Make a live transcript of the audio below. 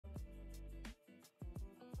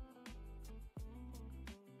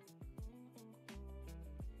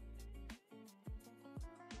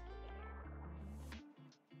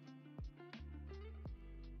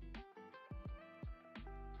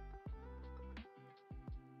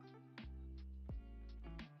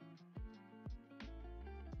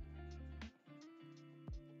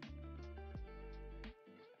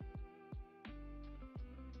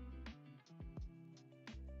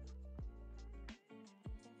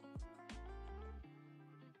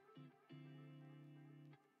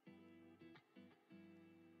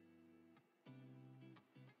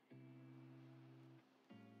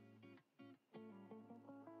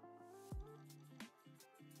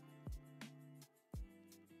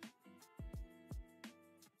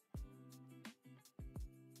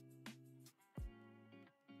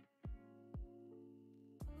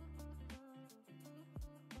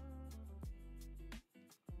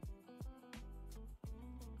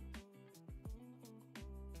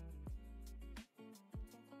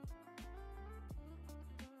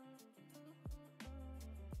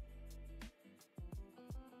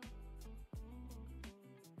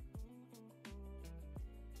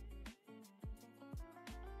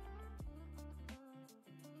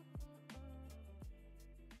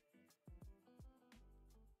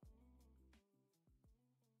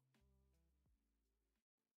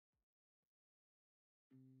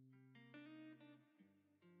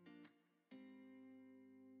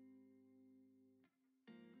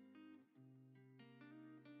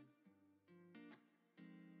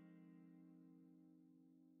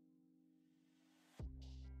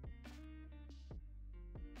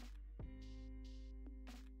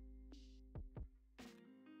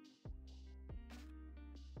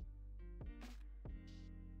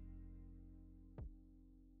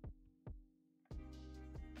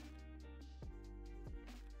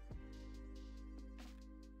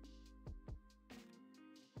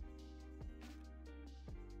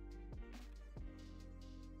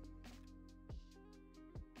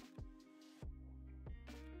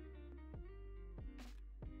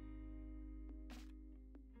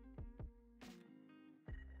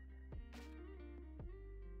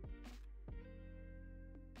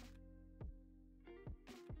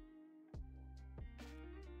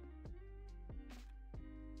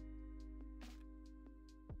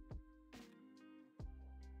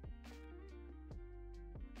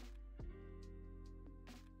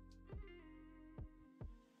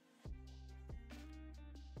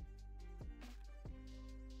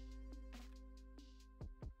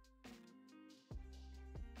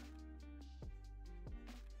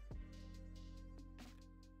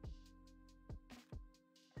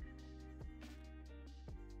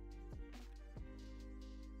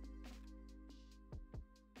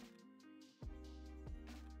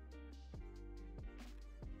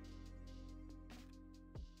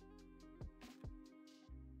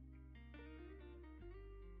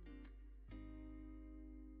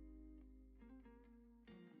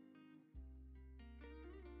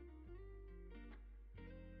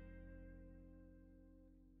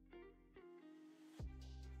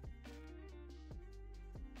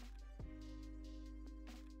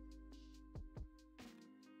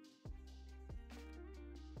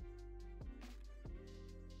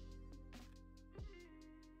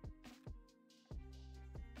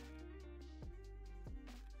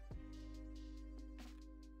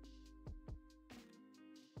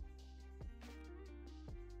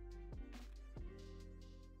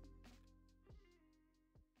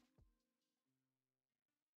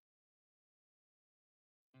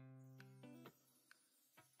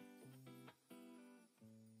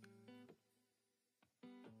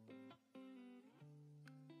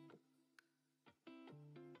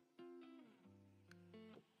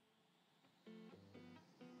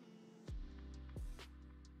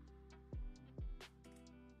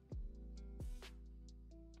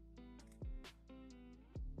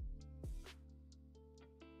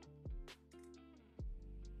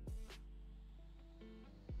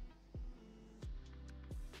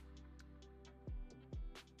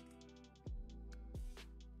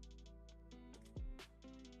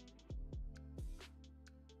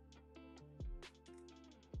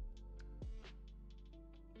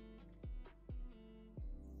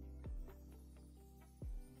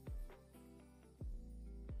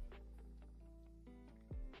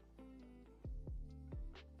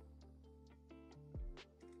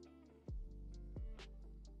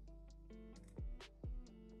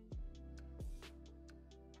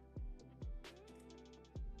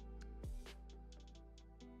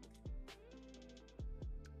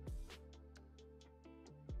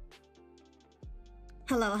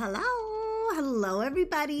Hello, hello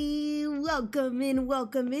everybody. Welcome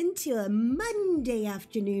in to a Monday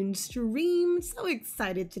afternoon stream. So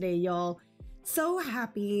excited today, y'all. So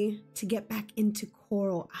happy to get back into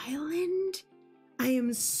Coral Island. I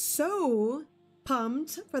am so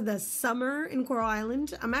pumped for the summer in Coral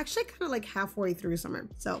Island. I'm actually kind of like halfway through summer,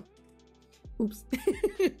 so oops.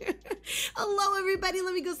 Hello, everybody.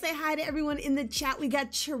 Let me go say hi to everyone in the chat. We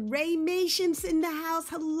got Trey Nations in the house.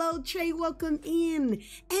 Hello, Trey. Welcome in.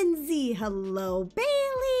 Enzy. Hello,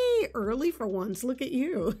 Bailey. Early for once. Look at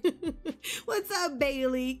you. What's up,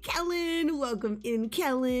 Bailey? Kellen. Welcome in,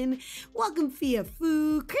 Kellen. Welcome, Fia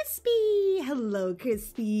Fu. Crispy. Hello,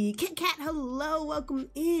 Crispy. Kit Kat. Hello. Welcome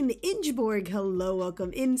in. Ingeborg. Hello.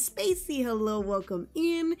 Welcome in. Spacey. Hello. Welcome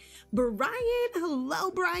in. Brian.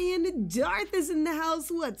 Hello, Brian. Darth is in the house.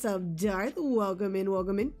 What's up, Darth? Welcome in,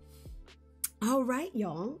 welcome in. All right,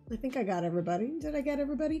 y'all. I think I got everybody. Did I get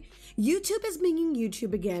everybody? YouTube is being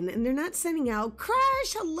YouTube again, and they're not sending out.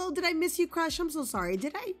 Crush, hello. Did I miss you, Crush? I'm so sorry.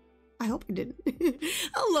 Did I? I hope I didn't.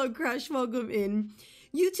 Hello, Crush. Welcome in.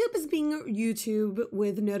 YouTube is being YouTube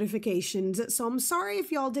with notifications, so I'm sorry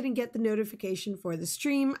if y'all didn't get the notification for the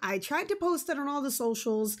stream. I tried to post it on all the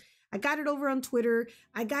socials. I got it over on Twitter.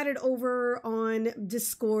 I got it over on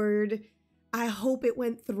Discord. I hope it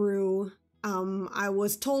went through. I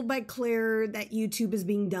was told by Claire that YouTube is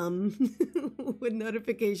being dumb with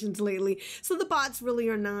notifications lately. So the bots really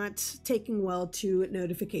are not taking well to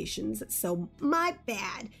notifications. So my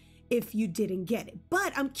bad if you didn't get it.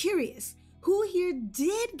 But I'm curious, who here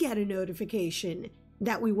did get a notification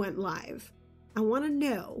that we went live? I want to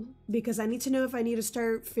know, because I need to know if I need to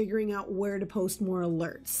start figuring out where to post more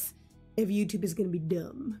alerts if YouTube is going to be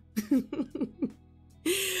dumb.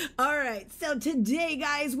 All right, so today,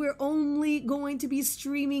 guys, we're only going to be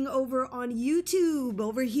streaming over on YouTube.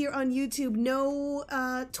 Over here on YouTube, no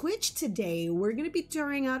Twitch today. We're going to be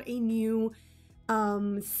trying out a new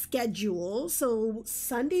schedule. So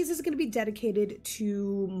Sundays is going to be dedicated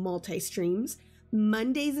to multi-streams.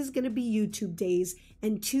 Mondays is going to be YouTube days.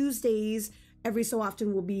 And Tuesdays, every so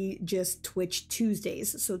often, will be just Twitch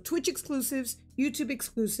Tuesdays. So Twitch exclusives, YouTube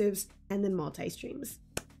exclusives, and then multi-streams.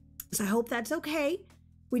 So I hope that's okay.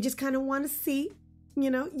 We just kind of want to see, you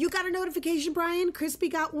know, you got a notification, Brian. Crispy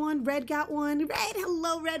got one. Red got one. Red,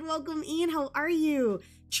 hello, Red. Welcome in. How are you?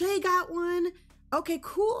 Trey got one. Okay,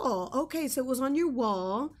 cool. Okay, so it was on your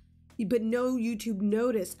wall, but no YouTube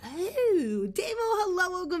notice. Oh, Davo, hello.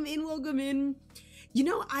 Welcome in. Welcome in. You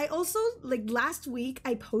know, I also, like last week,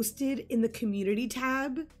 I posted in the community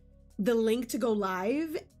tab the link to go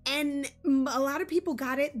live, and a lot of people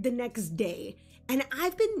got it the next day. And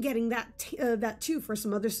I've been getting that too for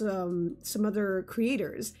some other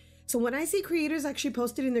creators. So when I see creators actually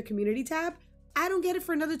posted in their community tab, I don't get it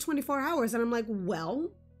for another 24 hours. And I'm like, well,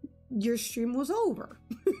 your stream was over.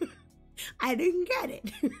 I didn't get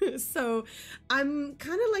it. So I'm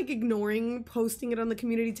kind of like ignoring posting it on the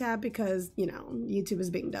community tab because, you know, YouTube is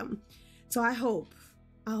being dumb. So I hope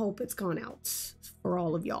it's gone out for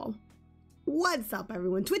all of y'all. What's up,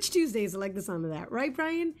 everyone? Twitch Tuesdays, I like the sound of that. Right,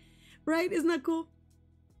 Brian? Right? Isn't that cool?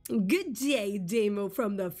 Good day, Damo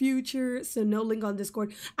from the future. So no link on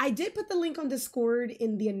Discord. I did put the link on Discord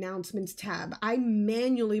in the announcements tab. I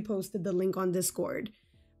manually posted the link on Discord.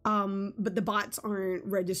 But the bots aren't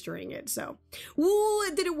registering it, so.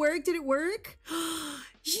 Ooh, did it work? Did it work?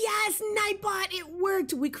 Yes, Nightbot, it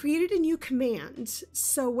worked. We created a new command.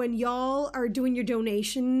 So when y'all are doing your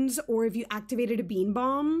donations, or if you activated a bean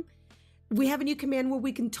bomb, we have a new command where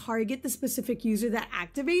we can target the specific user that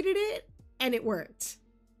activated it, and it worked.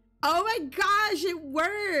 Oh my gosh, it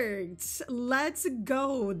worked. Let's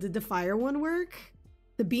go. Did the fire one work?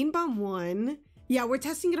 The bean bomb one? Yeah, we're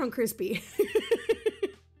testing it on Crispy.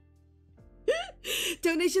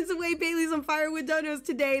 Donations away, Bailey's on fire with donos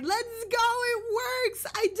today. Let's go, it works.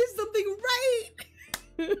 I did something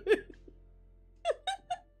right.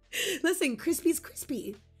 Listen, Crispy's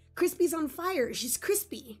crispy. Crispy's on fire. She's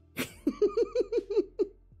crispy.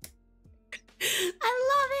 I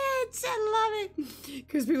love it. I love it.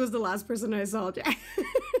 Crispy was the last person I saw.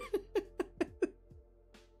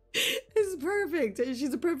 It's perfect.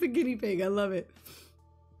 She's a perfect guinea pig. I love it.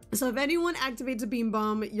 So if anyone activates a bean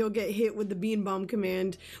bomb, you'll get hit with the bean bomb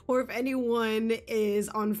command. Or if anyone is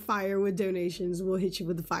on fire with donations, we'll hit you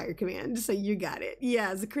with the fire command. So you got it.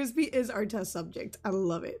 Yes, Crispy is our test subject. I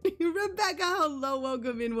love it. Rebecca, hello,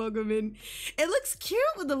 welcome in, welcome in. It looks cute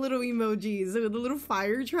with the little emojis, with the little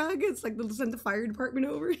fire truck. It's like they'll send the fire department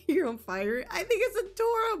over here on fire. I think it's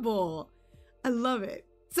adorable. I love it.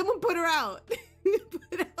 Someone put her out.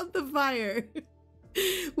 Put out the fire.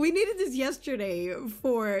 We needed this yesterday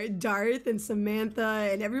for Darth and Samantha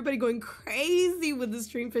and everybody going crazy with the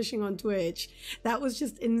stream fishing on Twitch. That was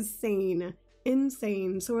just insane.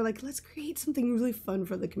 Insane. So we're like, let's create something really fun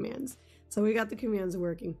for the commands. So we got the commands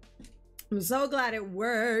working. I'm so glad it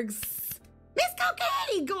works. Miss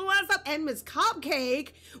Cupcake, go on up, and Miss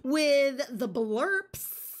Cupcake with the blurps.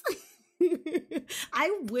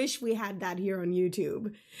 I wish we had that here on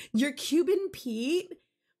YouTube. Your Cuban Pete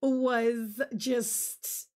was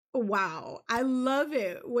just wow. I love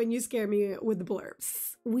it when you scare me with the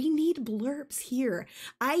blurps. We need blurps here.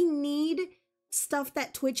 I need stuff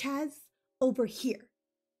that Twitch has over here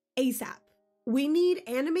ASAP. We need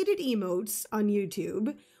animated emotes on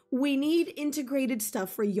YouTube. We need integrated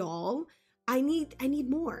stuff for y'all. I need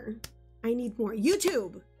more. I need more.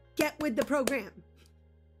 YouTube, get with the program.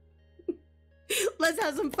 Let's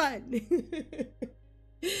have some fun.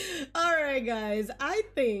 All right, guys, I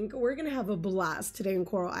think we're gonna have a blast today in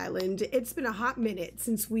Coral Island. It's been a hot minute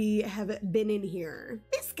since we have been in here.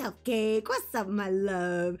 Miss Cupcake, what's up, my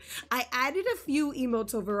love? I added a few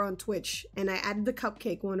emotes over on Twitch, and I added the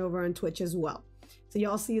cupcake one over on Twitch as well. So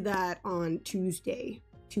y'all see that on Tuesday,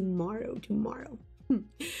 tomorrow.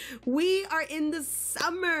 We are in the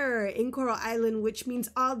summer in Coral Island, which means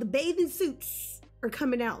all the bathing suits are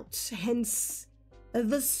coming out, hence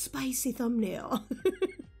the spicy thumbnail.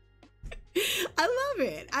 I love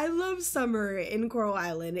it. I love summer in Coral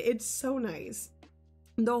Island. It's so nice.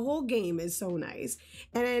 The whole game is so nice.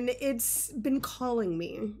 And it's been calling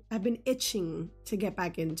me. I've been itching to get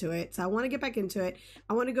back into it. So I want to get back into it.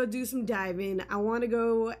 I want to go do some diving. I want to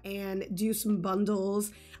go and do some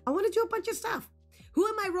bundles. I want to do a bunch of stuff. Who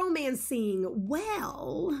am I romancing?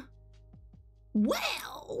 Well,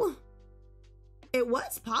 it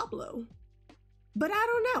was Pablo. But I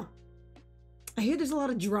don't know. I hear there's a lot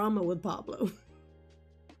of drama with Pablo.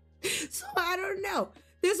 So I don't know.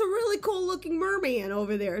 There's a really cool looking merman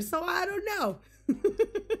over there. So I don't know.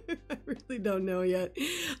 I really don't know yet.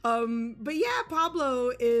 But yeah,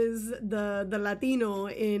 Pablo is the Latino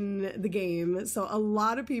in the game. So a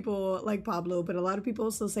lot of people like Pablo, but a lot of people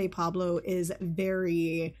also say Pablo is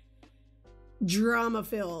very drama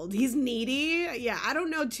filled. He's needy. Yeah, I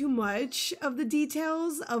don't know too much of the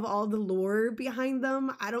details of all the lore behind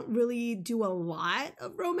them. I don't really do a lot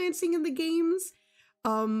of romancing in the games.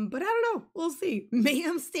 But I don't know. We'll see.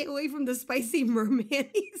 Ma'am, stay away from the spicy merman.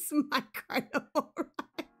 He's my carnival ride.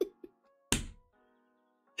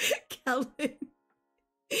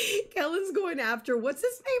 Kellen's going after, what's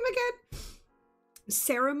his name again?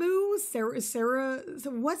 Sarah,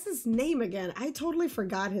 what's his name again? I totally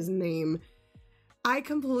forgot his name. I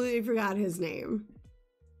completely forgot his name.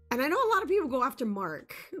 And I know a lot of people go after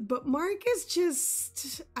Mark, but Mark is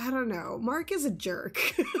just, I don't know. Mark is a jerk.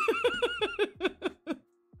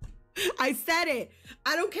 I said it.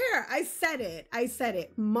 I don't care. I said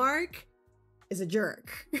it. Mark is a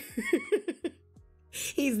jerk.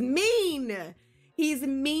 He's mean. He's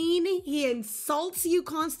mean. He insults you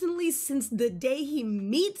constantly since the day he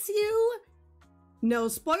meets you. No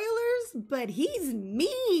spoilers, but he's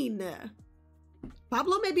mean.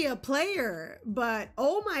 Pablo may be a player, but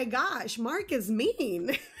oh my gosh, Mark is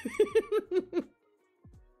mean.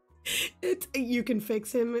 You can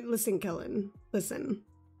fix him. Listen, Kellen, listen.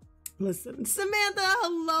 Samantha,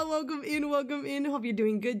 hello, welcome in. Hope you're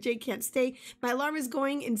doing good. Jay can't stay. My alarm is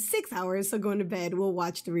going in 6 hours, so going to bed. We'll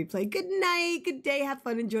watch the replay. Good night, good day, have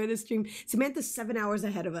fun, enjoy the stream. Samantha's 7 hours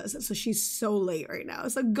ahead of us, so she's so late right now.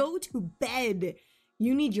 So go to bed.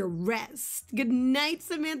 You need your rest. Good night,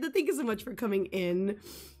 Samantha. Thank you so much for coming in.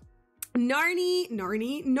 Nari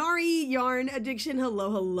Yarn Addiction.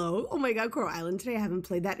 Hello. Oh my god, Coral Island today. I haven't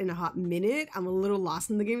played that in a hot minute. I'm a little lost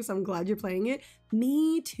in the game, so I'm glad you're playing it.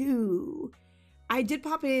 Me too. I did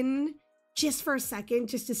pop in just for a second,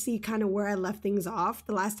 just to see kind of where I left things off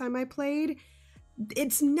the last time I played.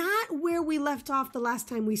 It's not where we left off the last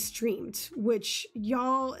time we streamed, which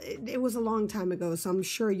y'all, it was a long time ago, so I'm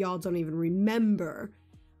sure y'all don't even remember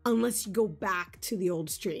unless you go back to the old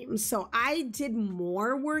stream. So I did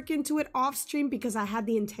more work into it off stream because I had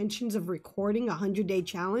the intentions of recording a 100-day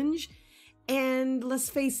challenge. And let's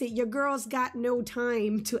face it, your girl's got no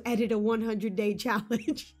time to edit a 100-day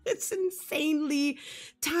challenge. It's insanely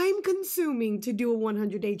time consuming to do a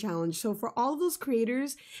 100-day challenge. So for all those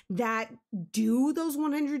creators that do those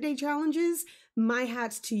 100-day challenges, my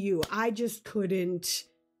hat's to you. I just couldn't.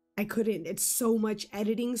 It's so much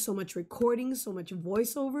editing, so much recording, so much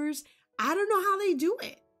voiceovers. I don't know how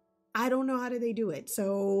they do it.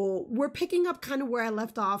 So we're picking up kind of where I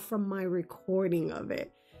left off from my recording of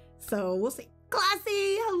it. So we'll see. Classy,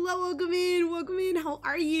 hello, welcome in. How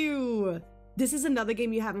are you? This is another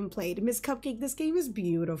game you haven't played. Miss Cupcake, this game is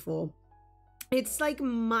beautiful. It's like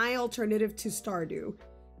my alternative to Stardew,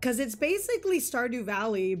 because it's basically Stardew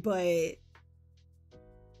Valley, but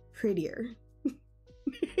prettier.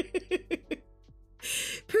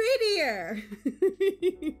 Prettier.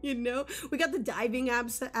 You know, we got the diving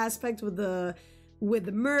aspect with the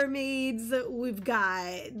mermaids. We've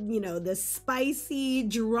got, you know, the spicy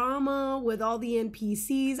drama with all the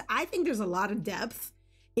NPCs. I think there's a lot of depth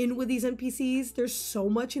in with these NPCs. There's so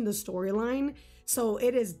much in the storyline, so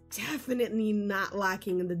it is definitely not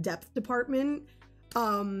lacking in the depth department.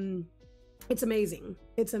 It's amazing.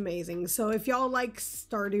 It's amazing. So if y'all like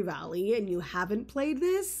Stardew Valley and you haven't played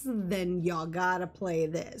this, then y'all gotta play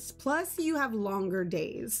this. Plus, you have longer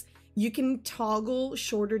days. You can toggle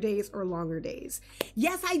shorter days or longer days.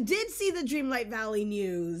 Yes, I did see the Dreamlight Valley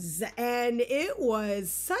news, and it was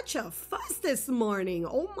such a fuss this morning.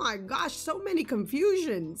 Oh my gosh, so many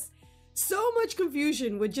confusions. So much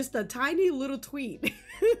confusion with just a tiny little tweet.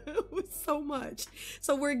 With so much.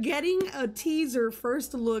 So we're getting a teaser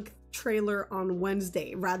first look trailer on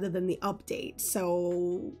Wednesday rather than the update.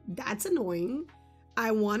 So that's annoying.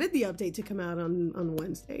 I wanted the update to come out on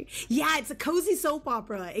Wednesday. Yeah, it's a cozy soap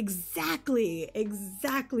opera. Exactly,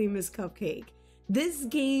 Miss Cupcake. This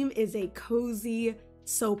game is a cozy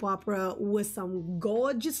soap opera with some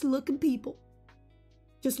gorgeous looking people.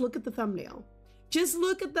 Just look at the thumbnail. Just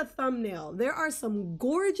look at the thumbnail. There are some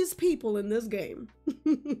gorgeous people in this game.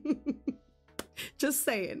 Just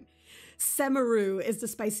saying. Semaru is the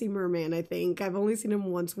spicy merman, I think. I've only seen him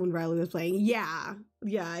once when Riley was playing. Yeah,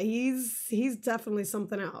 he's definitely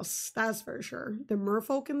something else. That's for sure. The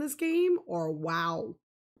merfolk in this game, or wow.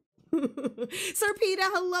 Sir Peter,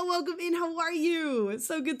 hello, welcome in. How are you? It's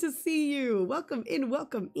so good to see you. Welcome in,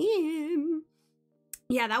 welcome in.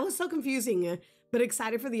 Yeah, that was so confusing, but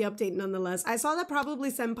excited for the update nonetheless. I saw that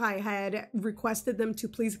probably Senpai had requested them to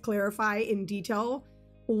please clarify in detail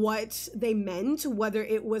what they meant, whether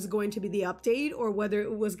it was going to be the update or whether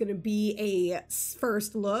it was going to be a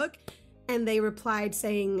first look. And they replied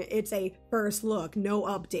saying it's a first look, no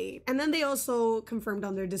update. And then they also confirmed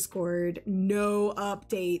on their Discord, no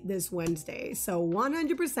update this Wednesday. So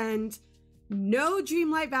 100% no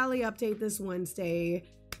Dreamlight Valley update this Wednesday.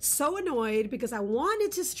 So annoyed because I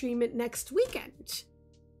wanted to stream it next weekend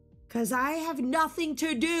because I have nothing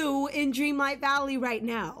to do in Dreamlight Valley right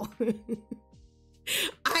now.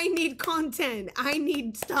 I need content. I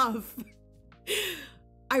need stuff.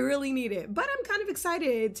 I really need it. But I'm kind of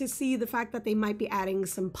excited to see the fact that they might be adding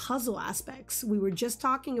some puzzle aspects. We were just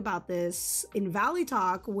talking about this in Valley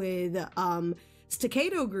Talk with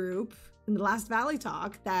Staccato Group in the last Valley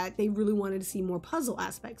Talk, that they really wanted to see more puzzle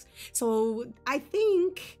aspects. So I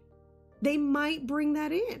think they might bring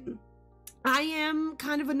that in. I am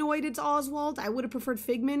kind of annoyed it's Oswald. I would have preferred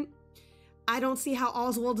Figment. I don't see how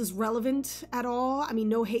Oswald is relevant at all. I mean,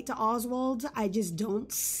 no hate to Oswald. I just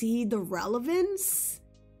don't see the relevance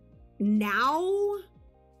now.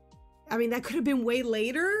 I mean, that could have been way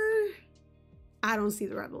later. I don't see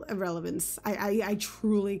the relevance. I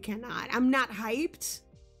truly cannot. I'm not hyped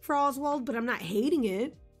for Oswald, but I'm not hating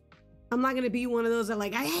it. I'm not gonna be one of those that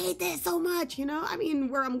like, I hate this so much, you know? I mean,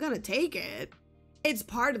 where I'm gonna take it. It's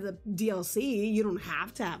part of the DLC. You don't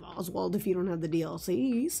have to have Oswald if you don't have the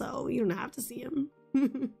DLC, so you don't have to see him.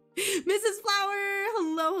 Mrs. Flower,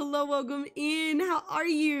 hello, welcome in. How are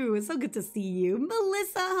you? It's so good to see you.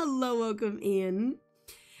 Melissa, hello, welcome in.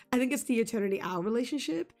 I think it's the Eternity Owl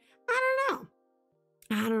relationship. I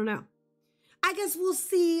don't know. I guess we'll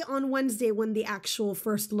see on Wednesday when the actual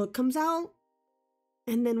first look comes out.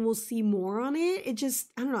 And then we'll see more on it. It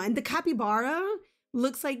just, I don't know. And the capybara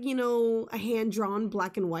looks like, you know, a hand-drawn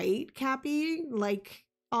black and white Cappy, like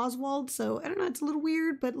Oswald. So, I don't know. It's a little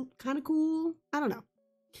weird, but kind of cool. I don't know.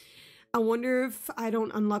 I wonder if I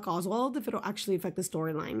don't unlock Oswald, if it'll actually affect the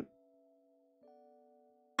storyline.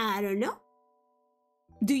 I don't know.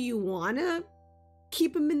 Do you want to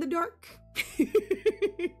keep him in the dark?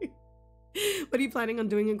 What are you planning on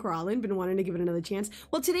doing in Koralin? Been wanting to give it another chance.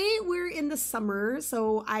 Well, today we're in the summer,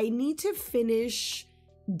 so I need to finish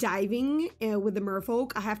diving with the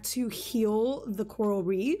merfolk. I have to heal the coral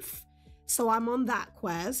reef, so I'm on that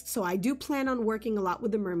quest. So I do plan on working a lot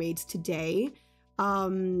with the mermaids today.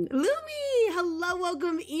 Lumi, hello,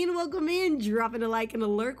 welcome in. Dropping a like and a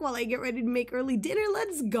lurk while I get ready to make early dinner.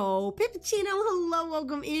 Let's go. Pippuccino, hello,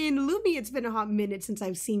 welcome in. Lumi, it's been a hot minute since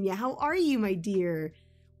I've seen you. How are you, my dear?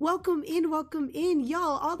 Welcome in,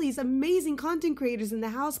 y'all. All these amazing content creators in the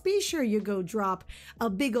house. Be sure you go drop a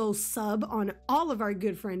big old sub on all of our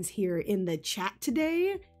good friends here in the chat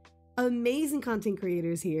today. Amazing content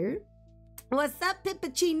creators here. What's up,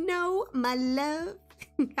 Pippuccino, my love?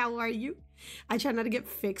 How are you? I try not to get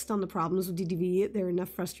fixed on the problems with DDV. There are enough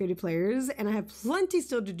frustrated players, and I have plenty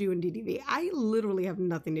still to do in DDV. I literally have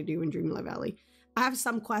nothing to do in Dreamlight Valley. I have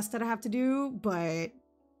some quests that I have to do, but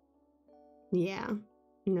yeah,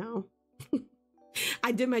 no.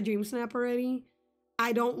 I did my Dream Snap already.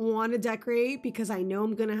 I don't want to decorate because I know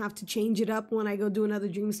I'm gonna have to change it up when I go do another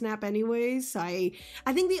Dream Snap anyways. So I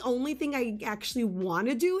think the only thing I actually want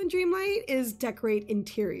to do in Dreamlight is decorate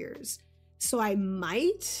interiors. So I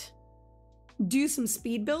might do some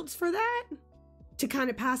speed builds for that to kind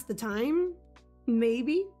of pass the time,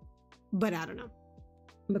 maybe, but I don't know.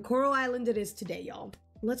 But Coral Island it is today, y'all.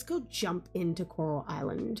 Let's go jump into Coral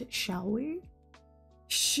Island, shall we?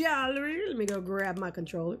 Shall we? Let me go grab my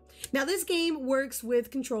controller. Now this game works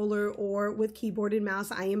with controller or with keyboard and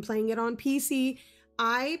mouse. I am playing it on PC.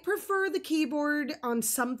 I prefer the keyboard on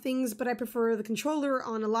some things, but I prefer the controller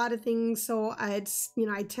on a lot of things. So I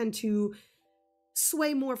tend to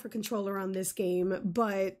sway more for controller on this game,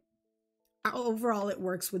 but overall it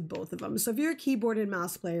works with both of them. So if you're a keyboard and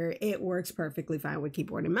mouse player, it works perfectly fine with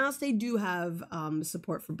keyboard and mouse. They do have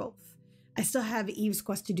support for both. I still have Eve's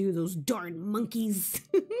quest to do, those darn monkeys.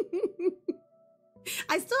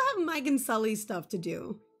 I still have Mike and Sully stuff to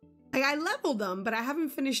do. Like, I leveled them, but I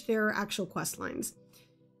haven't finished their actual quest lines.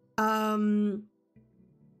 Pippuccino,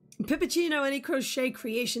 any crochet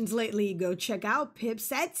creations lately? Go check out Pip's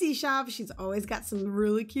Etsy shop. She's always got some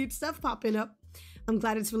really cute stuff popping up. I'm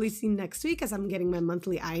glad it's releasing next week as I'm getting my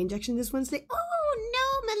monthly eye injection this Wednesday. Oh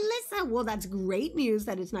no, Melissa. Well, that's great news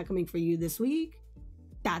that it's not coming for you this week.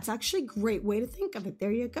 That's actually a great way to think of it.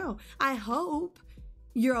 There you go. I hope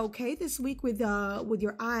you're okay this week with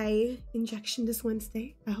your eye injection this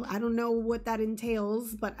Wednesday. I don't know what that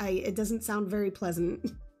entails, but it doesn't sound very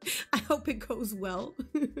pleasant. I hope it goes well.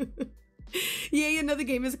 Yay, another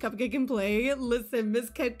game Miss Cupcake can play. Listen,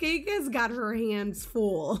 Miss Cupcake has got her hands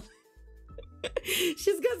full.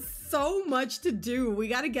 She's got so much to do. We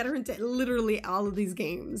got to get her into literally all of these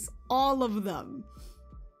games. All of them.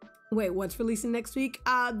 Wait, what's releasing next week?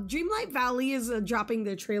 Dreamlight Valley is dropping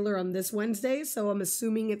their trailer on this Wednesday, so I'm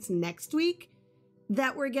assuming it's next week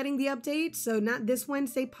that we're getting the update. So not this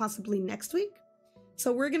Wednesday, possibly next week.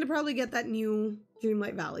 So we're gonna probably get that new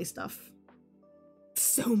Dreamlight Valley stuff.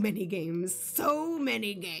 So many games, so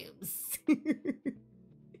many games.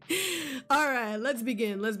 All right, let's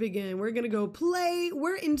begin. We're gonna go play.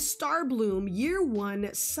 We're in Star Bloom, year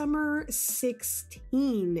 1, summer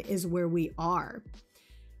 16 is where we are.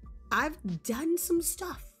 I've done some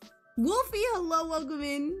stuff. Wolfie, hello, welcome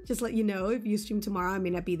in. Just let you know, if you stream tomorrow, I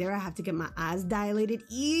may not be there. I have to get my eyes dilated.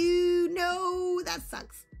 Ew, no, that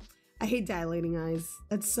sucks. I hate dilating eyes.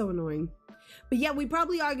 That's so annoying. But yeah, we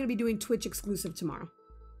probably are going to be doing Twitch exclusive tomorrow.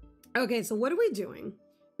 Okay, so what are we doing?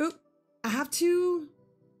 Oop, I have to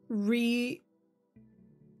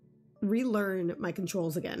relearn my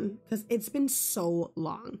controls again because it's been so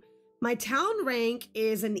long. My town rank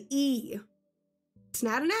is an E. It's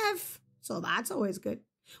not an F, so that's always good.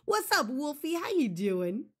 What's up, Wolfie? How you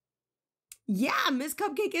doing? Yeah, Miss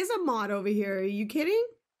Cupcake is a mod over here. Are you kidding?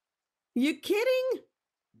 You kidding?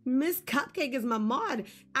 Miss Cupcake is my mod.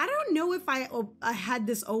 I don't know if I had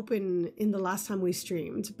this open in the last time we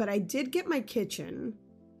streamed, but I did get my kitchen.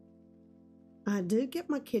 I did get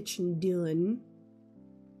my kitchen done.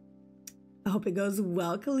 I hope it goes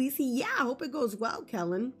well, Khaleesi. Yeah, I hope it goes well,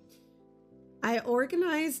 Kellen. I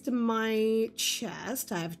organized my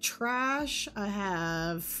chest. I have trash, I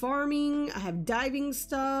have farming, I have diving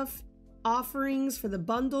stuff, offerings for the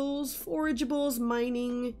bundles, forageables,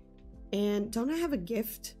 mining, and don't I have a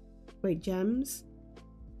gift? Wait, gems?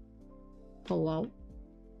 Hello?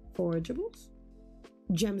 Forageables?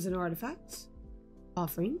 Gems and artifacts?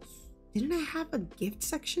 Offerings? Didn't I have a gift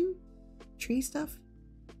section? Tree stuff?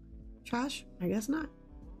 Trash? I guess not.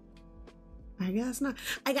 I guess not.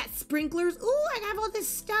 I got sprinklers. Ooh, I have all this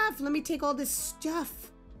stuff. Let me take all this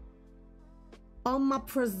stuff. All my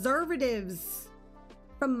preservatives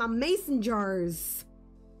from my mason jars.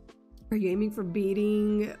 Are you aiming for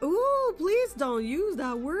beating? Ooh, please don't use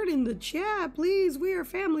that word in the chat. Please, we are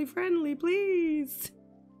family friendly, please.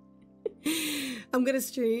 I'm going to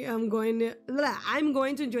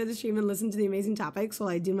enjoy the stream and listen to the amazing topics while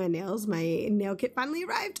I do my nails. My nail kit finally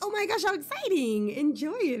arrived. Oh my gosh, how exciting.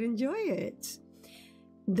 Enjoy it, enjoy it.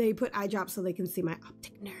 They put eye drops so they can see my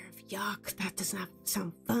optic nerve. Yuck, that does not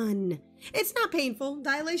sound fun. It's not painful.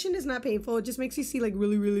 Dilation is not painful. It just makes you see like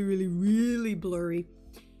really, really, really, really blurry.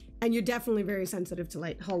 And you're definitely very sensitive to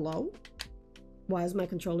light. Hello? Why is my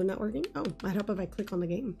controller not working? Oh, might help if I click on the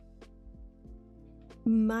game.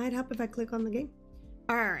 Might help if I click on the game.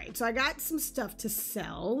 All right, so I got some stuff to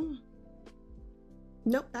sell.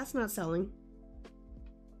 Nope, that's not selling.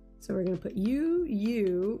 So we're gonna put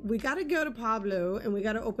you. We gotta go to Pablo and we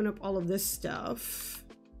gotta open up all of this stuff.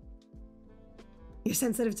 You're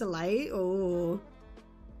sensitive to light? Oh,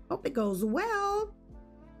 hope it goes well.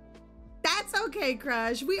 That's okay,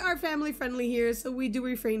 Crush. We are family friendly here, so we do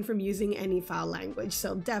refrain from using any foul language.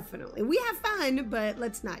 So definitely, we have fun, but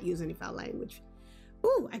let's not use any foul language.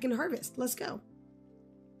 Ooh, I can harvest. Let's go.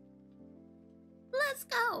 Let's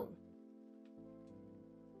go.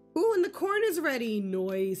 Ooh, and the corn is ready.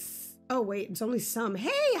 Nice. Oh, wait, it's only some.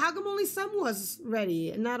 Hey, how come only some was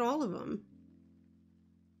ready and not all of them?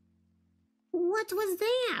 What was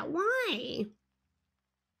that? Why?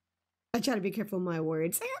 I try to be careful with my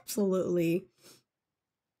words. Absolutely.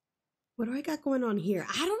 What do I got going on here?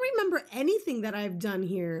 I don't remember anything that I've done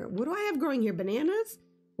here. What do I have growing here? Bananas?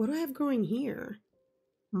 What do I have growing here?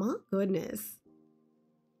 My goodness.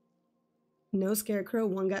 No scarecrow.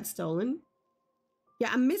 One got stolen.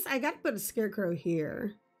 Yeah, I got to put a scarecrow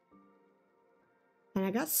here. And I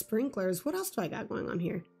got sprinklers. What else do I got going on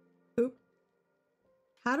here? Oop.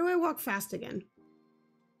 How do I walk fast again?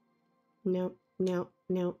 No, no,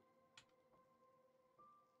 no.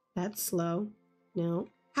 That's slow. No.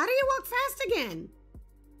 How do you walk fast again?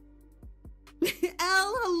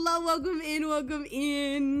 L, hello, welcome in, welcome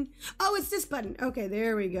in. Oh, it's this button. Okay,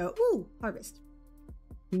 there we go. Ooh, harvest.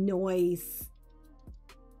 Nice.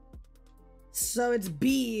 So it's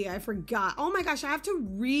B, I forgot. Oh my gosh, I have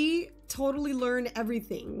to totally learn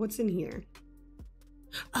everything. What's in here?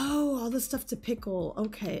 Oh, all the stuff to pickle.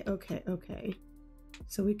 Okay, okay, okay.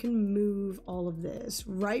 So we can move all of this.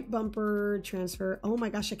 Right bumper, transfer. Oh my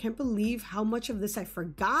gosh, I can't believe how much of this I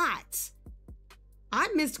forgot. I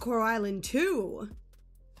missed Coral Island too.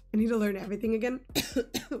 I need to learn everything again.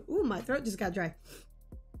 Ooh, my throat just got dry.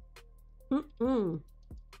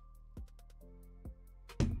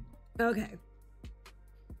 Okay.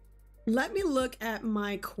 Let me look at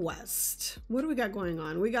my quest. What do we got going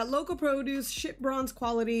on? We got local produce, ship bronze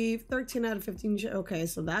quality, 13 out of 15. Okay,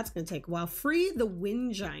 so that's gonna take a while. Free the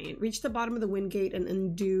wind giant. Reach the bottom of the wind gate and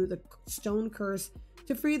undo the stone curse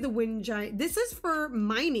to free the wind giant. This is for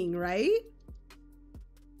mining, right?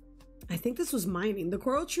 I think this was mining. The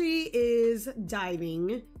coral tree is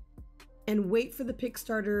diving. And wait for the pick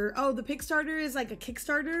starter. Oh, the pick starter is like a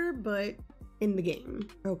Kickstarter, but in the game.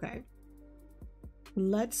 Okay.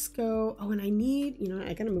 Let's go. Oh, and I need, you know,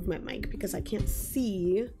 I gotta move my mic because I can't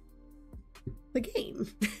see the game.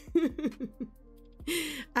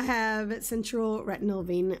 I have central retinal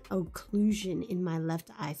vein occlusion in my left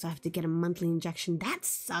eye, so I have to get a monthly injection. That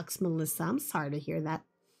sucks, Melissa. I'm sorry to hear that.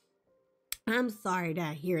 I'm sorry to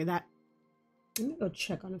hear that. Let me go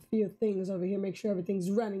check on a few things over here, make sure everything's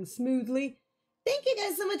running smoothly. Thank you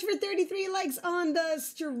guys so much for 33 likes on the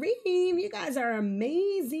stream. You guys are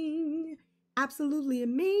amazing. Absolutely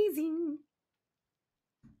amazing.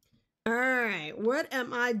 All right, what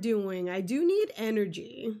am I doing? I do need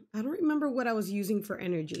energy. I don't remember what I was using for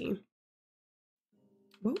energy.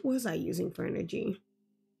 What was I using for energy?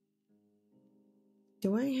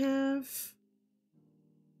 Do I have...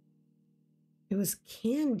 It was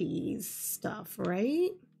candies stuff,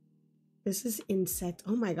 right? This is insect.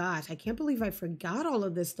 Oh my gosh, I can't believe I forgot all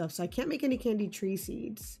of this stuff, so I can't make any candy tree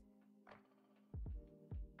seeds.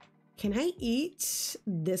 Can I eat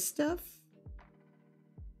this stuff?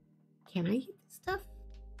 Can I eat this stuff?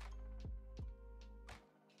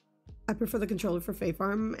 I prefer the controller for Fae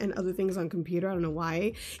Farm and other things on computer. I don't know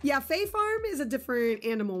why. Yeah, Fae Farm is a different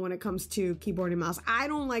animal when it comes to keyboard and mouse. I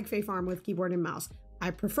don't like Fae Farm with keyboard and mouse. I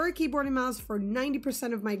prefer keyboard and mouse for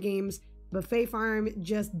 90% of my games, but Fae Farm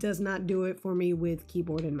just does not do it for me with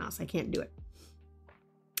keyboard and mouse. I can't do it.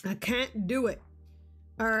 I can't do it.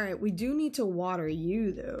 All right, we do need to water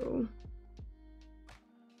you though.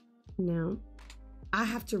 No, I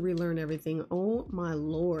have to relearn everything. Oh my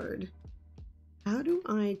Lord. How do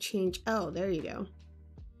I change? Oh, there you go.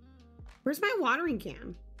 Where's my watering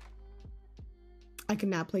can? I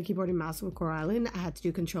cannot play keyboard and mouse with Coral Island. I had to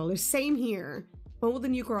do controller. Same here. When will the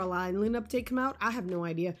new Coral Island update come out? I have no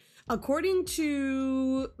idea. According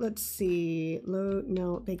to, let's see, load,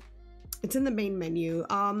 no, it's in the main menu.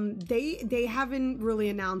 They haven't really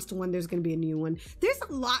announced when there's going to be a new one. There's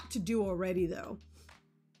a lot to do already though.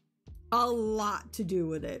 A lot to do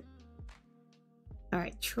with it. All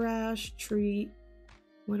right, trash, treat.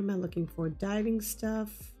 What am I looking for? Diving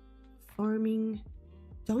stuff, farming.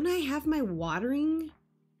 Don't I have my watering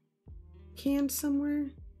can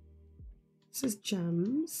somewhere? This is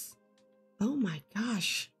gems. Oh my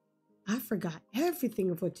gosh. I forgot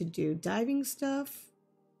everything of what to do. Diving stuff.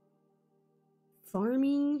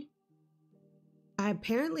 Farming.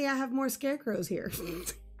 Apparently I have more scarecrows here.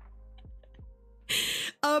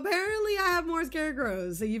 Apparently I have more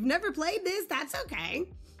scarecrows. So you've never played this, that's okay.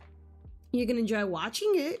 You can enjoy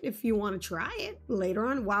watching it if you want to try it later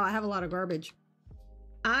on. Wow, I have a lot of garbage.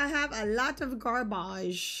 I have a lot of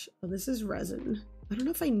garbage. Oh, this is resin. I don't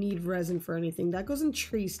know if I need resin for anything. That goes in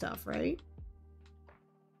tree stuff, right?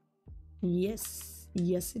 Yes.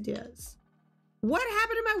 Yes, it does. What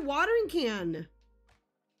happened to my watering can?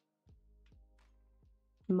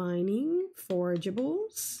 Mining,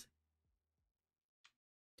 forageables.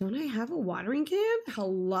 Don't I have a watering can?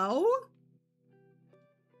 Hello?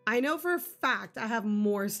 I know for a fact I have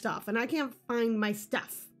more stuff and I can't find my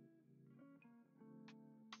stuff.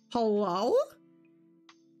 Hello?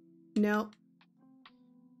 No.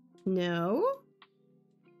 No.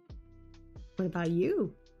 What about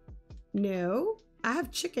you? No. I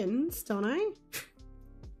have chickens, don't I?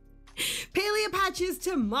 Palea patches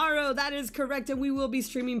tomorrow. That is correct. And we will be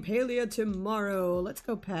streaming Palea tomorrow. Let's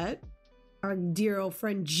go pet our dear old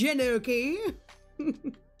friend Jinoki.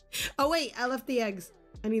 Oh wait, I left the eggs.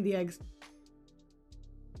 I need the eggs.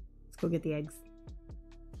 Let's go get the eggs.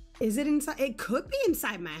 Is it inside? It could be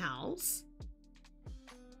inside my house.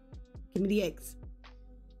 Give me the eggs.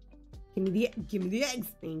 Give me the eggs.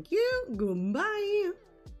 Thank you. Goodbye.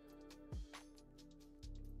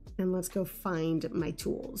 And let's go find my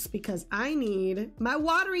tools because I need my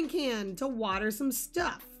watering can to water some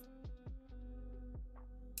stuff.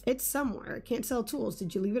 It's somewhere. Can't sell tools.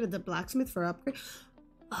 Did you leave it at the blacksmith for upgrade?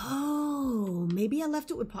 Oh, maybe I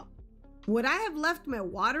left it with Pop. Would I have left my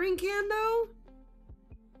watering can though?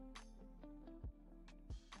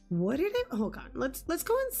 What did it? Hold on. Let's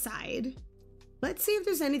go inside. Let's see if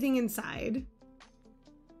there's anything inside.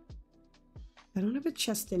 I don't have a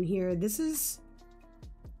chest in here. This is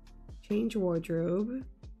change wardrobe.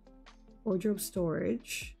 Wardrobe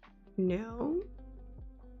storage. No.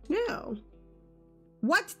 No.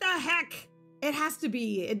 What the heck? It has to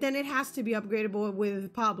be. Then it has to be upgradable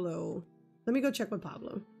with Pablo. Let me go check with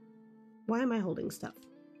Pablo. Why am I holding stuff?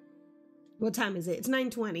 What time is it? It's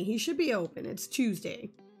 9:20. He should be open. It's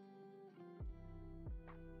Tuesday.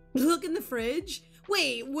 Look in the fridge.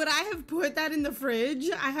 Wait, would I have put that in the fridge?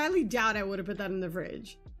 I highly doubt I would have put that in the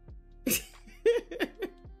fridge. There's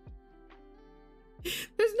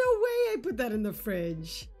no way I put that in the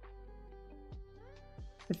fridge.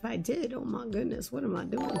 If I did, oh my goodness, what am I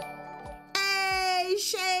doing? Hey,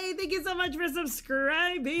 Shay, thank you so much for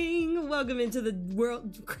subscribing. Welcome into the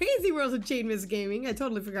world, crazy world of Chain Miss Gaming. I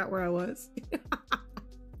totally forgot where I was.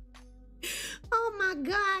 Oh my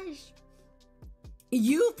gosh.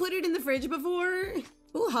 You've put it in the fridge before?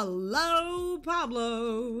 Oh, hello,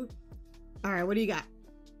 Pablo. All right, what do you got?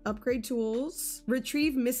 Upgrade tools,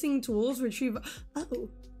 retrieve missing tools, retrieve. Oh.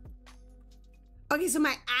 Okay, so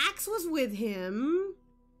my axe was with him.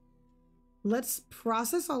 Let's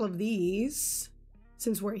process all of these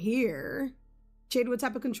since we're here. Jade, what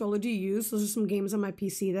type of controller do you use? Those are some games on my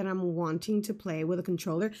PC that I'm wanting to play with a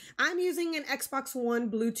controller. I'm using an Xbox One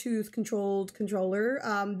Bluetooth controlled controller.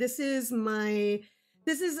 This is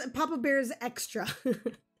Papa Bear's Extra.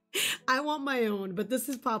 I want my own, but this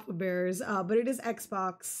is Papa Bear's, but it is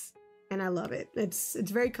Xbox and I love it. It's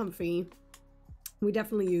very comfy. We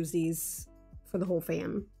definitely use these for the whole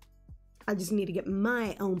fam. I just need to get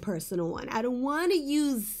my own personal one. I don't want to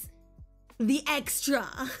use the Extra.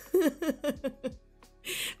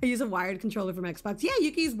 I use a wired controller from Xbox. Yeah,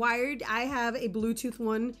 you can use wired. I have a Bluetooth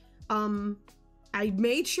one. I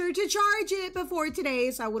made sure to charge it before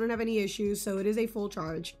today so I wouldn't have any issues. So it is a full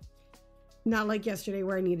charge. Not like yesterday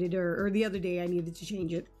where I needed, or the other day I needed to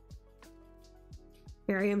change it.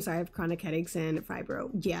 Mary, I'm sorry, I have chronic headaches and fibro.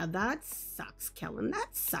 Yeah, that sucks, Kellen. That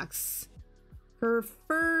sucks. Her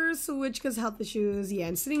first switch because health issues. Yeah,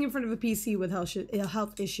 and sitting in front of a PC with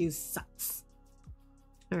health issues sucks.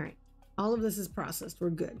 All right. All of this is processed. We're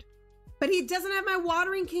good. But he doesn't have my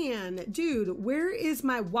watering can. Dude, where is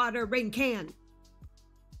my watering can?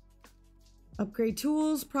 Upgrade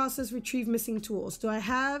tools, process, retrieve missing tools. Do I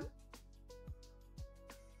have...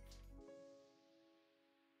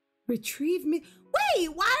 Retrieve me... Wait,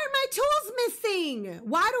 why are my tools missing?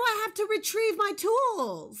 Why do I have to retrieve my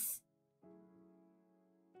tools?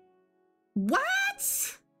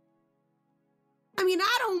 What? I mean,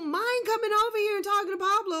 I don't mind coming over here and talking to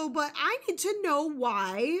Pablo, but I need to know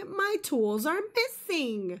why my tools are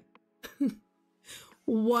missing.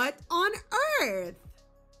 What on earth?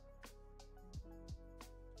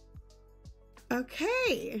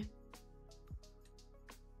 Okay.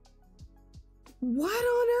 What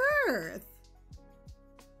on earth?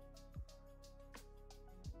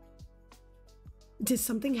 Did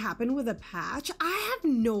something happen with a patch? I have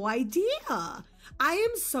no idea. I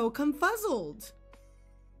am so confuzzled.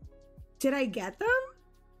 Did I get them?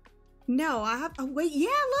 No, I have, oh wait, yeah,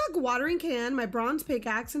 look, watering can, my bronze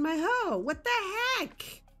pickaxe, and my hoe. What the heck?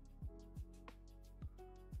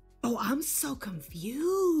 Oh, I'm so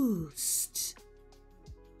confused.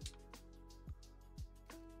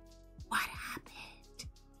 What happened?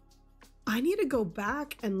 I need to go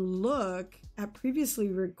back and look at previously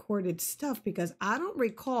recorded stuff because I don't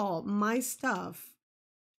recall my stuff.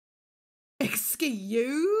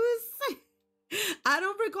 Excuse? I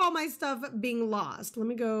don't recall my stuff being lost. Let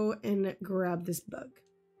me go and grab this bug.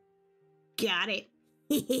 Got it.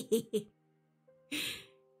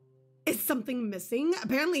 Is something missing?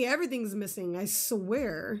 Apparently everything's missing, I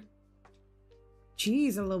swear.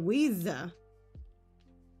 Jeez Louisa.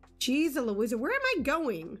 Jeez Louisa, where am I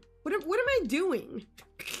going? What am I doing?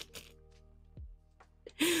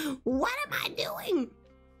 What am I doing?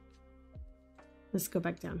 Let's go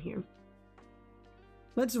back down here.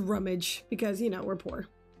 Let's rummage because, you know, we're poor.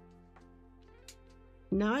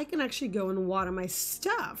 Now I can actually go and water my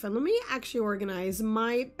stuff. And let me actually organize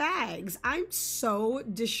my bags. I'm so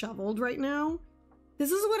disheveled right now.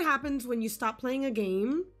 This is what happens when you stop playing a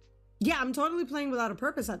game. Yeah, I'm totally playing without a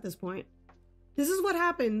purpose at this point. This is what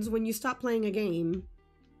happens when you stop playing a game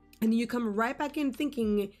and you come right back in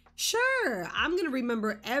thinking, sure, I'm gonna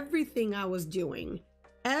remember everything I was doing.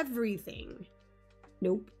 Everything.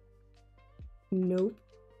 Nope. Nope.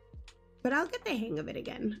 But I'll get the hang of it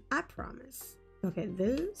again. I promise. Okay,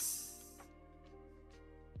 this.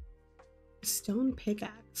 Stone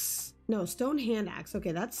pickaxe. No, stone hand axe.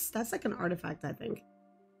 Okay, that's like an artifact, I think.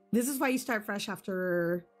 This is why you start fresh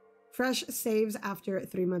saves after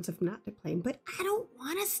 3 months of not playing. But I don't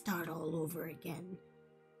want to start all over again.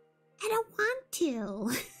 I don't want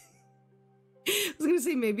to. I was gonna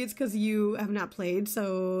say maybe it's because you have not played,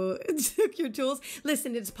 so took your tools.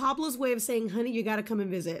 Listen, it's Pablo's way of saying, honey, you gotta come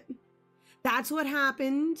and visit. That's what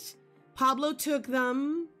happened. Pablo took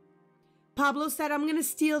them. Pablo said, I'm gonna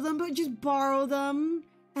steal them, but just borrow them.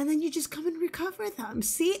 And then you just come and recover them.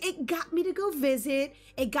 See, it got me to go visit.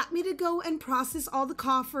 It got me to go and process all the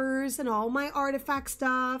coffers and all my artifact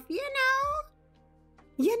stuff. You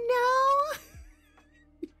know? You know?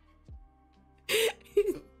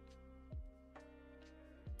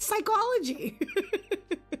 Psychology.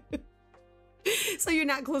 So you're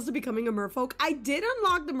not close to becoming a merfolk. I did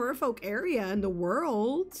unlock the merfolk area in the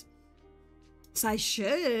world, so I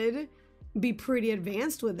should be pretty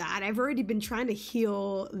advanced with that. I've already been trying to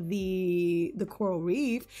heal the coral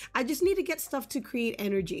reef. I just need to get stuff to create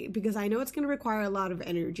energy because I know it's going to require a lot of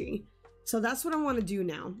energy. So that's what I want to do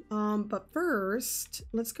now. But first,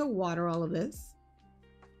 let's go water all of this.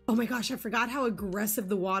 Oh my gosh, I forgot how aggressive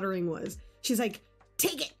the watering was. She's like,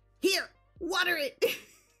 take it, here, water it.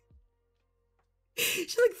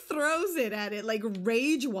 She like throws it at it, like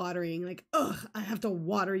rage watering, like, ugh, I have to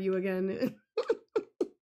water you again.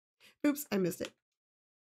 Oops, I missed it.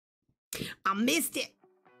 I missed it.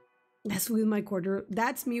 That's me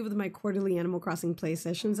with my quarterly Animal Crossing play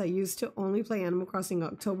sessions. I used to only play Animal Crossing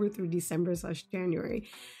October through December/January.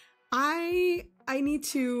 I need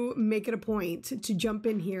to make it a point to jump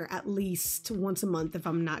in here at least once a month if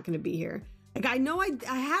I'm not going to be here. Like, I know I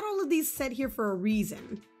had all of these set here for a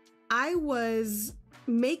reason. I was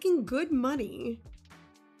making good money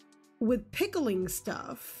with pickling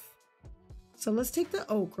stuff. So let's take the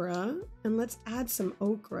okra and let's add some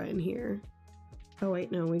okra in here. Oh wait,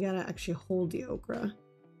 no, we gotta actually hold the okra.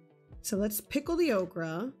 So let's pickle the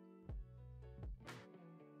okra.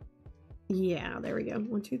 Yeah, there we go.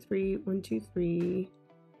 1, 2, 3, 1, 2, 3.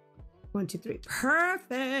 1, 2, 3.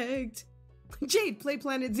 Perfect. Jade, play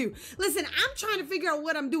Planet Zoo. Listen, I'm trying to figure out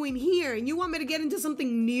what I'm doing here, and you want me to get into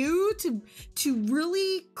something new to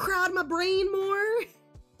really crowd my brain more?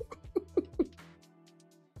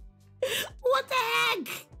 What the heck?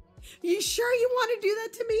 You sure you want to do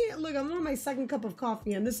that to me? Look, I'm on my second cup of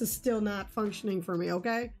coffee, and this is still not functioning for me,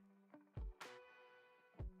 okay?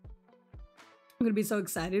 I'm gonna be so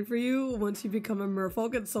excited for you once you become a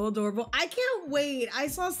merfolk. It's so adorable. I can't wait. I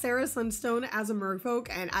saw Sarah Sunstone as a merfolk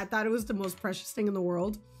and I thought it was the most precious thing in the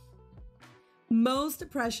world. Most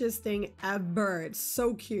precious thing ever. It's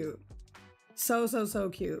so cute. So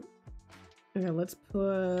cute. Okay, let's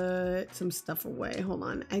put some stuff away. Hold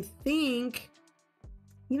on. I think,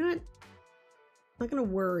 you know what? I'm not gonna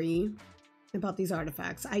worry about these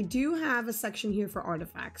artifacts. I do have a section here for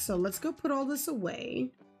artifacts. So let's go put all this away.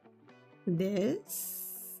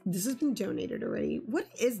 This has been donated already. What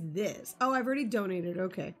is this? Oh, I've already donated.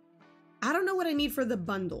 Okay. I don't know what I need for the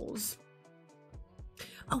bundles.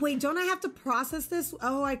 Oh, wait, don't I have to process this?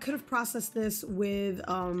 Oh, I could have processed this with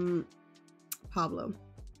Pablo.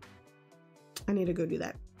 I need to go do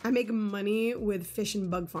that. I make money with fish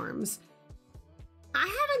and bug farms. I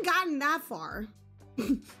haven't gotten that far.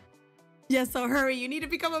 Yes, so hurry. You need to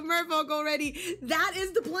become a merfolk already. That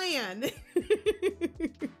is the plan.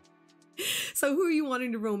 So who are you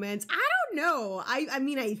wanting to romance? I don't know. I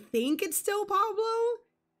mean, I think it's still Pablo.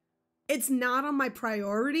 It's not on my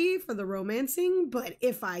priority for the romancing, but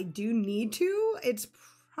if I do need to, it's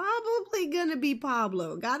probably gonna be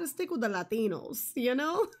Pablo. Gotta stick with the Latinos, you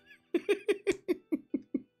know?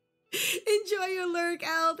 Enjoy your lurk,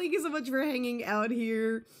 Al. Thank you so much for hanging out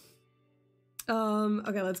here.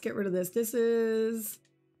 Okay, let's get rid of this. This is...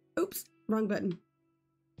 Oops, wrong button.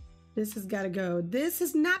 This has got to go. This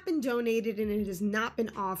has not been donated and it has not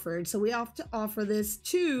been offered. So we have to offer this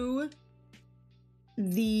to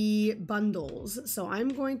the bundles. So I'm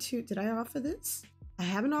going to... Did I offer this? I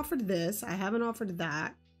haven't offered this. I haven't offered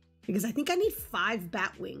that. Because I think I need 5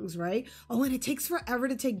 bat wings, right? Oh, and it takes forever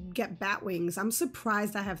to get bat wings. I'm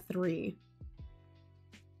surprised I have 3.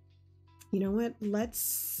 You know what?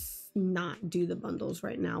 Let's not do the bundles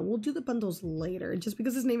right now. We'll do the bundles later. Just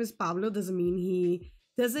because his name is Pablo doesn't mean he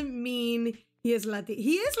is Latino.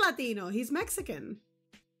 He is Latino. He's Mexican.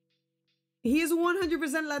 He is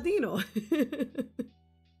 100% Latino.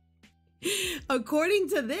 According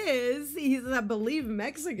to this, he's, I believe,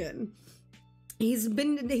 Mexican. He's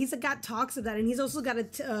got talks of that, and he's also got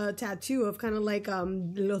a tattoo of kind of like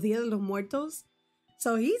Los Días de los Muertos.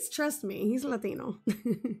 So trust me, he's Latino.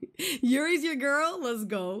 Yuri's your girl. Let's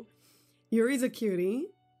go. Yuri's a cutie.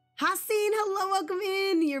 Haseen, hello, welcome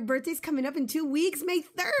in. Your birthday's coming up in 2 weeks, May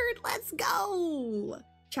 3rd. Let's go.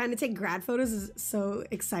 Trying to take grad photos is so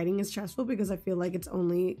exciting and stressful because I feel like it's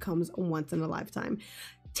only comes once in a lifetime.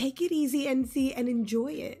 Take it easy and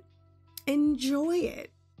enjoy it. Enjoy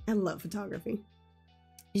it. I love photography.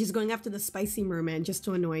 She's going after the spicy merman just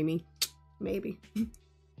to annoy me. Maybe.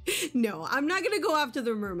 No, I'm not gonna go after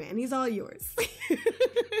the merman. He's all yours.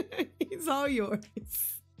 He's all yours.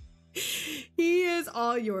 He is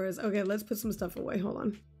all yours. Okay, let's put some stuff away. Hold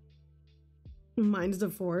on. Mine's the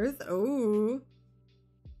 4th. Oh.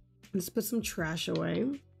 Let's put some trash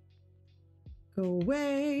away. Go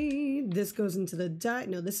away. This goes into the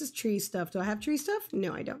no, this is tree stuff. Do I have tree stuff?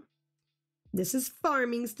 No, I don't. This is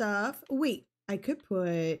farming stuff. Wait, I could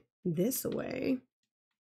put this away.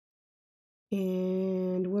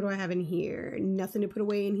 And what do I have in here? Nothing to put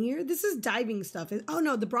away in here. This is diving stuff. Oh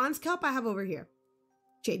no, the bronze kelp I have over here.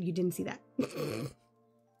 Jade, you didn't see that. I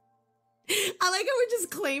like how we're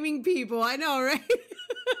just claiming people. I know, right?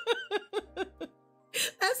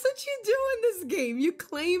 That's what you do in this game. You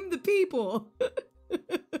claim the people.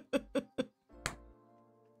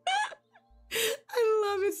 I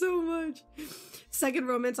love it so much. Second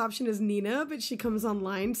romance option is Nina, but she comes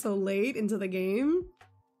online so late into the game.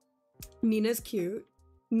 Nina's cute.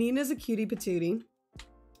 Nina's a cutie patootie.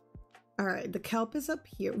 All right, the kelp is up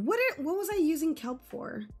here. What was I using kelp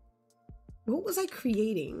for? What was I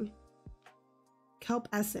creating? Kelp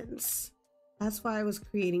essence. That's why I was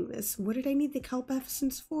creating this. What did I need the kelp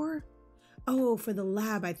essence for? Oh, for the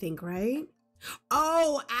lab, I think, right?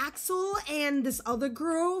 Oh, Axel and this other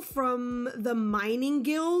girl from the mining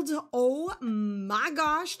guild. Oh my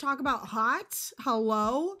gosh, talk about hot.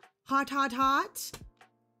 Hello? Hot, hot, hot.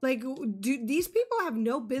 Like, these people have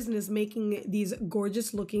no business making these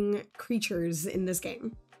gorgeous looking creatures in this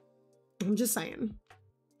game. I'm just saying.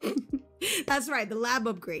 That's right, the lab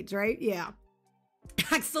upgrades, right? Yeah.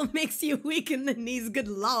 Axel makes you weak in the knees, good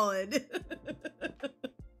lord.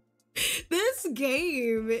 This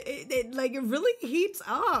game, it really heats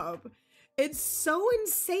up. It's so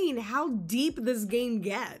insane how deep this game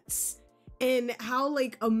gets. And how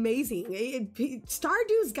like amazing.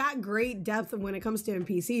 Stardew's got great depth when it comes to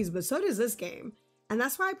NPCs, but so does this game. And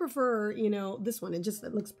that's why I prefer, you know, this one. It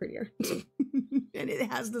looks prettier. And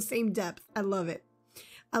it has the same depth. I love it.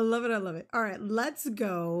 I love it. I love it. All right, let's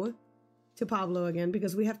go to Pablo again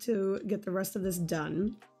because we have to get the rest of this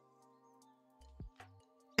done.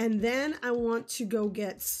 And then I want to go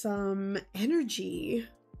get some energy.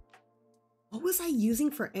 What was I using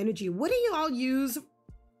for energy? What do you all use?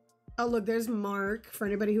 Oh, look, there's Mark. For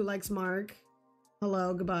anybody who likes Mark.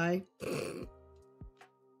 Hello, goodbye.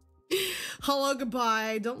 Hello,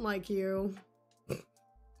 goodbye. Don't like you.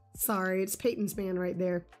 Sorry, it's Peyton's man right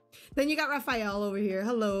there. Then you got Raphael over here.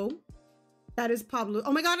 Hello. That is Pablo.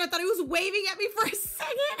 Oh my god, I thought he was waving at me for a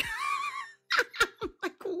second. I'm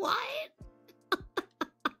like, what?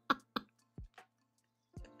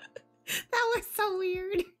 That was so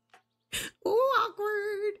weird. Ooh,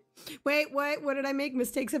 awkward. Wait, what did I make?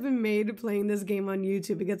 Mistakes have been made playing this game on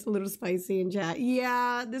YouTube. It gets a little spicy in chat.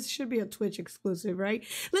 Yeah, this should be a Twitch exclusive, right?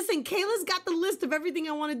 Listen, Kayla's got the list of everything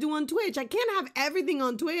I want to do on Twitch. I can't have everything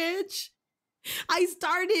on Twitch. I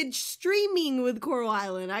started streaming with Coral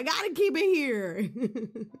Island. I gotta keep it here.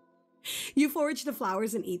 You forage the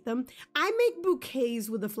flowers and eat them. I make bouquets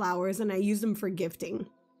with the flowers and I use them for gifting.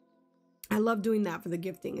 I love doing that for the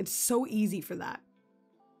gifting. It's so easy for that.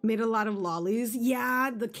 Made a lot of lollies. Yeah,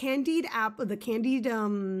 the candied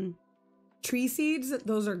tree seeds,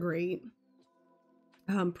 those are great.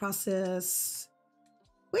 Process.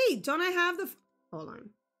 Wait, don't I have the, hold on.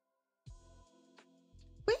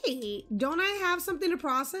 Wait, don't I have something to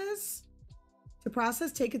process? To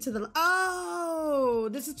process, take it to the, oh,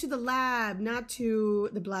 this is to the lab, not to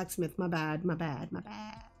the blacksmith. My bad, my bad, my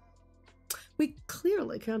bad. We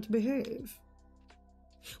clearly can't behave.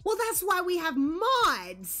 Well, that's why we have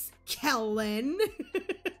mods, Kellen.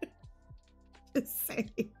 Just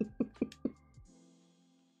saying.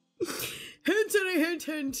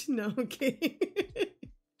 Hint. No, okay.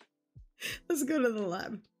 Let's go to the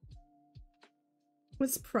lab.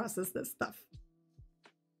 Let's process this stuff.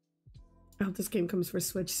 I hope this game comes for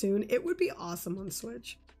Switch soon. It would be awesome on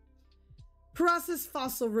Switch. Process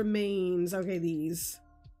fossil remains. Okay, these.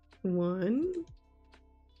 1,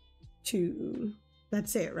 2.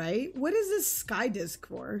 That's it, right? What is this sky disc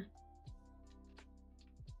for?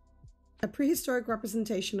 A prehistoric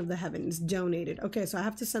representation of the heavens. Donated. Okay, so I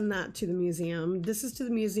have to send that to the museum. This is to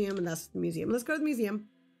the museum and that's the museum. Let's go to the museum.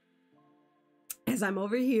 As I'm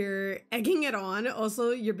over here egging it on.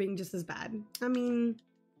 Also, you're being just as bad. I mean,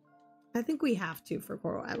 I think we have to for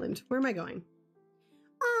Coral Island. Where am I going?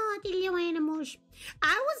 Oh, the little animals.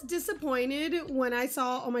 I was disappointed when I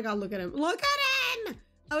saw, oh my God, look at him. Look at him!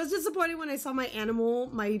 I was disappointed when I saw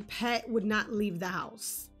my pet would not leave the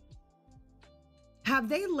house. Have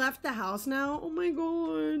they left the house now? Oh my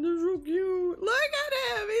God, they're so cute. Look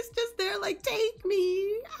at him. He's just there like, take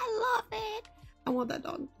me. I love it. I want that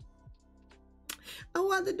dog. I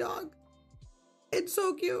want the dog. It's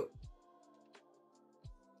so cute.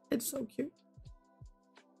 It's so cute.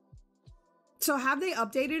 So have they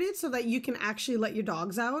updated it so that you can actually let your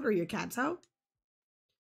dogs out or your cats out?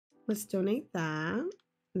 Let's donate that,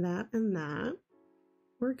 that, and that.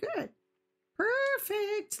 We're good.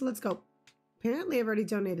 Perfect. Let's go. Apparently I've already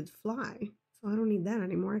donated fly, so I don't need that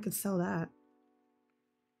anymore. I could sell that.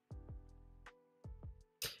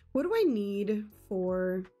 What do I need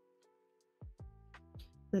for,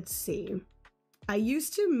 let's see. I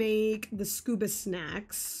used to make the scuba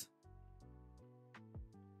snacks.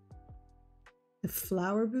 The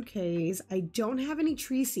flower bouquets. I don't have any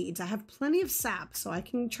tree seeds. I have plenty of sap, so I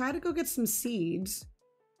can try to go get some seeds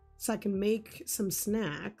so I can make some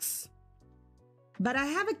snacks. But I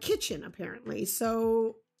have a kitchen apparently,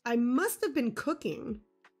 so I must have been cooking.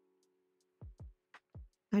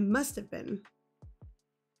 I must have been.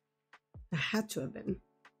 I had to have been.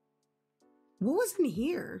 What was in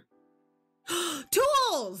here?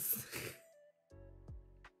 Tools!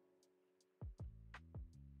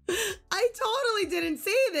 I totally didn't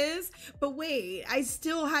say this, but wait, I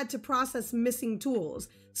still had to process missing tools.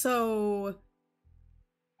 So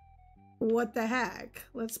what the heck?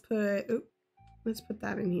 Let's put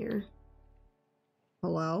that in here.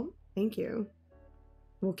 Hello? Thank you.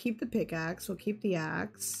 We'll keep the pickaxe. We'll keep the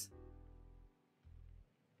axe.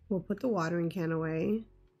 We'll put the watering can away.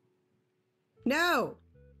 No!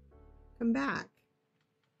 Come back.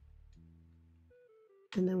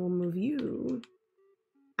 And then we'll move you.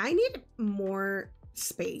 I need more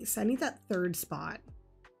space. I need that third spot.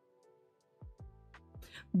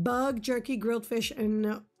 Bug, jerky, grilled fish,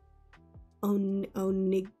 and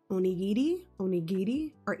onigiri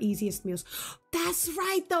are easiest meals. That's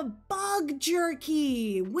right, the bug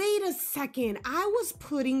jerky. Wait a second. I was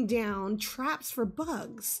putting down traps for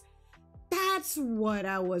bugs. That's what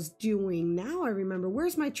I was doing. Now I remember.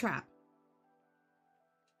 Where's my trap?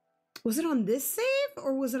 Was it on this save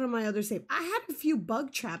or was it on my other save? I had a few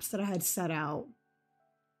bug traps that I had set out.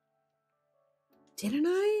 Didn't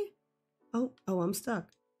I? Oh, I'm stuck.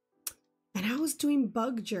 And I was doing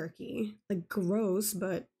bug jerky. Like gross,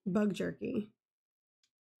 but bug jerky.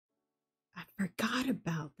 I forgot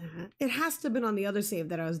about that. It has to have been on the other save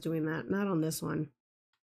that I was doing that, not on this one.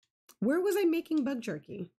 Where was I making bug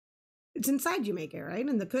jerky? It's inside you make it, right?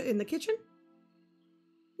 In the kitchen?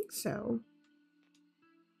 I think so.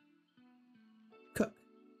 Cook.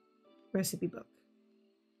 Recipe book.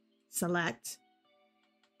 Select.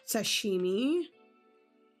 Sashimi.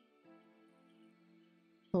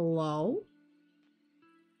 Hello?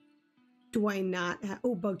 Do I not have...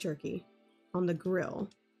 Oh, bug jerky. On the grill.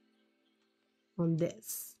 On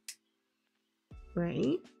this.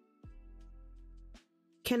 Right?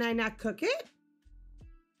 Can I not cook it?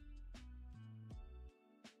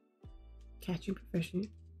 Catching proficient.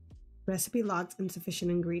 Recipe logs insufficient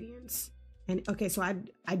ingredients. And okay, so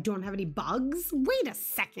I don't have any bugs? Wait a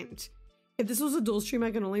second. If this was a dual stream,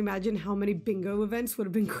 I can only imagine how many bingo events would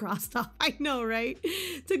have been crossed off. I know, right?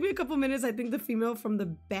 Took me a couple minutes. I think the female from the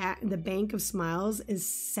Bank of Smiles is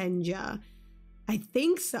Senja. I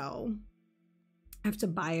think so. I have to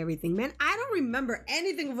buy everything. Man, I don't remember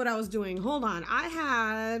anything of what I was doing. Hold on.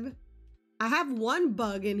 I have one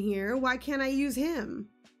bug in here. Why can't I use him?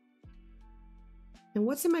 And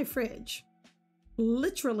what's in my fridge?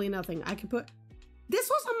 Literally nothing. I could put... This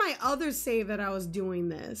was on my other save that I was doing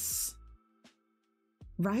this.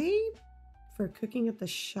 Right? For cooking at the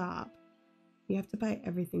shop. You have to buy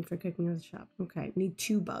everything for cooking at the shop. Okay, need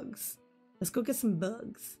 2 bugs. Let's go get some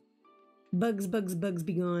bugs. Bugs, bugs, bugs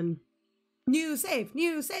be gone. New save,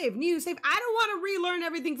 new save, new save. I don't want to relearn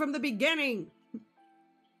everything from the beginning.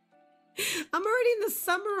 I'm already in the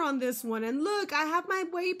summer on this one. And look, I have my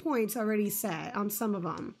waypoints already set on some of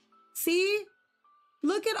them. See?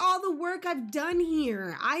 Look at all the work I've done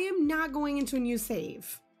here. I am not going into a new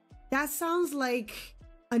save. That sounds like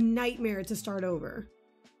a nightmare to start over.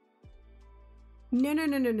 No, no,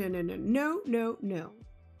 no, no, no, no, no, no, no, no.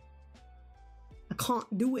 I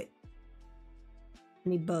can't do it. I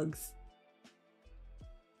need bugs.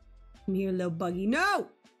 Come here, little buggy. No!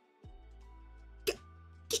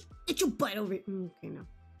 Get your butt over here. Okay, no.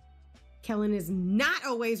 Kellen is not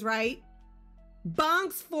always right.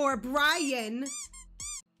 Bonks for Brian.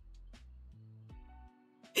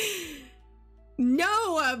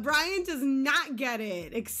 No, Brian does not get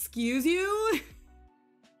it. Excuse you?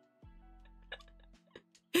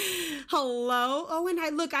 Hello? Oh, and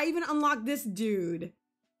I even unlocked this dude.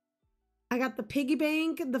 I got the piggy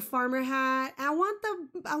bank, the farmer hat. I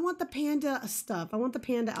want the panda stuff. I want the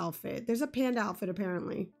panda outfit. There's a panda outfit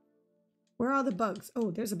apparently. Where are all the bugs? Oh,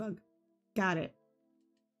 there's a bug. Got it.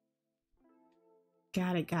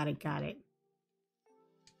 Got it, got it, got it.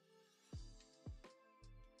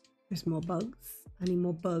 There's more bugs. I need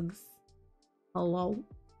more bugs. Hello?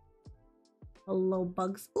 Hello,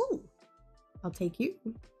 bugs. Ooh, I'll take you.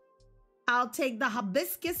 I'll take the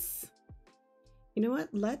hibiscus. You know what?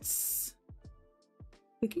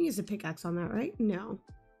 We can use a pickaxe on that, right? No.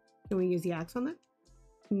 Can we use the axe on that?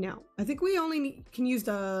 No. I think we only can use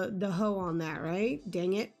the hoe on that, right?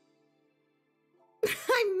 Dang it.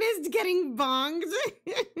 I missed getting bonged.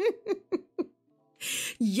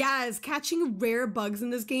 Yes, catching rare bugs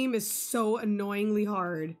in this game is so annoyingly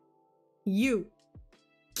hard. You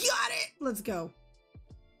got it. Let's go.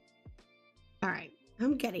 All right.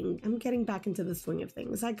 I'm getting back into the swing of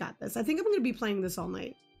things. I got this. I think I'm going to be playing this all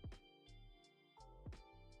night.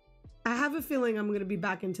 I have a feeling I'm going to be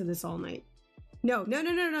back into this all night. No, no,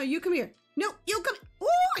 no, no, no. You come here. No, you come. Oh,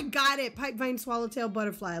 I got it. Pipevine, swallowtail,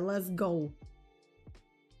 butterfly. Let's go.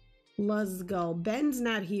 Let's go. Ben's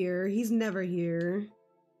not here. He's never here.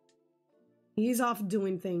 He's off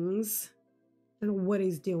doing things. I don't know what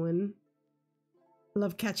he's doing.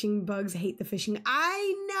 Love catching bugs. Hate the fishing.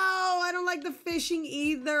 I know. I don't like the fishing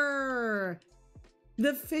either.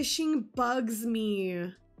 The fishing bugs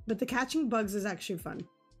me. But the catching bugs is actually fun.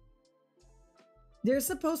 They're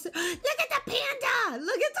supposed to... Look at the panda!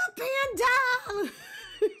 Look at the panda!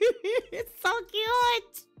 It's so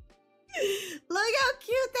cute! Look how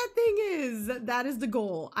cute that thing is. That is the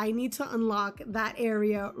goal. I need to unlock that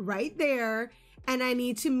area right there, and I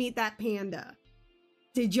need to meet that panda.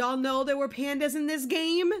 Did y'all know there were pandas in this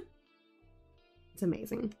game? It's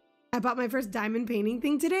amazing. I bought my first diamond painting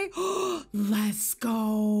thing today. Let's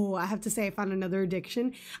go. I have to say I found another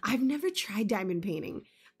addiction. I've never tried diamond painting.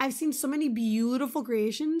 I've seen so many beautiful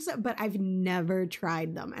creations, but I've never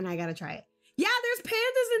tried them, and I gotta try it. Yeah, there's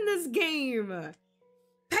pandas in this game.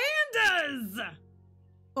 Pandas!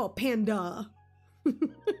 Oh, panda.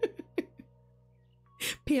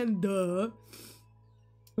 Panda.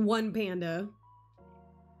 One panda.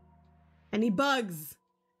 Any bugs?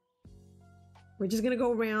 We're just gonna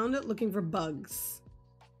go around looking for bugs.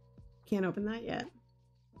 Can't open that yet.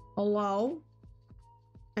 Hello?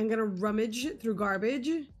 I'm gonna rummage through garbage.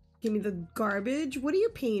 Give me the garbage. What are you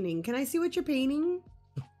painting? Can I see what you're painting?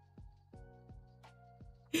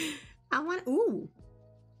 I want, ooh.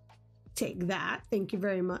 Take that. Thank you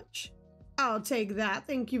very much. I'll take that.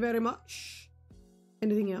 Thank you very much.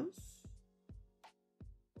 Anything else?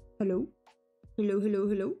 Hello? Hello, hello,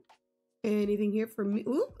 hello. Anything here for me?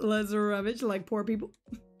 Ooh, let's rummage like poor people.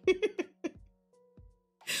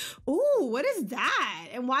 Ooh, what is that?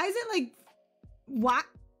 And why is it like,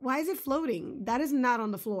 why is it floating? That is not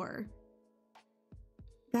on the floor.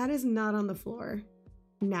 That is not on the floor.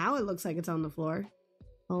 Now it looks like it's on the floor.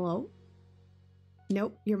 Hello?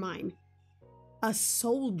 Nope, you're mine. A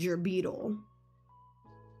soldier beetle.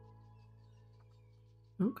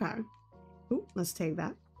 Okay. Oh, let's take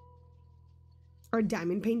that. Or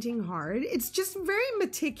diamond painting hard. It's just very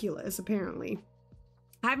meticulous, apparently.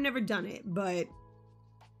 I've never done it, but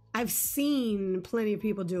I've seen plenty of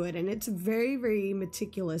people do it, and it's very, very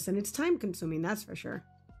meticulous, and it's time consuming, that's for sure.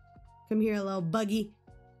 Come here, little buggy.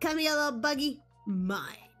 Come here, little buggy.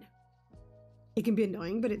 Mine. It can be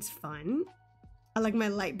annoying, but it's fun. I like my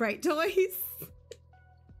light bright toys.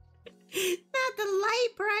 Not the light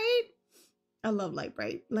bright. I love light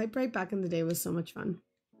bright. Light bright back in the day was so much fun.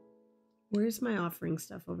 Where's my offering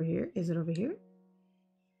stuff over here? Is it over here?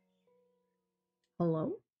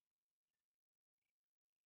 Hello?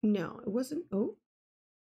 No, it wasn't. Oh,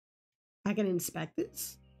 I can inspect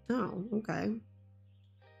this. Oh, okay.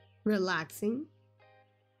 Relaxing.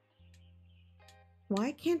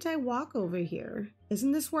 Why can't I walk over here?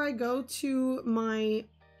 Isn't this where I go to my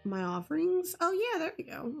offerings? Oh yeah, there we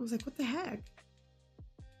go. I was like, what the heck?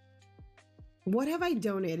 What have I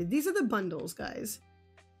donated? These are the bundles, guys.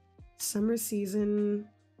 Summer season,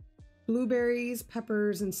 blueberries,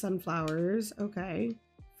 peppers, and sunflowers. Okay.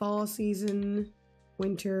 Fall season,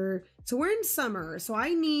 winter. So we're in summer. So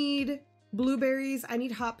I need blueberries, I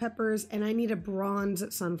need hot peppers, and I need a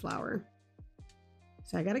bronze sunflower.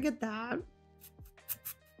 So I gotta get that.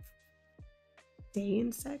 Day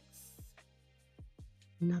insects.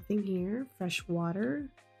 Nothing here. Fresh water.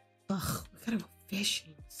 Ugh, we gotta go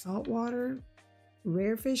fishing. Salt water.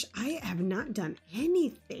 Rare fish. I have not done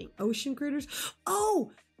anything. Ocean critters.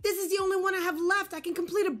 Oh, this is the only one I have left. I can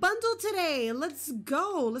complete a bundle today. Let's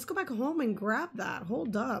go. Let's go back home and grab that.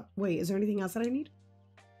 Hold up. Wait, is there anything else that I need?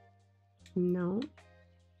 No.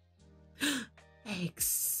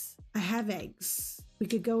 Eggs. I have eggs. We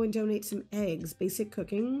could go and donate some eggs. Basic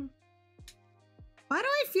cooking. Why do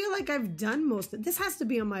I feel like I've done most of this? Has to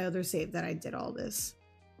be on my other save that I did all this.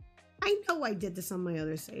 I know I did this on my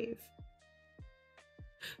other save.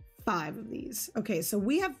 5 of these. Okay, so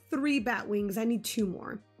we have 3 bat wings. I need 2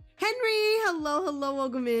 more. Henry, hello, hello,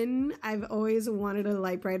 welcome in. I've always wanted a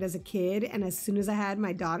light bright as a kid, and as soon as I had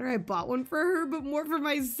my daughter, I bought one for her, but more for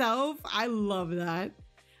myself. I love that.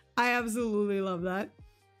 I absolutely love that.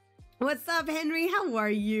 What's up, Henry? How are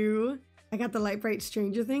you? I got the light bright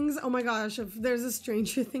Stranger Things. Oh my gosh, if there's a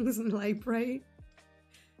Stranger Things in light bright.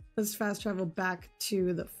 Let's fast travel back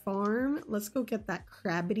to the farm. Let's go get that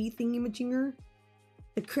crabbity thingy-majinger.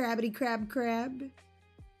 The crabbity crab.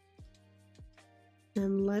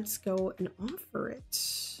 And let's go and offer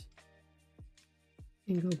it.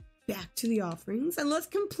 And go back to the offerings. And let's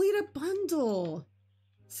complete a bundle.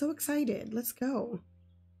 So excited. Let's go.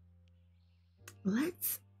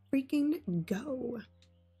 Let's freaking go.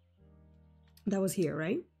 That was here,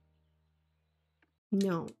 right?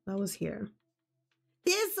 No, that was here.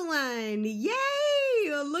 This one.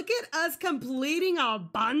 Yay! Look at us completing a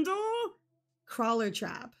bundle. Crawler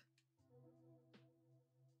trap.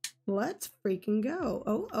 Let's freaking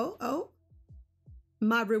go. Oh.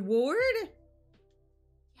 My reward?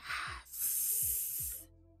 Yes.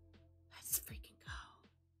 Let's freaking go.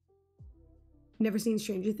 Never seen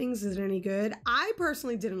Stranger Things. Is it any good? I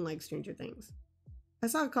personally didn't like Stranger Things. I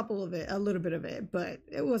saw a little bit of it, but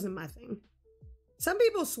it wasn't my thing. Some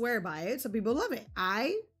people swear by it. Some people love it.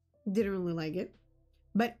 I didn't really like it,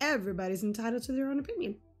 but everybody's entitled to their own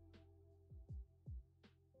opinion.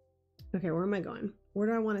 Okay, where am I going? Where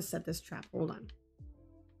do I want to set this trap? Hold on.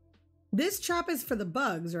 This trap is for the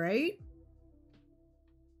bugs, right?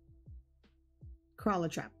 Crawler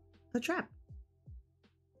trap. A trap.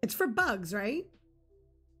 It's for bugs, right?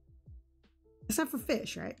 It's not for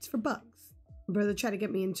fish, right? It's for bugs. My brother tried to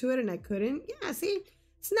get me into it and I couldn't. Yeah, see?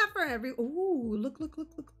 It's not for every... Ooh, look. Let's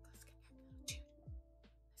get that dude.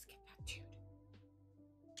 Let's get that dude.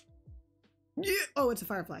 Yeah. Oh, it's a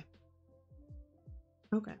firefly.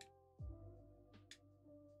 Okay.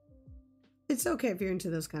 It's okay if you're into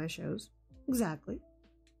those kind of shows. Exactly.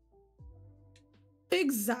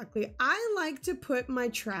 I like to put my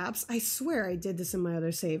traps. I swear I did this in my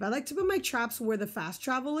other save. I like to put my traps where the fast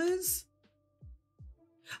travel is.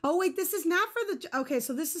 Oh, wait, this is not for the... Okay,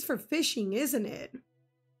 so this is for fishing, isn't it?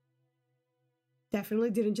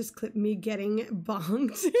 Definitely didn't just clip me getting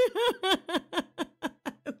bonked.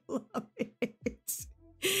 I love it.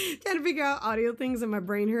 Trying to figure out audio things and my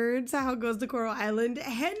brain hurts. How goes to Coral Island?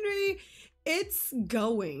 Henry... It's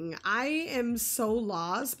going. I am so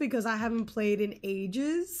lost because I haven't played in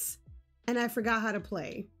ages and I forgot how to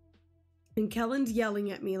play. And Kellen's yelling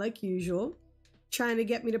at me like usual, trying to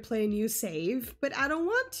get me to play a new save, but I don't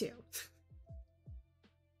want to.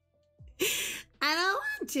 I don't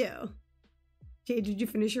want to. Jay, did you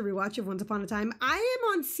finish your rewatch of Once Upon a Time? I am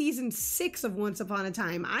on season 6 of Once Upon a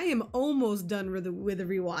Time. I am almost done with the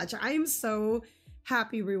rewatch. I am so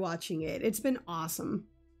happy rewatching it. It's been awesome.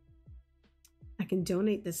 I can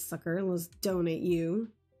donate this sucker. Let's donate you.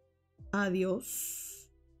 Adios.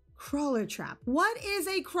 Crawler trap. What is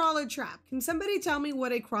a crawler trap? Can somebody tell me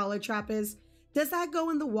what a crawler trap is? Does that go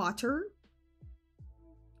in the water?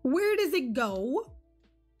 Where does it go?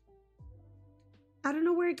 I don't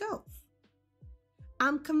know where it goes.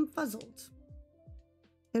 I'm confuzzled.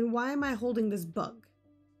 And why am I holding this bug?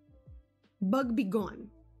 Bug be gone.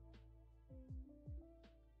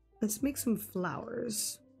 Let's make some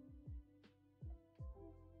flowers.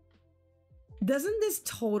 Doesn't this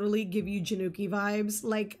totally give you Januki vibes?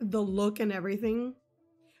 Like the look and everything?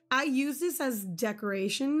 I use this as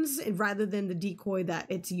decorations rather than the decoy that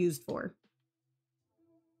it's used for.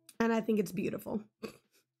 And I think it's beautiful.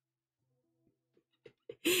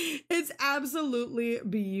 It's absolutely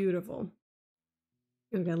beautiful.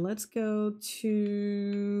 Okay, let's go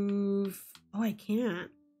to... Oh, I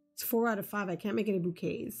can't. It's 4 out of 5. I can't make any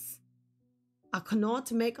bouquets. I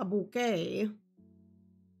cannot make a bouquet.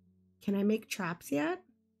 Can I make traps yet?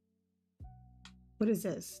 What is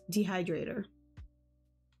this? Dehydrator.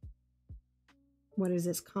 What is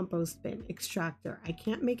this? Compost bin. Extractor. I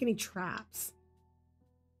can't make any traps.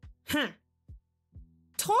 Huh.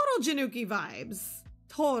 Total Januki vibes.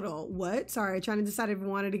 Total. What? Sorry, trying to decide if I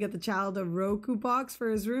wanted to get the child a Roku box for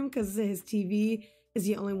his room because his TV is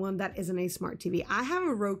the only one that isn't a smart TV. I have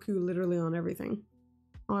a Roku literally on everything.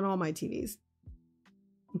 On all my TVs.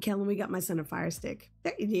 Kellen, we got my son a Fire Stick.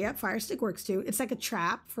 Yeah, Fire Stick works too. It's like a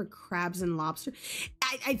trap for crabs and lobster.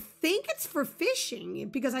 I think it's for fishing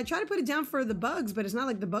because I try to put it down for the bugs, but it's not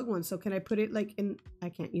like the bug one. So can I put it like in? I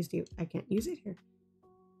can't use it here.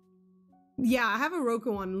 Yeah, I have a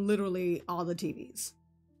Roku on literally all the TVs.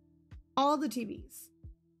 All the TVs.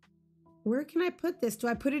 Where can I put this? Do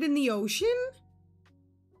I put it in the ocean?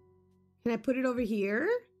 Can I put it over here?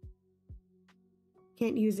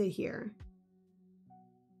 Can't use it here.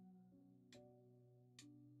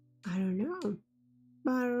 I don't know.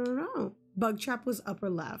 I don't know. Bug trap was upper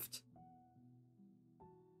left.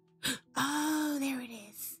 Oh, there it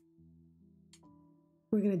is.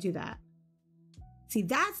 We're going to do that. See,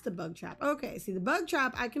 that's the bug trap. Okay, see, the bug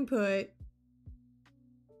trap I can put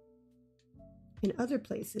in other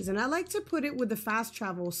places. And I like to put it with the fast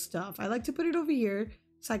travel stuff. I like to put it over here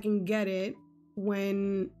so I can get it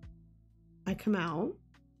when I come out.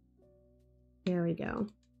 There we go.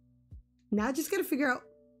 Now I just got to figure out.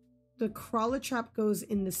 The crawler trap goes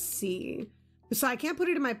in the sea. So I can't put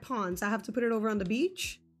it in my ponds. I have to put it over on the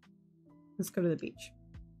beach. Let's go to the beach.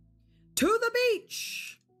 To the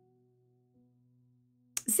beach!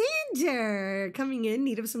 Xander, coming in,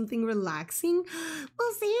 need of something relaxing?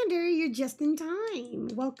 Well, Xander, you're just in time.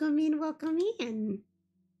 Welcome in, welcome in.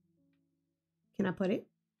 Can I put it?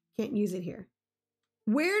 Can't use it here.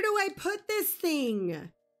 Where do I put this thing?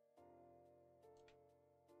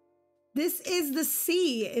 This is the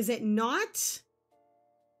sea, is it not?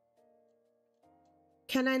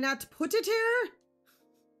 Can I not put it here?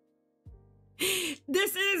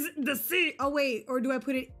 This is the sea. Oh, wait. Or do I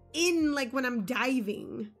put it in like when I'm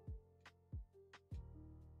diving?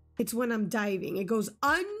 It's when I'm diving. It goes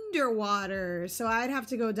underwater. So I'd have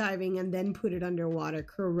to go diving and then put it underwater,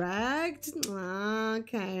 correct?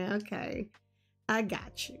 Okay, okay. I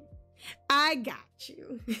got you. I got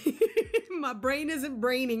you. My brain isn't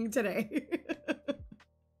braining today.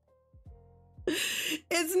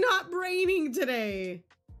 It's not braining today.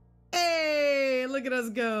 Hey, look at us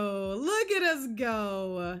go. Look at us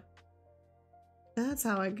go. That's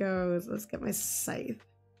how it goes. Let's get my scythe.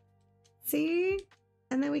 See?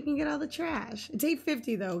 And then we can get all the trash. It's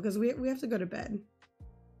 8:50 though, because we have to go to bed.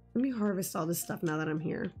 Let me harvest all this stuff now that I'm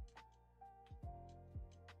here.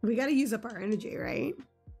 We got to use up our energy, right?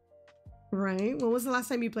 Right? When was the last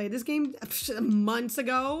time you played this game? Months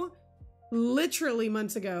ago? Literally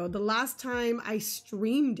months ago. The last time I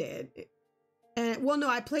streamed it. And well, no,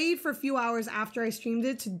 I played for a few hours after I streamed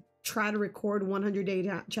it to try to record 100-day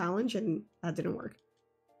challenge, and that didn't work.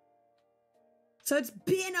 So it's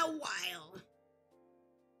been a while.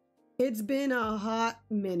 It's been a hot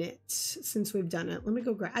minute since we've done it. Let me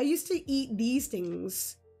go grab. I used to eat these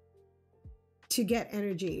things to get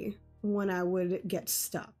energy when I would get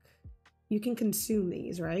stuck. You can consume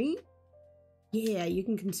these, right? Yeah, you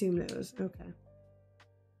can consume those. Okay.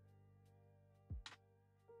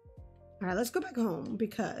 All right, let's go back home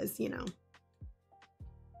because, you know,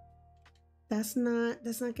 that's not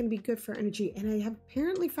going to be good for energy. And I have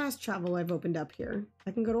apparently fast travel I've opened up here.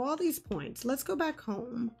 I can go to all these points. Let's go back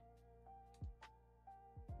home.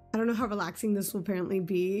 I don't know how relaxing this will apparently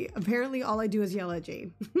be. Apparently all I do is yell at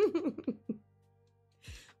Jade.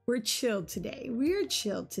 We're chilled today. We're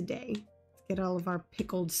chilled today. Let's get all of our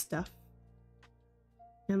pickled stuff.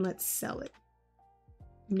 And let's sell it.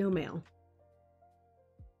 No mail.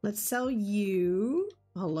 Let's sell you.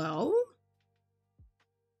 Hello?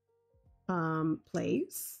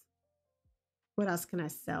 Place. What else can I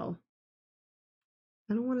sell?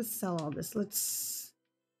 I don't want to sell all this. Let's...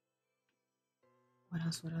 What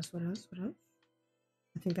else?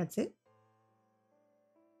 I think that's it.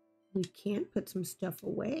 We can't put some stuff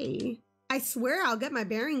away. I swear I'll get my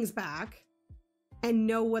bearings back and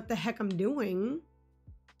know what the heck I'm doing.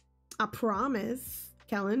 I promise,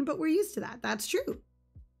 Kellen, but we're used to that. That's true.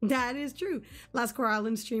 That is true. Last Core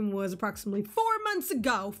Island stream was approximately 4 months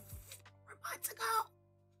ago. 4 months ago.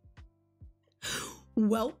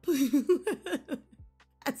 Welp.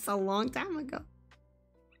 That's a long time ago.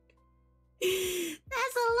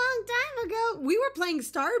 That's a long time ago. We were playing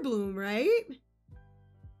Starbloom, right?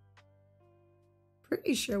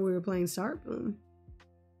 Pretty sure we were playing Starbloom.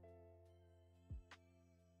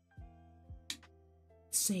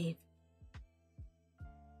 Save.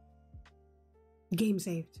 Game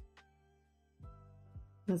saved.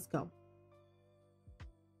 Let's go.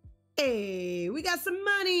 Hey, we got some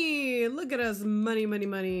money. Look at us. Money, money,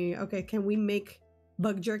 money. Okay, can we make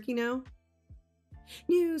bug jerky now?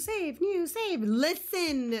 New save, new save.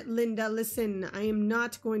 Listen, Linda, listen. I am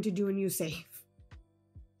not going to do a new save.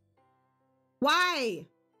 Why?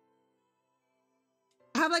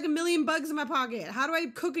 I have like a million bugs in my pocket. How do I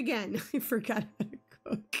cook again? I forgot how to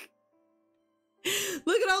cook.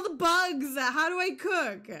 Look at all the bugs. How do I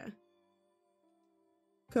cook?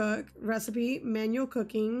 Cook, recipe, manual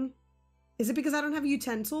cooking. Is it because I don't have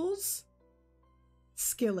utensils?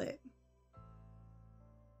 Skillet.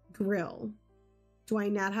 Grill. Do I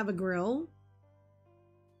not have a grill?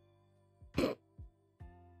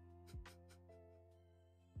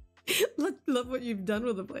 Love what you've done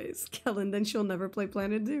with the place, Kellen. Then she'll never play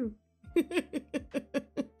Planet Zoo.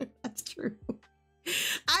 That's true.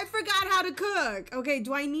 I forgot how to cook. Okay,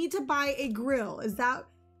 do I need to buy a grill? Is that...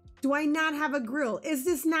 Do I not have a grill? Is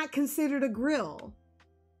this not considered a grill?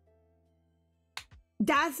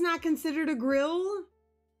 That's not considered a grill?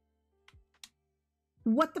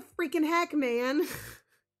 What the freaking heck, man?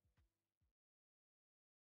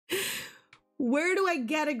 Where do I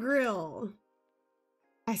get a grill?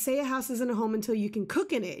 I say a house isn't a home until you can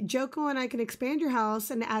cook in it. Joko and I can expand your house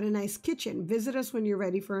and add a nice kitchen. Visit us when you're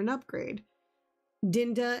ready for an upgrade.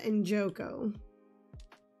 Dinda and Joko.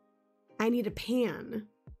 I need a pan.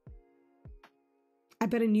 I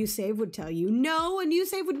bet a new save would tell you. No, a new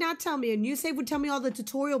save would not tell me. A new save would tell me all the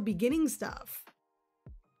tutorial beginning stuff.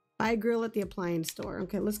 Buy a grill at the appliance store.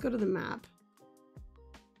 Okay, let's go to the map.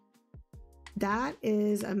 That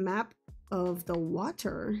is a map of the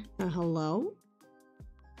water. Hello?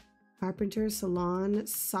 Carpenter, salon,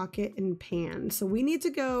 socket, and pan. So we need to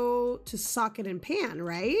go to socket and pan,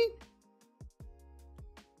 right?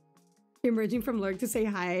 Emerging from lurk to say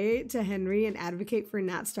hi to Henry and advocate for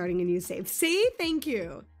not starting a new save. See? Thank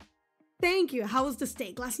you. Thank you. How was the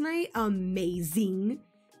steak last night? Amazing.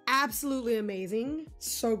 Absolutely amazing.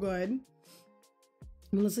 So good.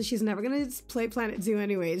 Melissa, she's never going to play Planet Zoo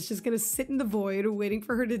anyway. It's just going to sit in the void waiting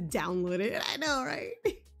for her to download it. I know, right?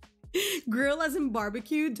 Grill as in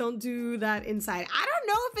barbecue. Don't do that inside. I don't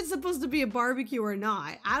know if it's supposed to be a barbecue or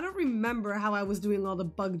not. I don't remember how I was doing all the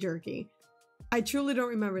bug jerky. I truly don't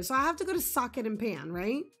remember. So I have to go to socket and pan,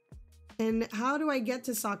 right? And how do I get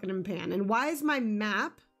to socket and pan? And why is my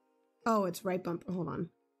map? Oh, it's right bumper. Hold on.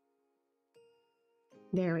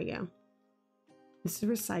 There we go. This is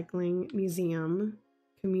recycling, museum,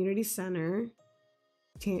 community center,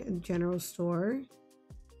 general store.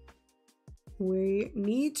 We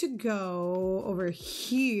need to go over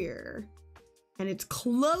here. And it's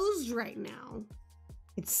closed right now.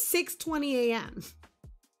 It's 6:20 a.m.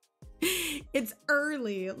 It's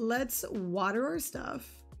early. Let's water our stuff.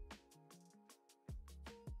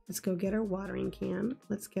 Let's go get our watering can.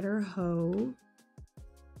 Let's get our hoe.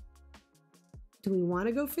 Do we want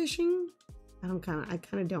to go fishing? I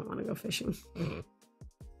kind of don't want to go fishing.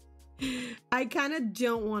 I kind of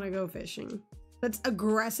don't want to go fishing. Let's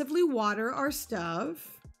aggressively water our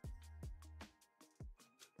stuff.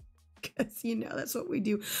 Because, you know, that's what we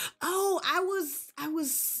do. Oh, I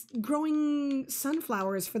was growing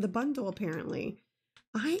sunflowers for the bundle, apparently.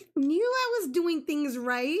 I knew I was doing things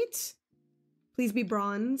right. Please be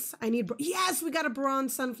bronze. I need... Yes, we got a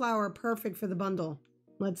bronze sunflower. Perfect for the bundle.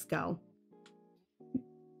 Let's go.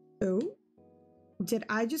 Oh. Did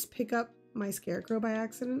I just pick up my scarecrow by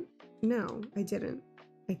accident? No, I didn't.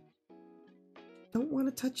 I don't want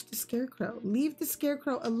to touch the scarecrow. Leave the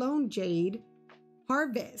scarecrow alone, Jade.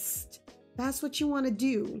 Harvest. That's what you want to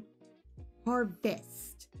do.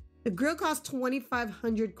 Harvest. The grill costs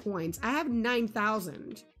 2,500 coins. I have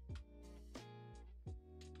 9,000.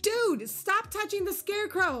 Dude, stop touching the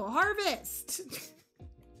scarecrow. Harvest.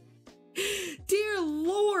 Dear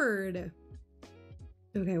Lord.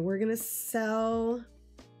 Okay, we're gonna sell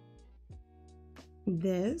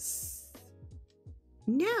this.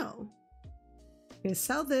 No. We're gonna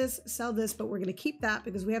sell this, but we're gonna keep that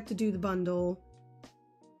because we have to do the bundle.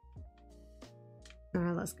 All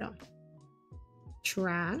right, let's go.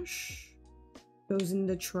 Trash. Goes in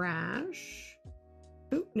the trash.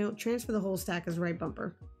 Oop, no, transfer the whole stack as right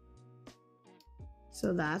bumper.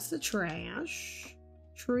 So that's the trash.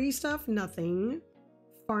 Tree stuff, nothing.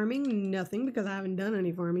 Farming, nothing, because I haven't done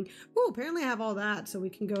any farming. Oh, apparently I have all that, so we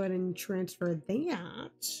can go ahead and transfer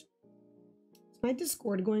that. Is my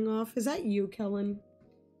Discord going off? Is that you, Kellen?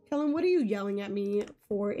 Kellen, what are you yelling at me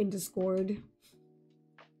for in Discord?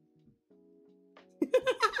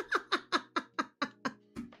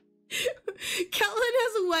 Kellen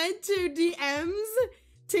has went to DMs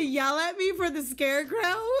to yell at me for the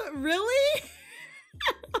scarecrow? Really?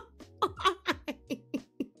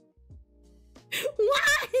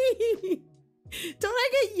 Why? Don't I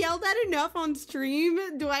get yelled at enough on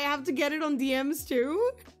stream? Do I have to get it on DMs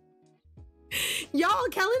too? Y'all,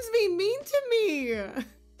 Kellen's being mean to me.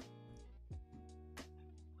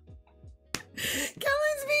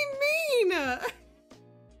 Kellen's being mean.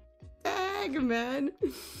 Dang, man.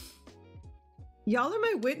 Y'all are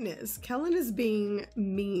my witness. Kellen is being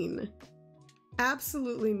mean.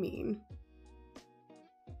 Absolutely mean.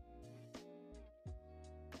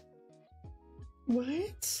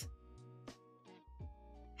 What?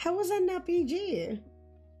 How was that not PG?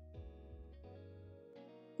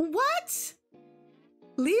 What?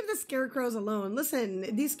 Leave the scarecrows alone.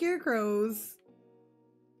 Listen, these scarecrows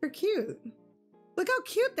are cute. Look how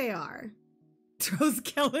cute they are. Throws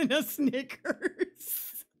Kellen a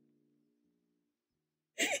Snickers.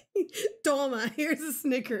 Dolma, here's a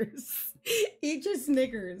Snickers. Eat your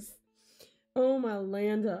Snickers. Oh my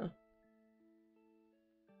Landa.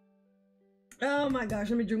 Oh my gosh,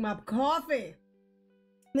 let me drink my coffee.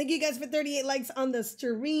 Thank you guys for 38 likes on the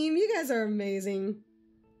stream. You guys are amazing.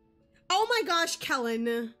 Oh my gosh,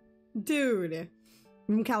 Kellen. Dude.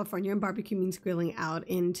 I'm from California and barbecue means grilling out.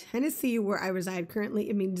 In Tennessee, where I reside currently,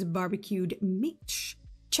 it means barbecued meat.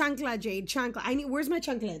 Chancla, Jade, chancla. Where's my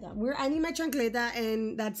chancleta? I need my chancleta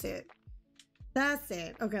and that's it. That's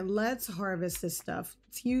it. Okay, let's harvest this stuff.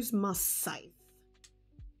 Let's use my scythe.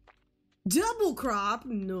 Double crop.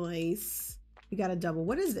 Nice. We got a double.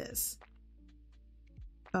 What is this?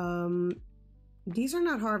 These are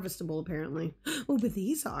not harvestable apparently. Oh, but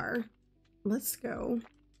these are. Let's go.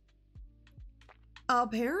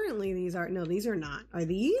 Apparently these are. No, these are not. Are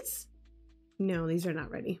these? No, these are not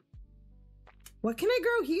ready. What can I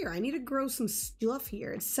grow here? I need to grow some stuff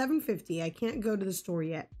here. It's 7:50. I can't go to the store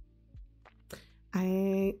yet.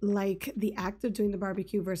 I like the act of doing the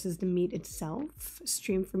barbecue versus the meat itself.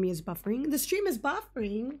 Stream for me is buffering. The stream is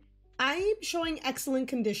buffering. I'm showing excellent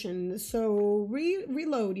condition, so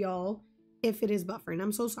reload, y'all, if it is buffering.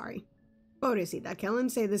 I'm so sorry. Pobrecita, Kellen,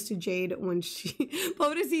 say this to Jade when she...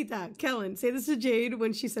 Pobrecita, Kellen, say this to Jade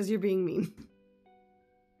when she says you're being mean.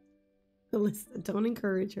 Alyssa, don't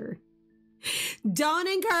encourage her. Don't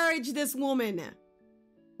encourage this woman.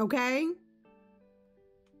 Okay?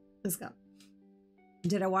 Let's go.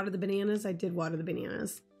 Did I water the bananas? I did water the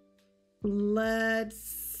bananas.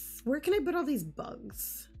 Let's... Where can I put all these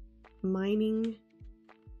bugs? Mining.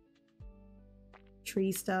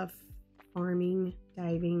 Tree stuff. Farming.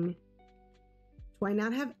 Diving. Do I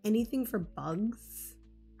not have anything for bugs?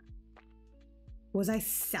 Was I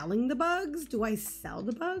selling the bugs? Do I sell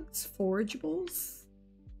the bugs? Forageables?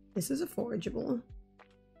 This is a forageable.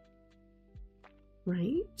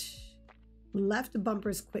 Right? Left bumper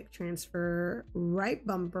is quick transfer. Right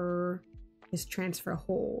bumper is transfer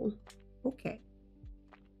whole. Okay.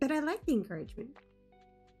 But I like the encouragement.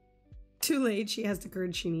 Too late. She has the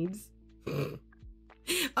courage she needs.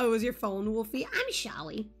 Oh, was your phone, Wolfie? I'm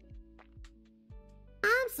Shelly.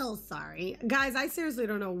 I'm so sorry. Guys, I seriously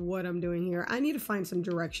don't know what I'm doing here. I need to find some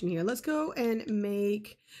direction here. Let's go and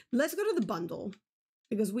make... Let's go to the bundle.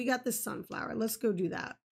 Because we got this sunflower. Let's go do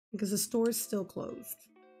that. Because the store is still closed.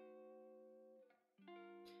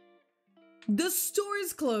 The store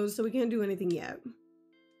is closed, so we can't do anything yet.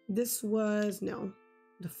 This was... No.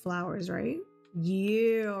 The flowers, right?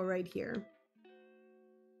 Yeah, right here.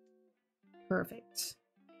 Perfect.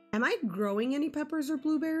 Am I growing any peppers or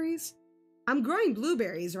blueberries? I'm growing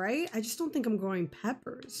blueberries, right? I just don't think I'm growing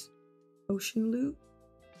peppers. Ocean loot.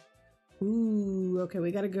 Ooh, okay,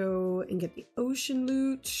 we gotta go and get the ocean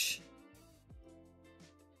loot.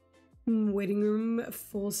 Waiting room,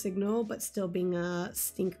 full signal, but still being a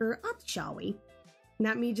stinker. Up, shall we?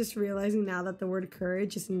 Not me just realizing now that the word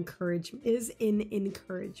courage is encouragement, is in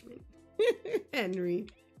encouragement. Henry.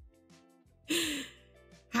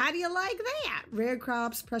 How do you like that? Rare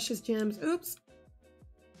crops, precious gems. Oops.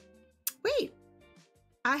 Wait.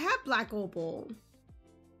 I have black opal.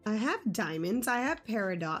 I have diamonds. I have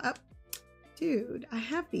peridot. Oh, dude, I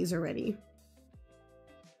have these already.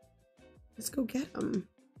 Let's go get them.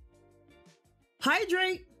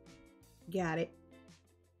 Hydrate. Got it.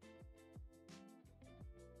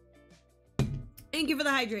 Thank you for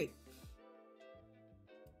the hydrate.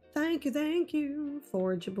 Thank you, thank you.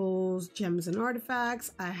 Forageables, gems and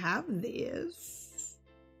artifacts. I have this.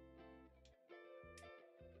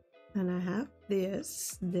 And I have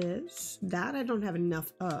this, that I don't have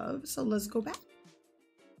enough of. So let's go back.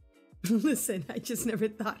 Listen, I just never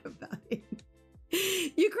thought about it.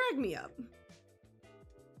 You crack me up.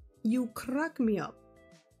 You crack me up.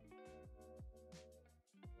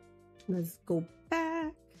 Let's go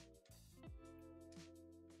back.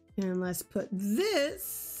 And let's put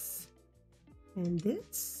this and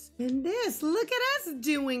this and this. Look at us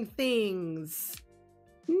doing things.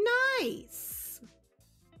 Nice.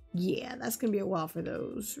 Yeah, that's going to be a while for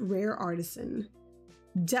those. Rare artisan.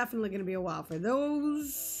 Definitely going to be a while for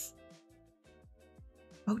those.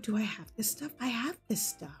 Oh, do I have this stuff? I have this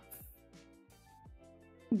stuff.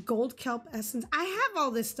 Gold kelp essence. I have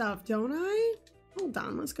all this stuff, don't I? Hold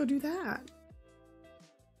on, let's go do that.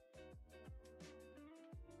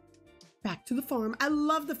 Back to the farm. I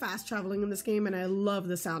love the fast traveling in this game, and I love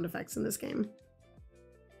the sound effects in this game.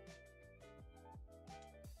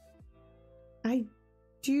 I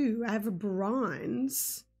do. I have a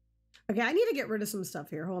bronze. Okay, I need to get rid of some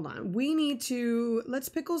stuff here. Hold on. We need to... Let's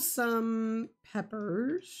pickle some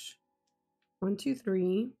peppers. 1, 2,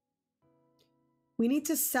 3. We need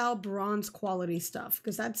to sell bronze quality stuff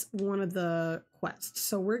because that's one of the quests.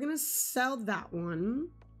 So we're going to sell that one.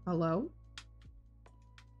 Hello?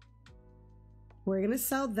 We're going to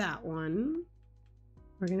sell that one.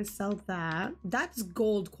 We're going to sell that. That's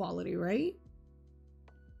gold quality, right?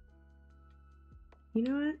 You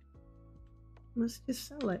know what? Let's just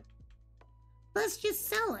sell it. Let's just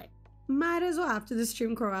sell it. Might as well. After the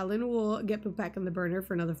stream, Crow Island will get put back in the burner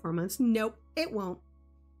for another 4 months. Nope, it won't.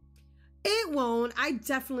 It won't. I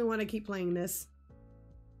definitely want to keep playing this.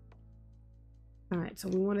 All right, so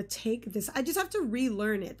we want to take this. I just have to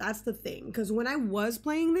relearn it. That's the thing. Because when I was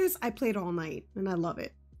playing this, I played all night and I love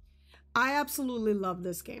it. I absolutely love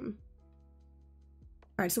this game.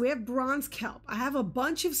 All right, so we have bronze kelp. I have a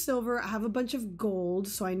bunch of silver. I have a bunch of gold.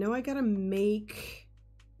 So I know I got to make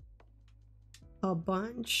a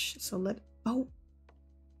bunch. So oh,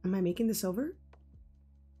 am I making the silver?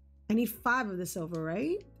 I need 5 of the silver,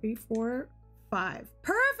 right? 3, 4, 5.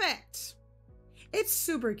 Perfect. It's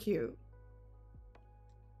super cute.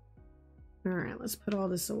 All right, let's put all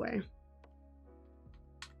this away.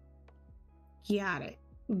 Got it.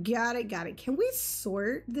 Got it. Got it. Can we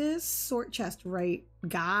sort this? Sort chest, right?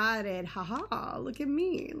 Got it. Haha. Look at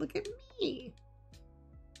me. Look at me.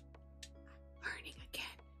 I'm learning again.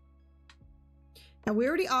 Now, we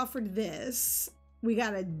already offered this. We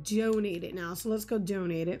got to donate it now. So let's go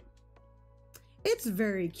donate it. It's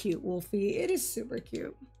very cute, Wolfie. It is super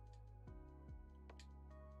cute.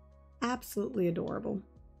 Absolutely adorable.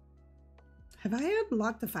 Have I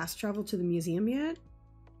unlocked the fast travel to the museum yet?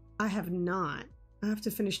 I have not. I have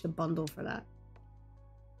to finish the bundle for that.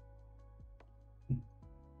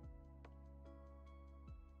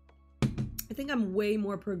 I think I'm way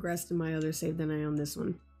more progressed in my other save than I am this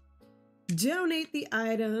one. Donate the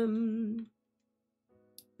item.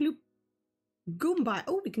 Bloop. Goomba.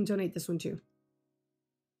 Oh, we can donate this one too.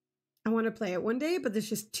 I want to play it one day, but there's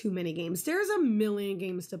just too many games. There's a million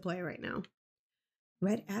games to play right now.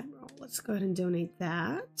 Red Admiral. Let's go ahead and donate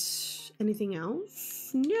that. Anything else?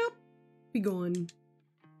 Nope. Be gone.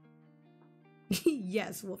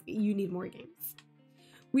 Yes, Wolfie, you need more games.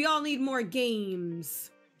 We all need more games.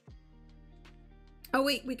 Oh,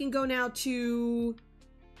 wait. We can go now to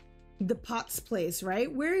the Potts place,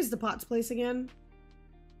 right? Where is the Potts place again?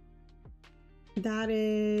 That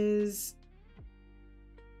is...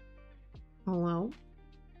 Hello?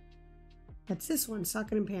 That's this one,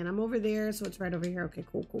 socket and pan. I'm over there, so it's right over here. Okay,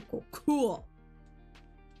 cool, cool, cool, cool.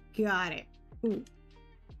 Got it. Ooh.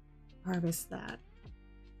 Harvest that.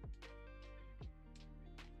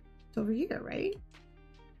 It's over here, right?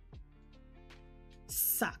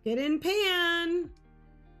 Socket and pan.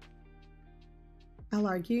 I'll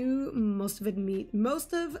argue most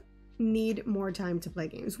of need more time to play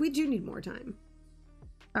games. We do need more time.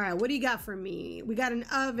 All right, what do you got for me? We got an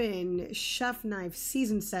oven, chef knife,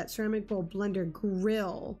 season set, ceramic bowl, blender,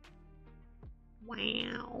 grill.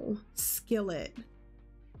 Wow. Skillet.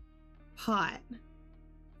 Pot.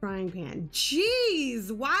 Frying pan. Jeez,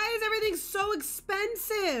 why is everything so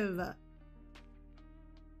expensive?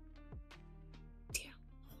 Dear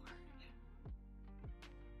Lord.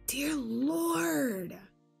 Dear Lord.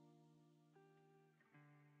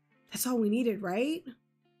 That's all we needed, right?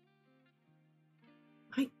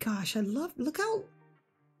 My gosh, I love, look how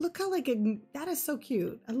like, that is so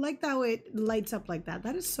cute. I like how it lights up like that.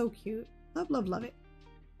 That is so cute. Love, love, love it.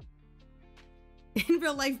 In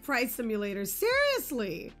real life price simulator,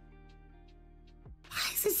 seriously. Why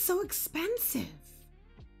is it so expensive?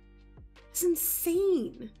 It's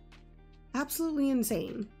insane. Absolutely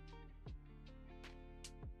insane.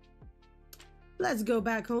 Let's go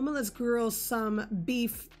back home and let's grill some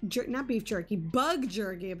beef, not beef jerky, bug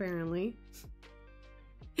jerky apparently.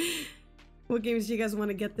 What games do you guys want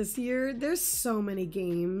to get this year? There's so many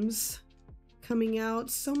games coming out,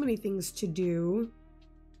 so many things to do.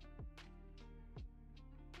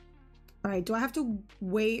 All right, do I have to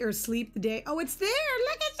wait or sleep the day? Oh, it's there.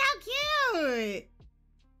 Look, it's so cute.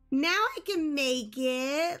 Now I can make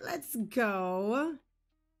it. Let's go.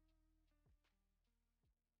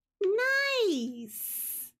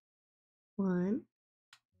 Nice. One.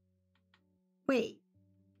 Wait,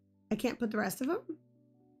 I can't put the rest of them?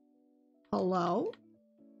 Hello?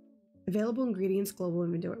 Available ingredients, global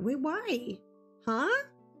inventory. Wait, why? Huh?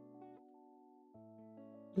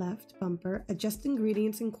 Left bumper. Adjust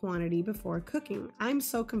ingredients and quantity before cooking. I'm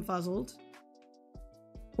so confuzzled.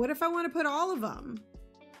 What if I want to put all of them?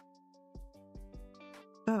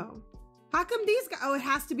 Oh. How come these guys? Oh, it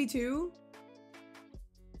has to be two?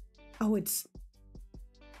 Oh, it's...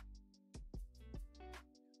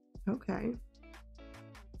 Okay.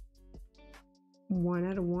 1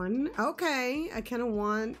 out of 1. Okay. I kind of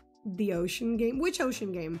want the ocean game. Which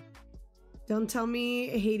ocean game? Don't tell me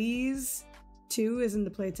Hades 2 is in the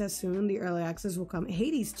playtest soon. The early access will come.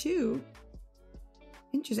 Hades 2?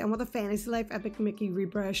 Interesting. I want the Fantasy Life Epic Mickey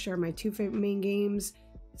Rebrush are my two favorite main games.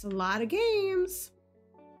 It's a lot of games.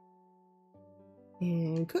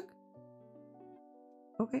 And cook.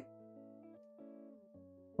 Okay.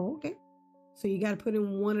 Okay. So you got to put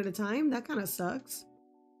in one at a time? That kind of sucks.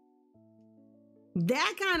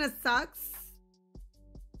 That kind of sucks.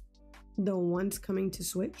 The one's coming to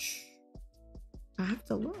Switch. I have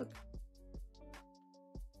to look.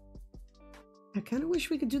 I kind of wish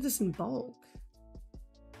we could do this in bulk.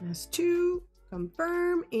 That's 2.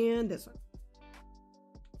 Confirm. And this one.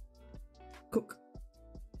 Cook.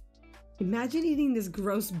 Imagine eating this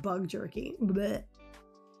gross bug jerky. Blech.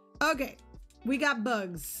 Okay. We got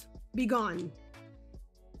bugs. Be gone.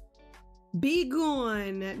 Be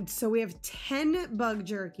gone. So we have 10 bug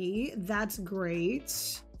jerky. That's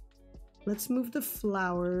great. Let's move the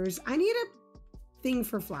flowers. I need a thing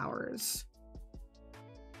for flowers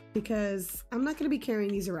because I'm not going to be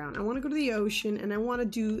carrying these around. I want to go to the ocean and I want to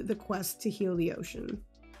do the quest to heal the ocean.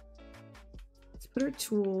 Let's put our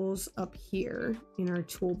tools up here in our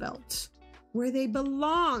tool belt where they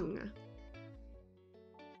belong.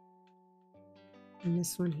 And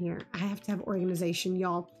this one here. I have to have organization,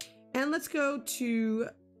 y'all. And let's go to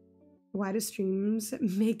why do streams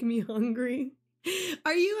make me hungry?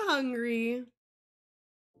 Are you hungry?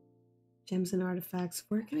 Gems and artifacts.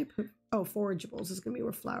 Where can I put? Oh, forageables is going to be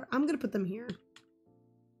where flower. I'm going to put them here.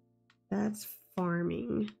 That's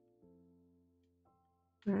farming.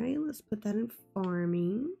 All right, let's put that in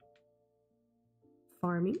farming.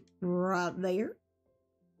 Farming right there.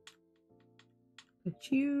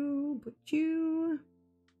 Put you.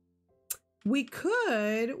 We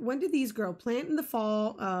could, when do these grow? Plant in the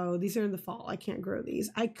fall. Oh, these are in the fall. I can't grow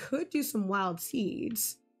these. I could do some wild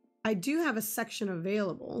seeds. I do have a section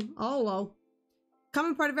available. Oh, well.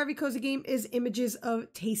 Common part of every cozy game is images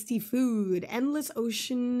of tasty food. Endless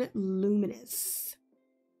Ocean Luminous.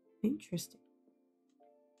 Interesting.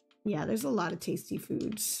 Yeah, there's a lot of tasty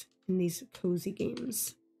foods in these cozy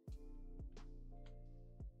games.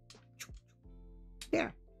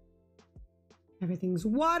 There. Everything's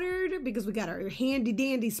watered because we got our handy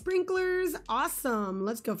dandy sprinklers. Awesome.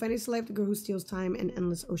 Let's go. Fantasy Life, The Girl Who Steals Time, and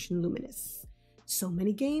Endless Ocean Luminous. So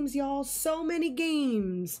many games, y'all. So many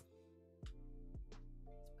games.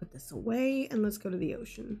 Let's put this away and let's go to the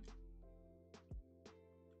ocean.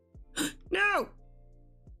 No!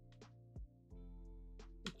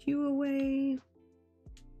 Put you away.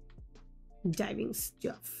 Diving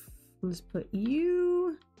stuff. Let's put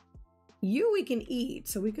you. You we can eat,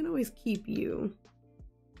 so we can always keep you.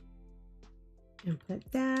 And put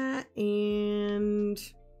that, and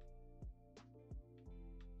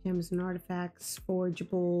Gems and artifacts,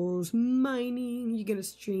 forageables, mining. You gonna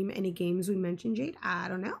stream any games we mentioned, Jade? I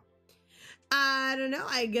don't know.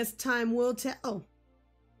 I guess time will tell. Do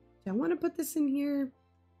I want to put this in here?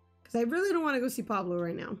 Because I really don't want to go see Pablo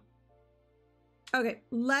right now. Okay,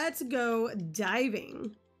 let's go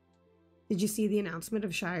diving. Did you see the announcement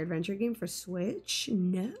of Shire Adventure game for Switch?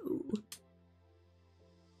 No.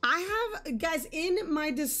 I have, guys, in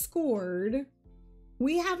my Discord,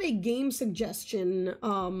 we have a game suggestion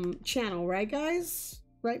channel, right, guys?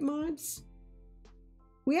 Right, mods?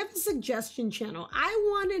 We have a suggestion channel. I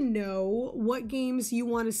want to know what games you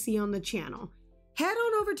want to see on the channel. Head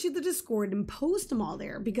on over to the Discord and post them all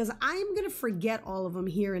there because I'm going to forget all of them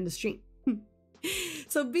here in the stream.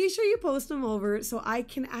 So be sure you post them over so I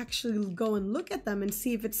can actually go and look at them and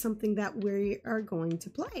see if it's something that we are going to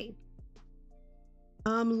play.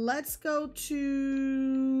 Let's go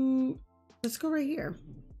right here.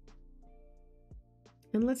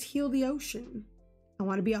 And let's heal the ocean. I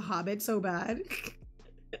want to be a hobbit so bad.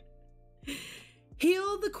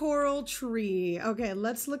 Heal the coral tree. Okay,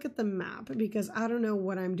 let's look at the map because I don't know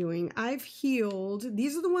what I'm doing. I've healed.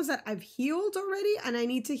 These are the ones that I've healed already, and I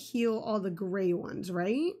need to heal all the gray ones,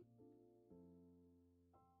 right?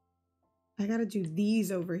 I gotta do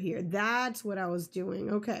these over here. That's what I was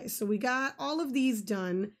doing. Okay, so we got all of these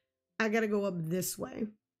done. I gotta go up this way.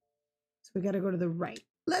 So we gotta go to the right.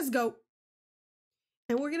 Let's go.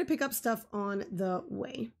 And we're gonna pick up stuff on the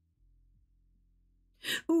way.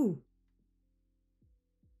 Ooh.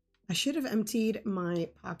 I should have emptied my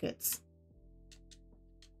pockets.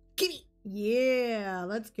 Gimme! Yeah,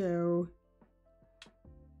 let's go.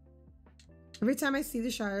 Every time I see the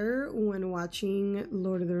Shire when watching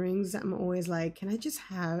Lord of the Rings, I'm always like, can I just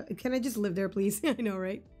live there, please? I know,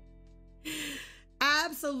 right?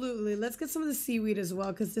 Absolutely. Let's get some of the seaweed as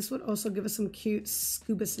well, because this would also give us some cute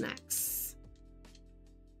scuba snacks.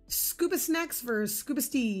 Scuba snacks for Scuba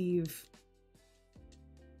Steve.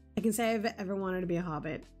 I can say I've ever wanted to be a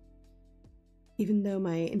hobbit. Even though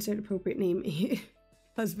my insert appropriate name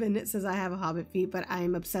husband says I have a hobbit feet, but I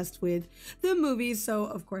am obsessed with the movies, so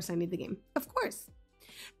of course I need the game. Of course.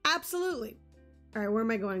 Absolutely. All right, where am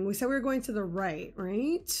I going? We said we were going to the right,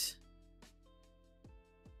 right?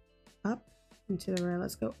 Up and to the right.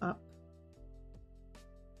 Let's go up.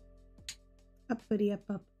 Uppity up,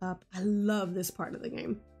 up, up. I love this part of the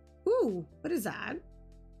game. Ooh, what is that?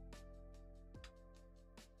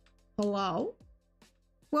 Hello?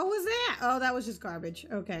 What was that? Oh, that was just garbage.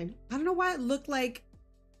 Okay. I don't know why it looked like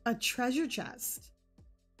a treasure chest.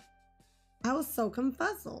 I was so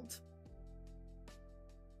confuzzled.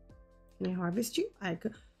 Can I harvest you? I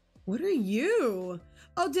could. What are you?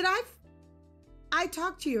 Oh, did I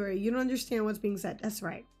talked to you, or you don't understand what's being said? That's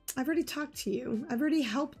right. I've already talked to you. I've already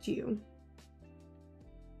helped you.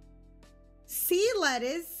 Sea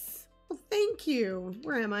lettuce. Well, thank you.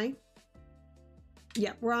 Where am I?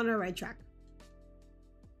 Yeah, we're on our right track.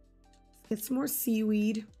 Get some more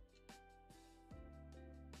seaweed.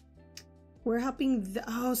 We're helping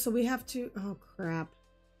oh, so we have to, oh crap.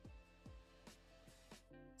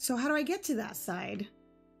 So how do I get to that side?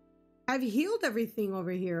 I've healed everything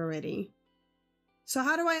over here already. So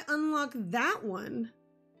how do I unlock that one?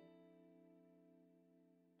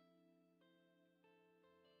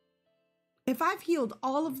 If I've healed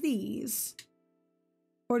all of these,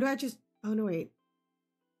 or do I just, oh no, wait.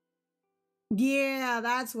 Yeah,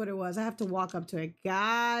 that's what it was. I have to walk up to it.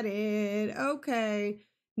 Got it. Okay.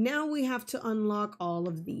 Now we have to unlock all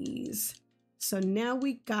of these. So now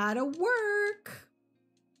we gotta work.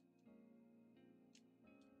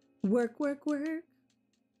 Work, work, work.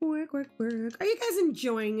 Work, work, work. Are you guys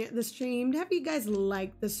enjoying the stream? Have you guys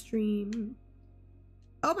liked the stream?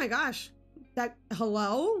 Oh my gosh. That,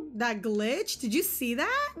 hello? That glitch? Did you see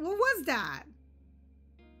that? What was that?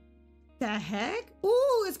 The heck?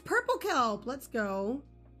 Ooh, it's purple kelp. Let's go.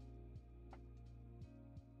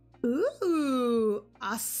 Ooh,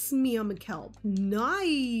 osmium kelp.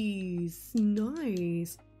 Nice.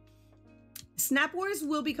 Nice. Snap Wars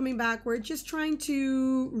will be coming back. We're just trying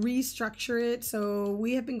to restructure it. So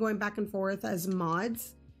we have been going back and forth as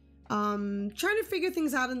mods. Trying to figure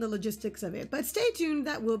things out in the logistics of it. But stay tuned.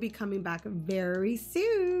 That will be coming back very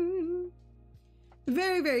soon.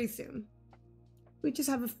 Very, very soon. We just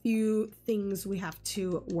have a few things we have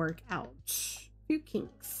to work out. A few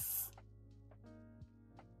kinks.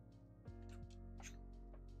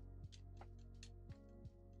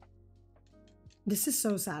 This is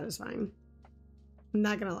so satisfying. I'm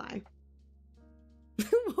not gonna lie.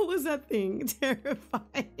 What was that thing?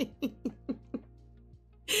 Terrifying.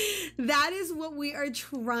 That is what we are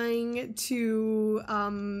trying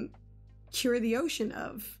to cure the ocean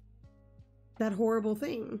of. That horrible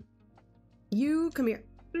thing. You come here.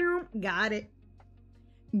 Got it.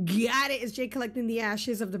 Got it. Is Jay collecting the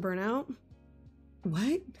ashes of the burnout?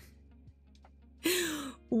 What?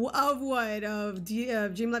 Of what? Of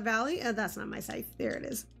Dreamlight Valley? That's not my scythe. There it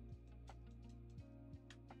is.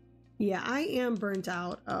 Yeah, I am burnt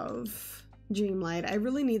out of Dreamlight. I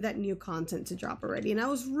really need that new content to drop already. And I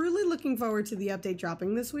was really looking forward to the update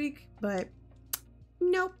dropping this week, but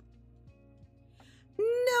nope.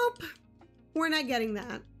 Nope. We're not getting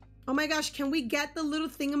that. Oh my gosh, can we get the little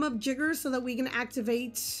thingamajigger so that we can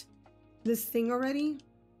activate this thing already?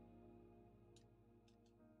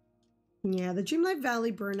 Yeah, the Dreamlight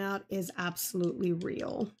Valley burnout is absolutely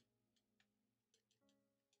real.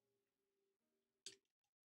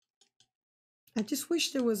 I just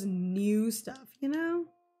wish there was new stuff, you know?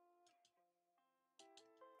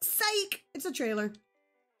 Psych! It's a trailer.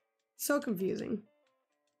 So confusing.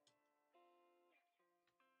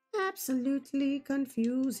 Absolutely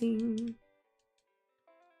confusing.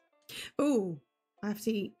 Oh, I have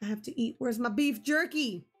to eat. I have to eat. Where's my beef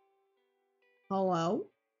jerky? Hello?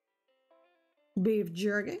 Beef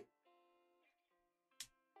jerky.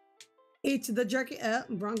 Eat the jerky.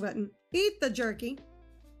 Wrong button. Eat the jerky.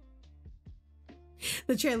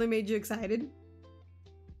 The trailer made you excited.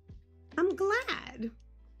 I'm glad.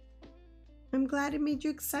 I'm glad it made you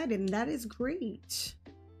excited, and that is great.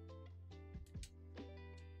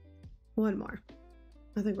 One more.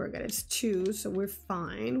 I think we're good. It's 2, so we're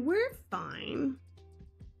fine. We're fine.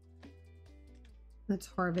 Let's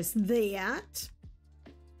harvest that.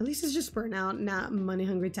 At least it's just burnout, not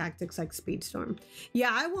money-hungry tactics like Speedstorm. Yeah,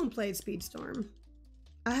 I won't play Speedstorm.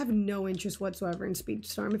 I have no interest whatsoever in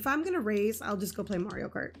Speedstorm. If I'm gonna race, I'll just go play Mario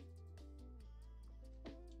Kart.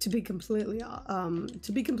 To be completely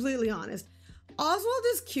honest. Oswald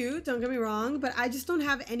is cute, don't get me wrong, but I just don't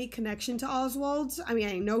have any connection to Oswald. I mean,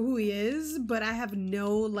 I know who he is, but I have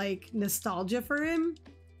no, like, nostalgia for him.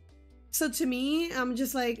 So to me, I'm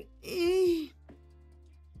just like,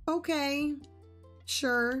 okay,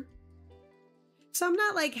 sure. So I'm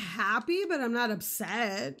not, like, happy, but I'm not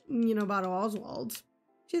upset, you know, about Oswald.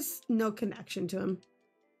 Just no connection to him.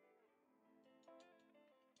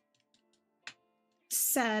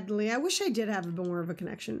 Sadly, I wish I did have a bit more of a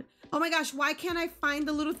connection. Oh my gosh, why can't I find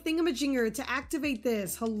the little thingamajinger to activate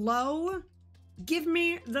this? Hello? Give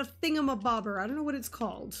me the thingamabobber. I don't know what it's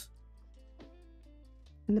called.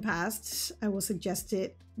 In the past, I will suggest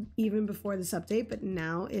it even before this update, but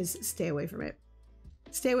now is stay away from it.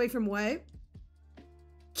 Stay away from what?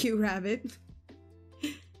 Cute rabbit.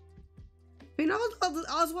 I mean,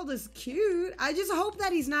 Oswald is cute. I just hope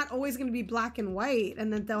that he's not always going to be black and white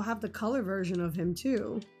and that they'll have the color version of him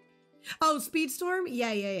too. Oh, Speedstorm?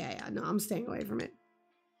 Yeah. No, I'm staying away from it.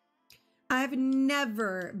 I've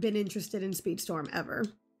never been interested in Speedstorm, ever.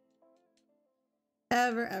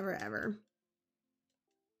 Ever.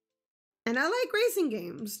 And I like racing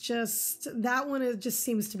games, just that one just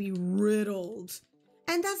seems to be riddled.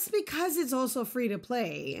 And that's because it's also free to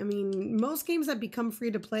play. I mean, most games that become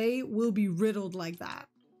free to play will be riddled like that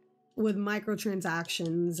with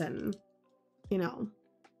microtransactions and, you know,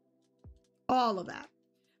 all of that.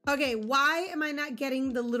 Okay, why am I not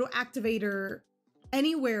getting the little activator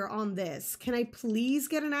anywhere on this? Can I please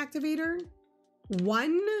get an activator?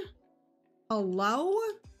 1? Hello?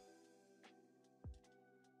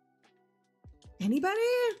 Anybody?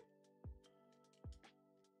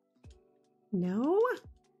 No?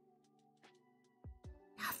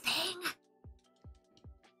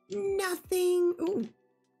 Nothing. Ooh,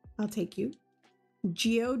 I'll take you.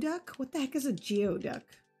 Geoduck? What the heck is a Geoduck?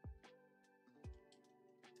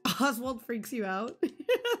 Oswald freaks you out?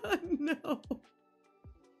 No.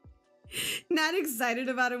 Not excited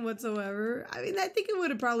about him whatsoever. I mean, I think it would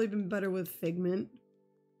have probably been better with Figment.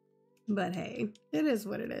 But hey, it is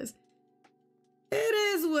what it is. It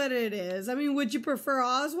is what it is. I mean, would you prefer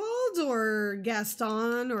Oswald or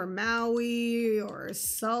Gaston or Maui or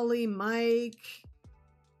Sully, Mike?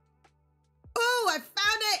 Oh, I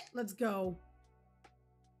found it! Let's go.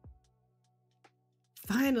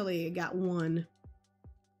 Finally, I got one.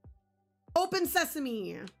 Open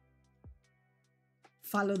sesame.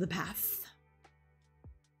 Follow the path.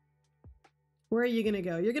 Where are you gonna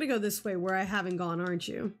go? You're gonna go this way where I haven't gone, aren't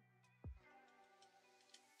you?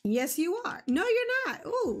 Yes, you are. No, you're not.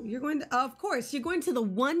 Oh, you're going to, of course, you're going to the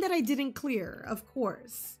one that I didn't clear. Of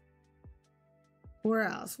course. Where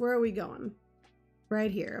else? Where are we going? Right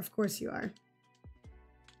here. Of course you are.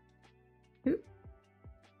 Oop.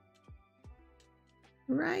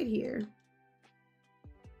 Right here.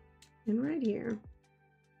 And right here.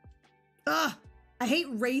 Ugh, I hate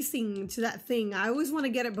racing to that thing. I always want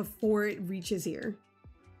to get it before it reaches here.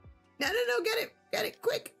 No, get it. Get it,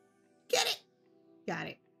 quick. Get it. Got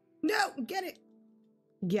it. No, get it.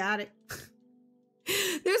 Got it.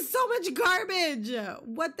 There's so much garbage.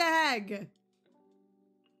 What the heck?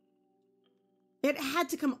 It had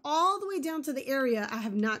to come all the way down to the area I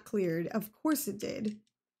have not cleared. Of course it did.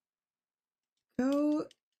 Go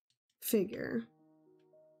figure.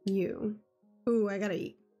 You. Ooh, I gotta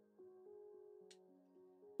eat.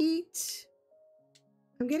 Eat.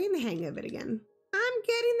 I'm getting the hang of it again. I'm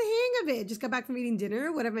getting the hang of it. Just got back from eating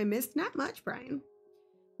dinner. What have I missed? Not much, Brian.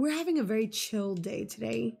 We're having a very chill day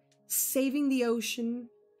today. Saving the ocean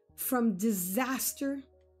from disaster.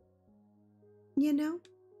 You know?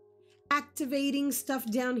 Activating stuff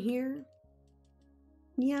down here.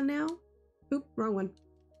 You know? Oop, wrong one.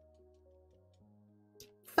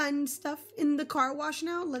 Fun stuff in the car wash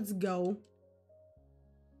now. Let's go.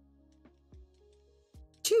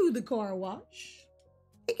 To the car wash.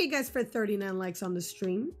 Thank you guys for 39 likes on the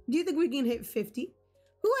stream. Do you think we can hit 50?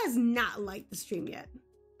 Who has not liked the stream yet?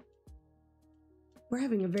 We're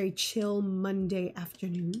having a very chill Monday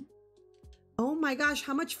afternoon. Oh my gosh,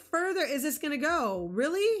 how much further is this gonna go?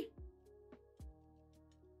 Really?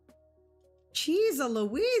 Jeez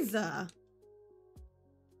Louisa.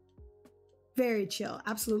 Very chill.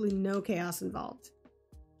 Absolutely no chaos involved.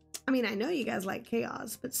 I mean, I know you guys like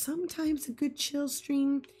chaos, but sometimes a good chill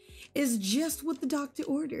stream is just what the doctor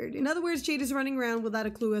ordered. In other words, Jade is running around without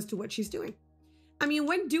a clue as to what she's doing. I mean,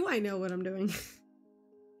 when do I know what I'm doing?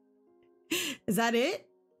 Is that it?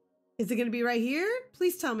 Is it going to be right here?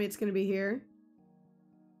 Please tell me it's going to be here.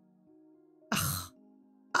 Ugh.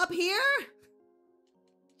 Up here?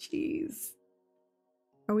 Jeez.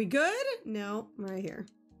 Are we good? No, right here.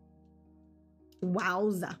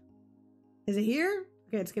 Wowza. Is it here?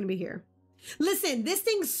 Okay, it's going to be here. Listen, this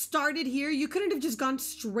thing started here. You couldn't have just gone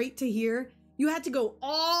straight to here. You had to go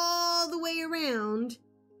all the way around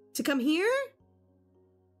to come here?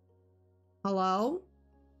 Hello?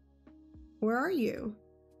 Where are you?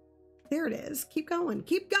 There it is. Keep going.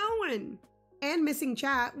 Keep going. And missing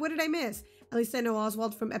chat. What did I miss? At least I know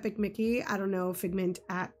Oswald from Epic Mickey. I don't know Figment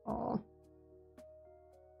at all.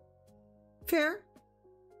 Fair.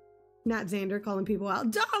 Not Xander calling people out.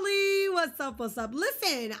 Dolly, what's up? What's up?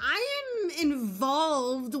 Listen, I am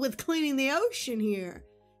involved with cleaning the ocean here.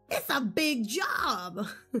 It's a big job.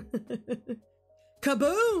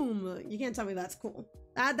 Kaboom. You can't tell me that's cool.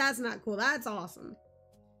 That's not cool. That's awesome.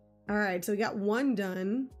 All right, so we got one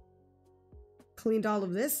done. Cleaned all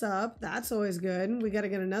of this up. That's always good. We got to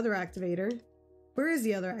get another activator. Where is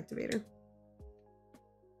the other activator?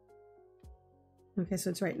 Okay, so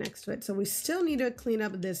it's right next to it. So we still need to clean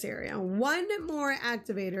up this area. One more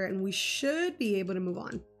activator and we should be able to move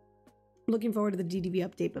on. Looking forward to the DDV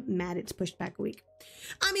update, but mad it's pushed back a week.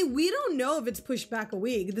 I mean, we don't know if it's pushed back a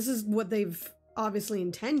week. This is what they've obviously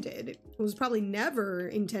intended. It was probably never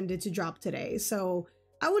intended to drop today. So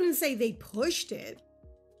I wouldn't say they pushed it.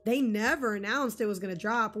 They never announced it was going to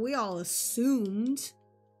drop. We all assumed.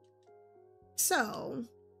 So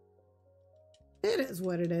it is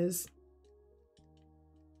what it is.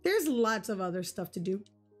 There's lots of other stuff to do.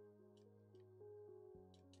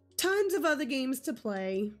 Tons of other games to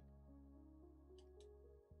play.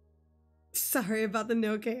 Sorry about the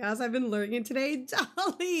no chaos. I've been lurking today.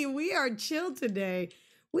 Dolly, we are chill today.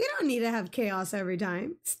 We don't need to have chaos every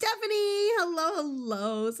time. Stephanie, hello,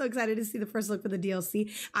 hello. So excited to see the first look for the DLC.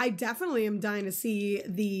 I definitely am dying to see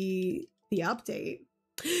the update.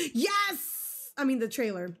 Yes! I mean, the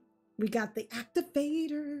trailer. We got the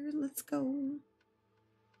activator. Let's go.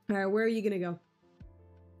 All right, where are you going to go?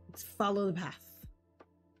 Let's follow the path.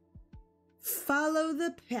 Follow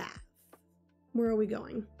the path. Where are we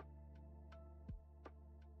going?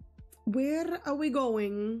 Where are we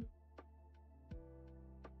going?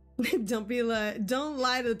 Don't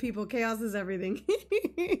lie to the people. Chaos is everything.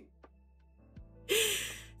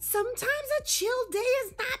 Sometimes a chill day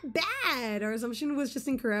is not bad. Our assumption was just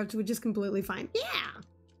incorrect, which is completely fine. Yeah.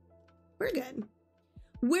 We're good.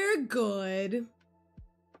 We're good.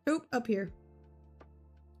 Oop, up here.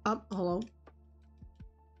 Up, hello.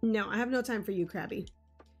 No, I have no time for you, Krabby.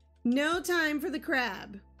 No time for the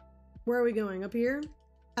crab. Where are we going? Up here?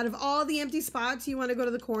 Out of all the empty spots, you want to go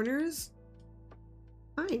to the corners?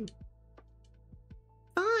 Fine.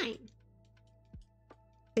 Fine.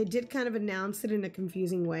 It did kind of announce it in a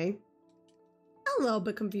confusing way. A little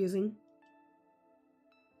bit confusing.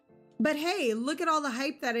 But hey, look at all the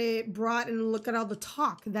hype that it brought and look at all the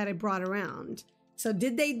talk that it brought around. So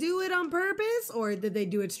did they do it on purpose or did they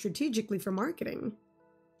do it strategically for marketing?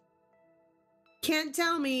 Can't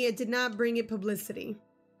tell me it did not bring it publicity.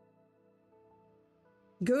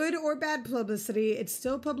 Good or bad publicity, it's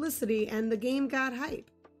still publicity and the game got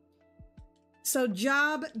hype. So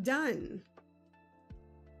job done.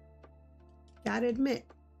 Gotta admit.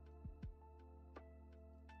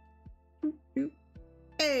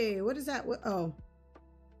 Hey, what is that? What? Oh.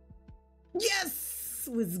 Yes!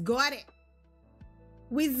 We've got it.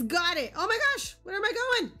 We've got it. Oh my gosh, where am I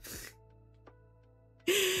going?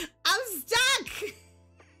 I'm stuck.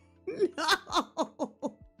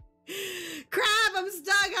 No. Crap, I'm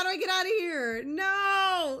stuck. How do I get out of here?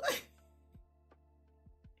 No.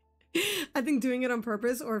 I think doing it on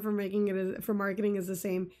purpose or for making it for marketing is the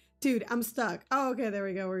same. Dude, I'm stuck. Oh, okay, there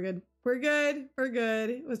we go. We're good. We're good. We're good.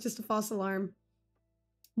 It was just a false alarm.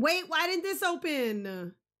 Wait, why didn't this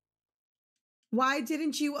open? Why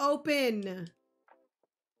didn't you open?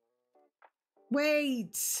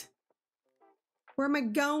 Wait. Where am I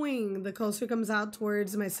going? The closer it comes out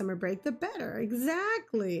towards my summer break, the better.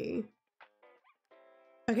 Exactly.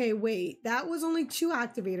 Okay, wait. That was only 2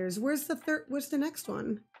 activators. Where's the third? Where's the next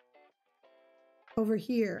one? Over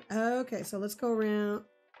here. Okay, so let's go around.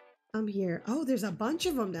 I'm here. Oh, there's a bunch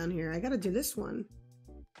of them down here. I gotta do this one.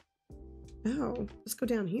 Oh, let's go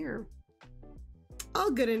down here.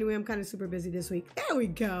 All good anyway. I'm kind of super busy this week. There we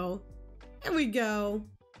go. There we go.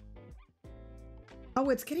 Oh,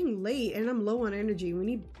 it's getting late and I'm low on energy. We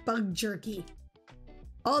need bug jerky.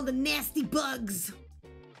 All the nasty bugs.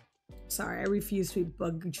 Sorry, I refuse to eat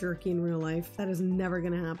bug jerky in real life. That is never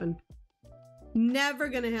gonna happen. Never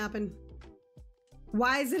gonna happen.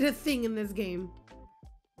 Why is it a thing in this game?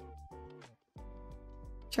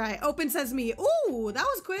 Try open sesame. Ooh, that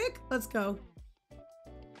was quick. Let's go.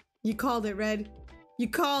 You called it, Red. You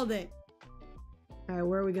called it. All right,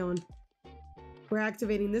 where are we going? We're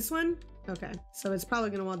activating this one. Okay, so it's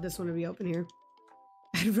probably gonna want this one to be open here.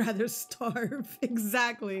 I'd rather starve.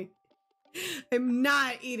 Exactly. I'm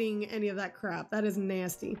not eating any of that crap. That is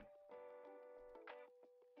nasty.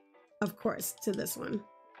 Of course, to this one.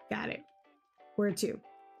 Got it. Where to?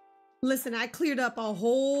 Listen, I cleared up a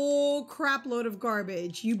whole crap load of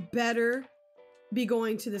garbage. You better be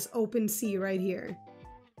going to this open sea right here.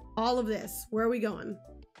 All of this. Where are we going?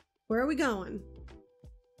 Where are we going?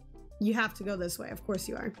 You have to go this way. Of course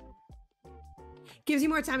you are. Gives you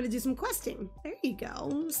more time to do some questing. There you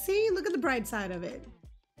go. See, look at the bright side of it.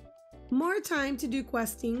 More time to do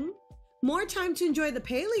questing. More time to enjoy the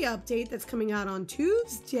Paley update that's coming out on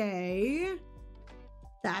Tuesday.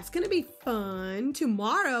 That's gonna be fun.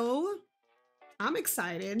 Tomorrow. I'm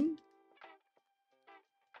excited.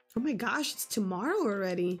 Oh my gosh, it's tomorrow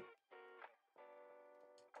already.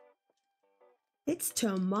 It's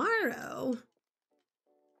tomorrow.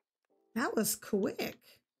 That was quick.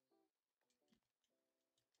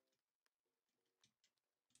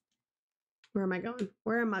 Where am I going?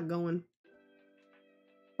 Where am I going?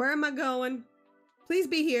 Where am I going? Please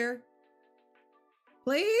be here.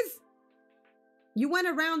 Please? You went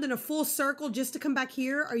around in a full circle just to come back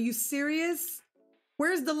here? Are you serious?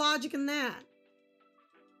 Where's the logic in that?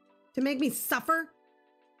 To make me suffer?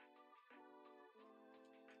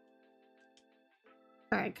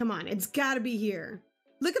 All right, come on. It's gotta be here.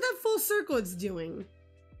 Look at that full circle it's doing.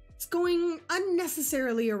 It's going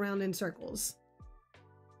unnecessarily around in circles.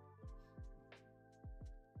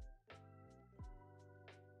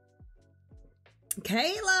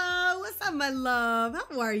 Kayla, what's up, my love?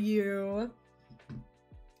 How are you?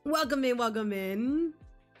 Welcome in, welcome in.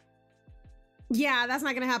 Yeah, that's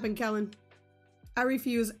not gonna happen, Kellen. I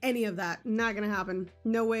refuse any of that. Not gonna happen.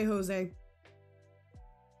 No way, Jose.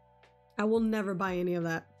 I will never buy any of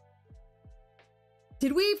that.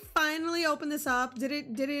 Did we finally open this up? Did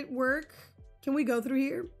it work? Can we go through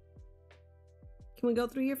here? Can we go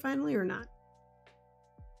through here finally or not?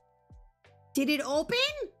 Did it open?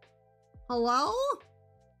 Hello?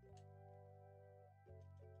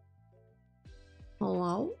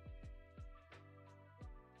 Hello?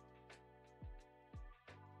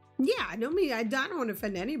 Yeah, no, me. I don't want to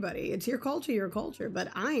offend anybody. It's your culture, but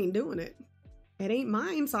I ain't doing it. It ain't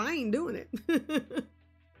mine, so I ain't doing it.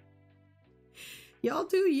 Y'all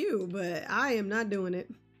do you, but I am not doing it.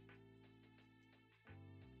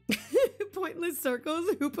 Pointless circles.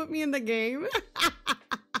 Who put me in the game?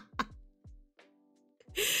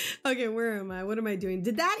 Okay, where am I? What am I doing?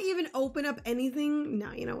 Did that even open up anything?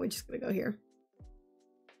 No, you know, we're just gonna go here.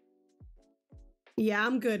 Yeah,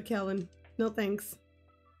 I'm good, Kellen. No thanks.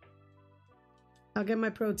 I'll get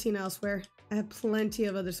my protein elsewhere. I have plenty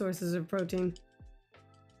of other sources of protein.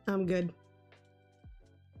 I'm good.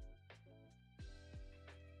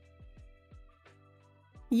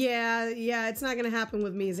 Yeah, it's not gonna happen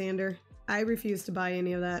with me, Xander. I refuse to buy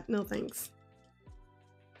any of that. No thanks.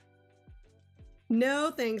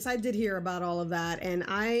 No, thanks. I did hear about all of that, and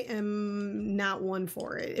I am not one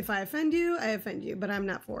for it. If I offend you, I offend you, but I'm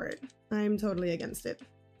not for it. I'm totally against it.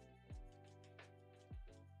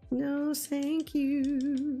 No, thank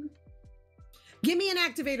you. Give me an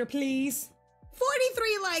activator, please.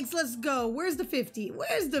 43 likes, let's go. Where's the 50?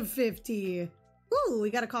 Where's the 50? Ooh, we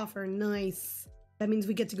got a coffer, nice. That means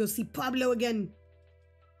we get to go see Pablo again.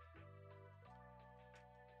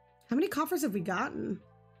 How many coffers have we gotten?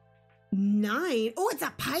 9. Oh, it's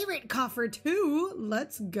a pirate coffer too.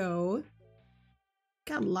 Let's go.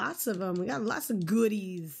 Got lots of them. We got lots of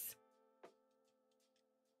goodies.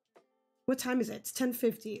 What time is it? It's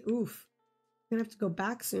 10:50. Oof. I'm gonna have to go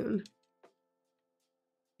back soon.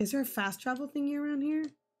 Is there a fast travel thingy around here?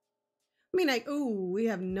 I mean, ooh, we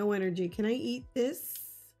have no energy. Can I eat this?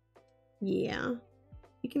 Yeah,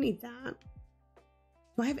 you can eat that.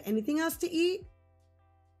 Do I have anything else to eat?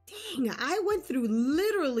 Dang, I went through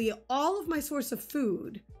literally all of my source of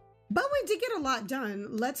food, but we did get a lot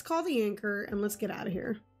done. Let's call the anchor and let's get out of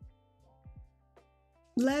here.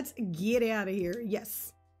 Let's get out of here.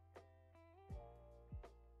 Yes.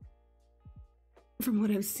 From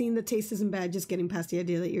what I've seen, the taste isn't bad. Just getting past the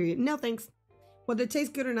idea that you're eating. No, thanks. Whether it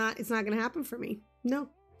tastes good or not, it's not going to happen for me. No.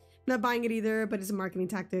 Not buying it either, but it's a marketing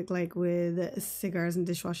tactic like with cigars and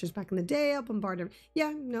dishwashers back in the day. I'll bombard them.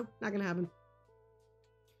 Yeah, no, not going to happen.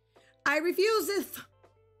 I refuseth.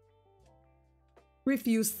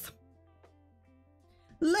 Refuse.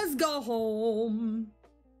 Let's go home.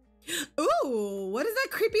 Ooh, what is that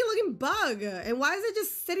creepy looking bug? And why is it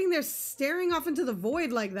just sitting there staring off into the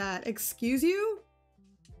void like that? Excuse you?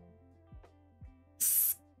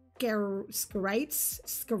 Scarites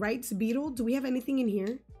beetle? Do we have anything in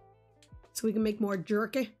here? So we can make more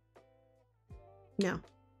jerky? No,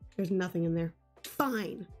 there's nothing in there.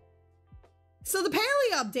 Fine. So the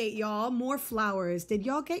paleo update, y'all. More flowers. Did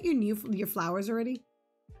y'all get your flowers already?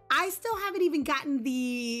 I still haven't even gotten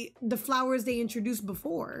the flowers they introduced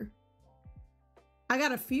before. I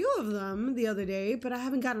got a few of them the other day, but I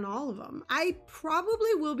haven't gotten all of them. I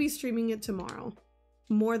probably will be streaming it tomorrow.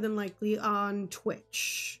 More than likely on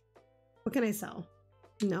Twitch. What can I sell?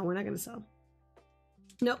 No, we're not gonna sell.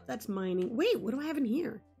 Nope, that's mining. Wait, what do I have in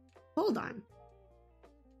here? Hold on.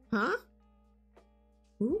 Huh?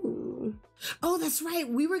 Ooh. Oh, that's right.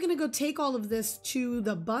 We were gonna go take all of this to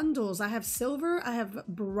the bundles. I have silver, I have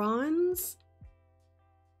bronze.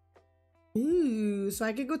 Ooh, so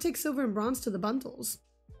I could go take silver and bronze to the bundles.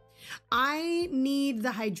 I need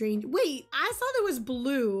the hydrangea. Wait, I saw there was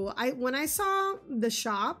blue. When I saw the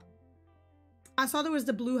shop, I saw there was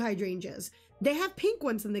the blue hydrangeas. They have pink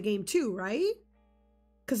ones in the game too, right?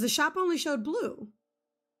 Because the shop only showed blue.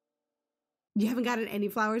 You haven't gotten any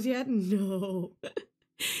flowers yet? No.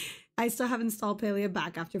 I still haven't installed Paleo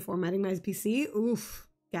back after formatting my PC. Oof.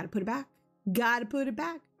 Gotta put it back. Gotta put it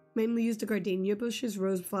back. Mainly used the gardenia bushes,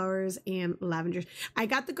 rose flowers, and lavenders. I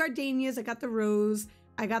got the gardenias. I got the rose.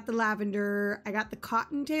 I got the lavender. I got the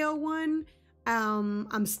cottontail one.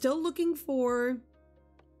 I'm still looking for...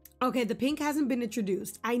 Okay, the pink hasn't been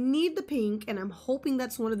introduced. I need the pink, and I'm hoping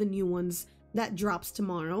that's one of the new ones that drops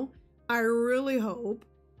tomorrow. I really hope.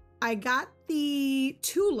 I got the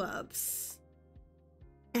tulips.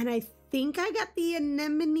 And I think I got the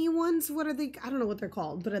anemone ones. What are they? I don't know what they're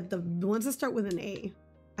called, but the ones that start with an A.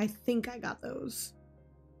 I think I got those.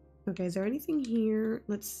 Okay, is there anything here?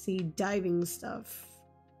 Let's see, diving stuff.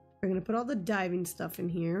 We're gonna put all the diving stuff in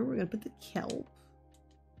here. We're gonna put the kelp.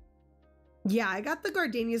 Yeah, I got the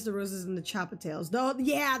gardenias, the roses, and the chapatails. Though,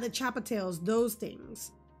 yeah, the chapatails, those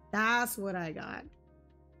things. That's what I got.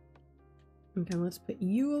 Okay, let's put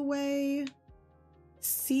you away.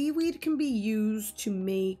 Seaweed can be used to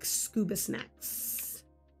make scuba snacks.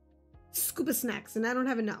 Scuba snacks, and I don't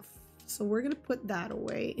have enough. So we're gonna put that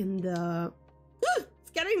away in the...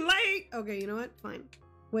 It's getting late! Okay, you know what? Fine.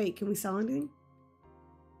 Wait, can we sell anything?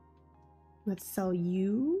 Let's sell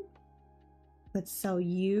you. Let's sell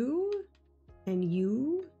you. And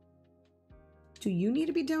you. Do you need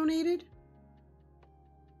to be donated?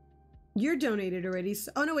 You're donated already.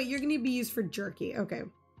 So, oh no, wait, you're gonna be used for jerky. Okay.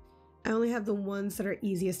 I only have the ones that are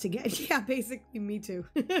easiest to get. Yeah, basically me too.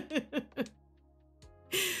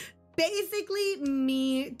 Basically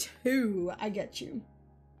me too. I get you.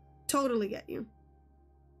 Totally get you.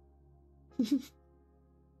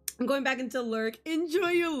 I'm going back into lurk. Enjoy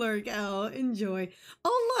your lurk, L. Enjoy.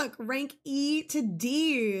 Oh, look. Rank E to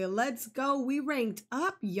D. Let's go. We ranked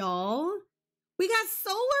up, y'all. We got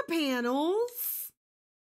solar panels.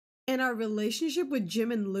 And our relationship with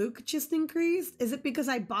Jim and Luke just increased. Is it because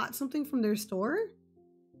I bought something from their store?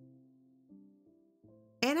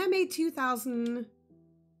 And I made 2,000.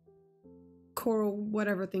 coral,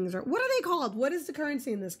 whatever things are. What are they called? What is the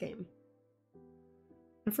currency in this game?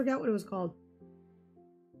 I forgot what it was called.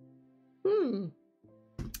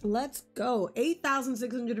 Let's go.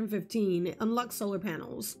 8,615. Unlock solar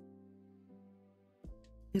panels.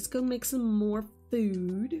 Let's go make some more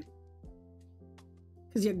food.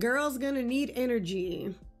 Because your girl's gonna need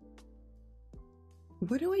energy.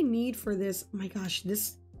 What do I need for this? Oh my gosh,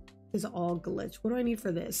 this is all glitch. What do I need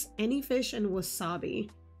for this? Any fish and wasabi.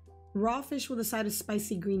 Raw fish with a side of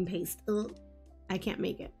spicy green paste. Ugh, I can't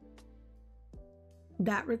make it.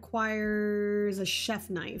 That requires a chef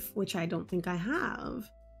knife, which I don't think I have.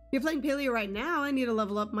 You're playing paleo right now. I need to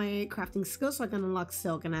level up my crafting skills so I can unlock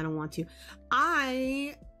silk, and I don't want to.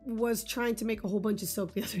 I was trying to make a whole bunch of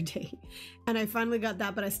silk the other day, and I finally got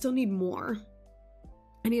that, but I still need more.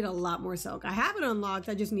 I need a lot more silk. I have it unlocked.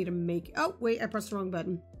 I just need to make... Oh, wait, I pressed the wrong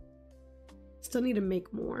button. Still need to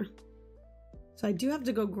make more. So I do have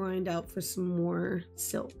to go grind out for some more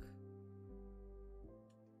silk.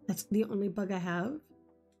 That's the only bug I have.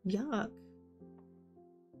 Yuck.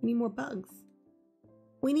 We need more bugs.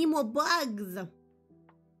 We need more bugs.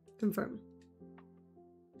 Confirm.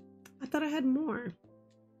 I thought I had more.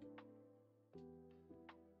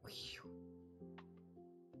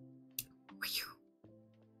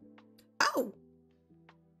 Oh!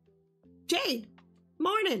 Jade!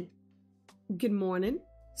 Morning! Good morning.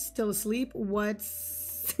 Still asleep?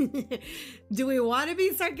 What's... Do we want to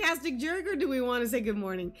be sarcastic jerk or do we want to say good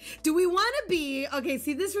morning? Do we want to be... Okay,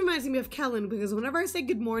 see, this reminds me of Kellen because whenever I say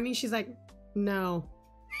good morning, she's like, no.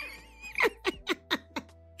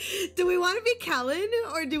 Do we want to be Kellen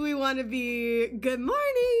or do we want to be good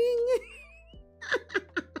morning?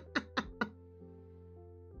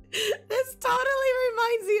 This totally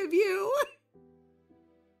reminds me of you.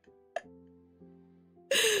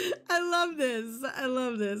 I love this. I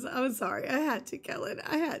love this. I'm sorry. I had to, Kellen.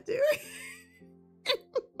 I had to.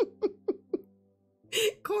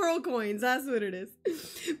 Coral coins. That's what it is.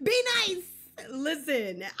 Be nice.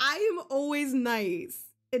 Listen, I am always nice.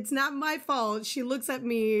 It's not my fault. She looks at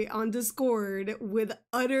me on Discord with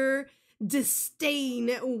utter disdain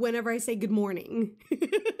whenever I say good morning.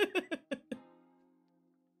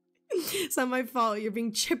 It's not my fault. You're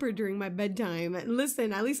being chipper during my bedtime. And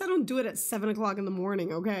listen, at least I don't do it at 7 o'clock in the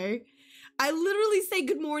morning, okay? I literally say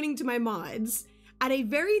good morning to my mods at a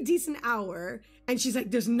very decent hour, and she's like,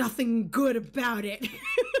 there's nothing good about it.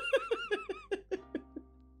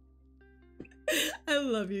 I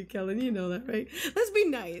love you, Kellen. You know that, right? Let's be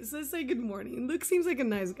nice. Let's say good morning. Luke seems like a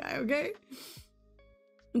nice guy, okay?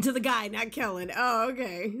 To the guy, not Kellen. Oh,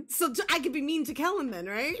 okay. So I could be mean to Kellen then,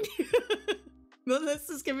 right?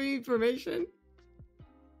 Melissa's giving me permission.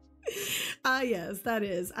 Yes, that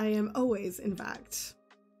is. I am always, in fact.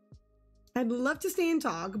 I'd love to stay and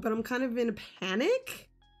talk, but I'm kind of in a panic.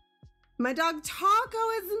 My dog Taco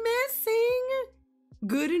is missing.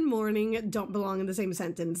 Good and morning don't belong in the same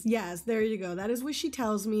sentence. Yes, there you go. That is what she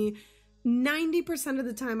tells me. 90% of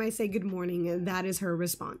the time I say good morning, and that is her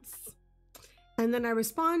response. And then I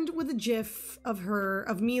respond with a gif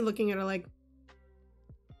of me looking at her like,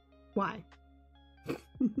 why?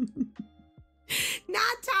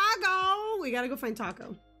 Not Taco! We gotta go find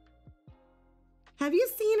Taco. Have you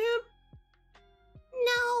seen him?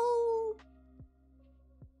 No.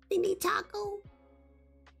 We need Taco.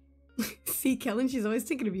 See, Kellen, she's always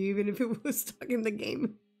thinking of you, even if it was stuck in the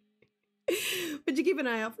game. Would you keep an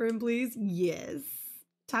eye out for him, please? Yes.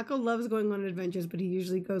 Taco loves going on adventures, but he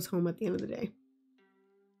usually goes home at the end of the day.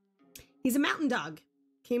 He's a mountain dog.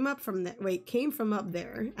 Came from up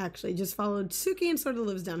there, actually. Just followed Suki and sort of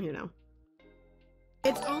lives down here now.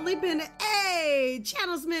 It's only been, hey,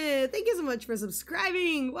 Channel Smith, thank you so much for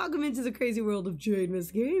subscribing. Welcome into the crazy world of Jade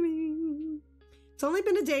Miss Gaming. It's only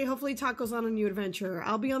been a day. Hopefully Taco's on a new adventure.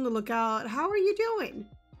 I'll be on the lookout. How are you doing?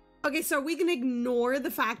 Okay, so we can ignore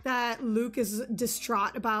the fact that Luke is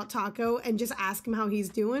distraught about Taco and just ask him how he's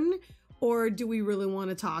doing? Or do we really want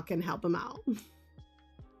to talk and help him out?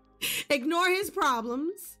 Ignore his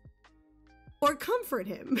problems or comfort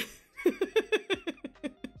him.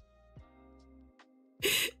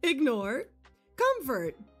 Ignore,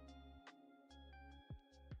 comfort,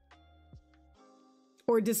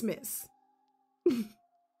 or dismiss. You're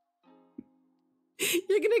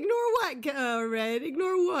gonna ignore what, Red?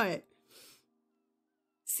 Ignore what?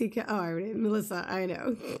 Oh, I already, Melissa, I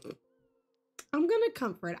know. I'm gonna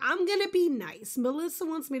comfort. I'm gonna be nice. Melissa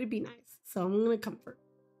wants me to be nice, so I'm gonna comfort.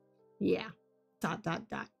 Yeah. ...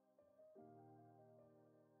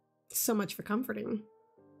 So much for comforting.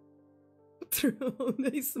 Throw a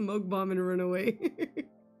nice smoke bomb and run away.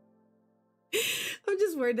 I'm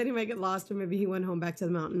just worried that he might get lost or maybe he went home back to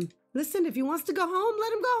the mountain. Listen, if he wants to go home,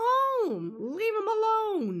 let him go home. Leave him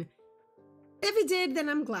alone. If he did, then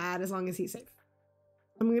I'm glad as long as he's safe.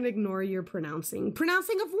 I'm going to ignore your pronouncing.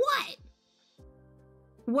 Pronouncing of what?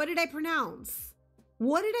 What did I pronounce?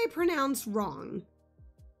 What did I pronounce wrong?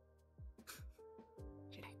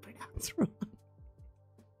 What did I pronounce wrong?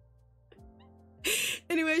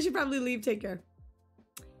 Anyway, I should probably leave. Take care.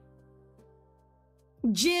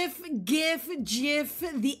 GIF, GIF, GIF,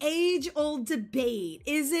 the age-old debate.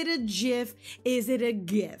 Is it a GIF? Is it a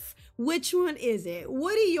GIF? Which one is it?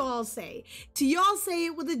 What do y'all say? Do y'all say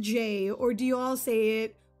it with a J or do y'all say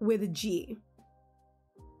it with a G?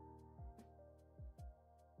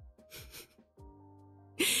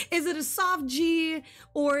 Is it a soft G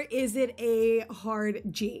or is it a hard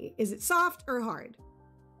G? Is it soft or hard?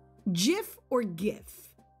 GIF or GIF?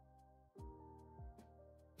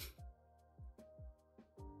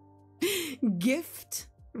 Gift.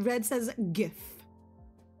 Red says GIF.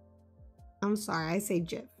 I'm sorry, I say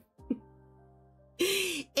GIF.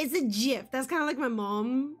 It's a GIF. That's kind of like my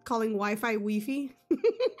mom calling Wi-Fi Wi-Fi.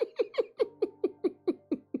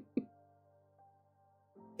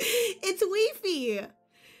 It's Wi-Fi.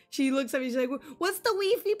 She looks at me, she's like, what's the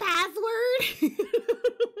Wi-Fi password?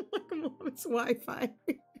 Like, Mom, it's Wi-Fi.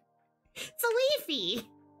 It's a Wi-Fi.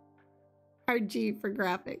 RG for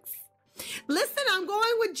graphics. Listen, I'm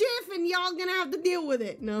going with GIF and y'all gonna have to deal with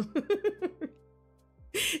it. No.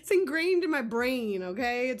 It's ingrained in my brain,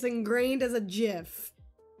 okay? It's ingrained as a GIF.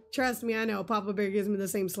 Trust me, I know. Papa Bear gives me the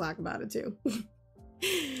same slack about it too.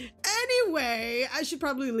 Anyway, I should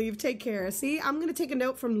probably leave. Take care. See, I'm gonna take a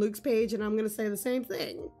note from Luke's page and I'm gonna say the same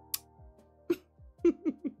thing.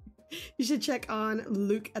 You should check on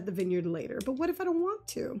Luke at the vineyard later. But what if I don't want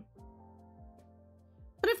to?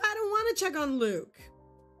 What if I don't want to check on Luke?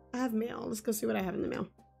 I have mail. Let's go see what I have in the mail.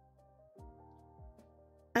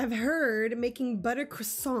 I've heard making butter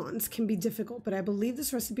croissants can be difficult, but I believe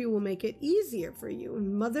this recipe will make it easier for you.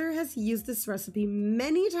 Mother has used this recipe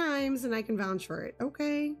many times and I can vouch for it.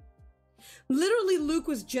 Okay. Literally, Luke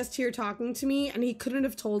was just here talking to me and he couldn't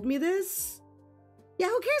have told me this. Yeah,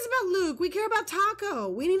 who cares about Luke? We care about Taco.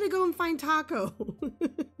 We need to go and find Taco.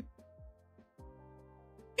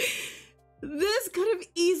 This could have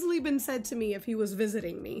easily been said to me if he was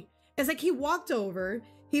visiting me. It's like he walked over,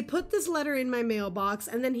 he put this letter in my mailbox,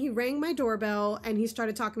 and then he rang my doorbell and he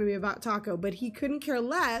started talking to me about Taco, but he couldn't care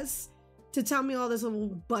less to tell me all this little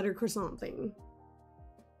butter croissant thing.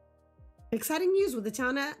 Exciting news, with the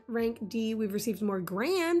town at rank D, we've received more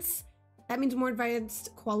grants. That means more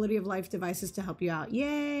advanced quality of life devices to help you out.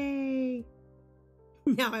 Yay!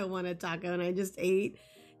 Now I want a taco and I just ate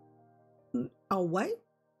a what?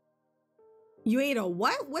 You ate a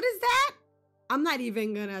what? What is that? I'm not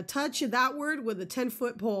even gonna touch that word with a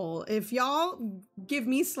 10-foot pole. If y'all give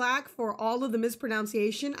me slack for all of the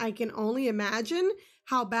mispronunciation, I can only imagine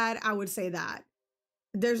how bad I would say that.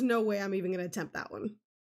 There's no way I'm even gonna attempt that one.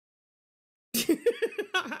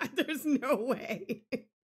 There's no way.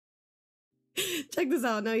 Check this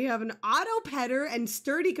out. Now you have an auto petter and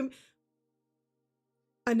sturdy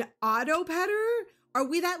an auto petter? Are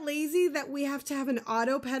we that lazy that we have to have an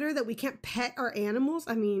auto petter, that we can't pet our animals?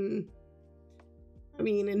 I mean,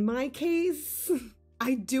 in my case,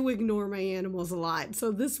 I do ignore my animals a lot,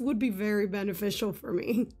 so this would be very beneficial for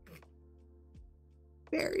me.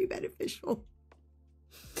 Very beneficial.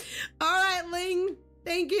 All right, Ling,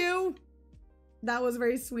 thank you. That was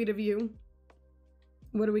very sweet of you.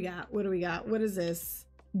 What do we got? What do we got? What is this?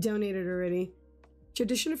 Donated already.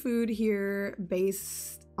 Traditional food here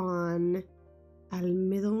based on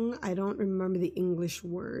almidón. I don't remember the English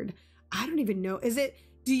word. I don't even know. Is it,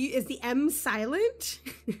 is the M silent?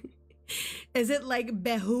 Is it like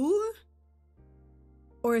behu?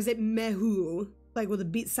 Or is it mehu? Like with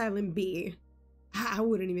a silent B? I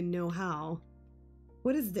wouldn't even know how.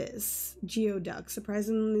 What is this? Geoduck.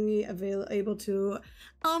 Surprisingly able to...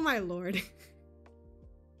 Oh my lord.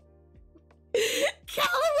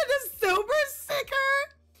 Callan with a super sticker?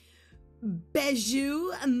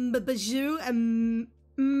 Beju,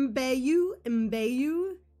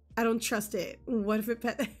 Mbeyu. I don't trust it. What if it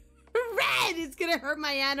pet... Red! It's gonna hurt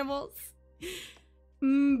my animals.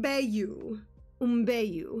 Mbeyu.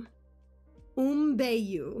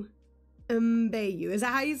 Is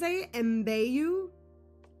that how you say it? Mbeyu?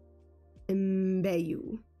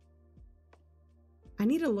 I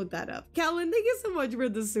need to look that up. Callan, thank you so much for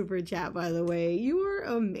the super chat, by the way. You are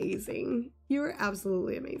amazing. You are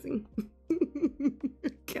absolutely amazing.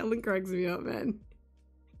 Callan cracks me up, man.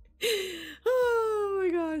 Oh my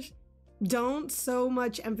gosh. Don't so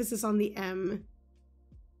much emphasis on the M.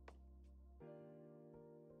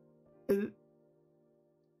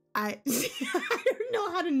 I don't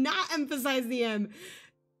know how to not emphasize the M.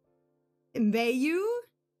 Mbayu?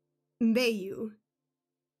 Mbayu.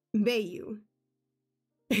 Mbayu.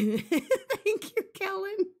 Thank you,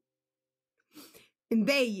 Kellen.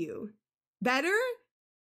 Mbayu. Better?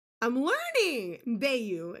 I'm learning.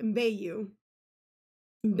 Mbayu. Mbayu.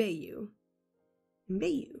 Mbayu.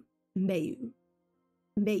 Mbayu. Mbayu.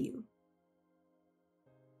 Mbayu.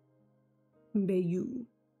 Mbayu.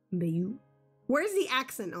 Mbayu. Where's the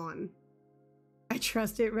accent on? I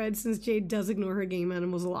trust it, Red, since Jade does ignore her game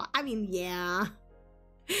animals a lot. I mean, yeah.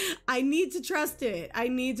 I need to trust it. I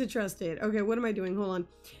need to trust it. Okay, what am I doing? Hold on.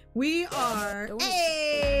 We are...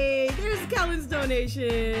 Hey! There's Kellen's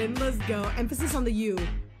donation. Let's go. Emphasis on the U.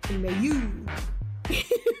 Mbayu.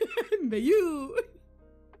 Mbayu.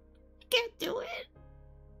 Can't do it.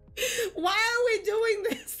 Why are we doing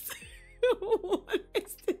this? What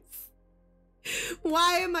is this?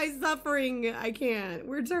 Why am I suffering? I can't.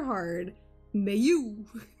 Words are hard. Mbayu.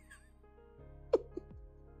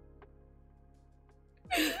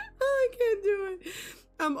 Oh, I can't do it.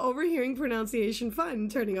 I'm overhearing pronunciation fun,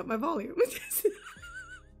 turning up my volume.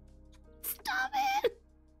 Stop it.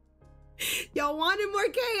 Y'all wanted more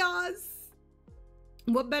chaos.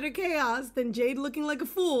 What better chaos than Jade looking like a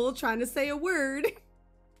fool trying to say a word?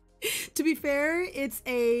 To be fair, it's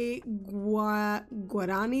a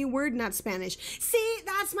Guarani word, not Spanish. See,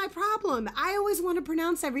 that's my problem. I always want to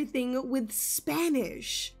pronounce everything with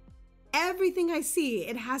Spanish. Everything I see,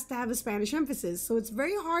 it has to have a Spanish emphasis. So it's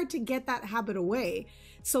very hard to get that habit away.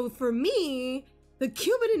 So for me, the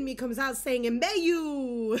Cuban in me comes out saying,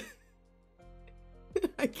 Mbayu.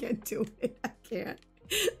 I can't do it. I can't.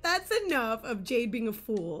 That's enough of Jade being a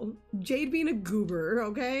fool. Jade being a goober,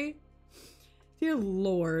 okay? Dear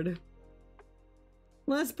Lord.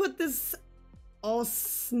 Let's put this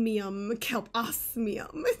osmium, kelp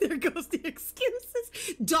osmium. There goes the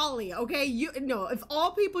excuses. Dolly, okay? No, if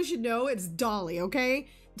all people should know, it's Dolly, okay?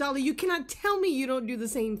 Dolly, you cannot tell me you don't do the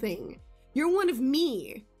same thing. You're one of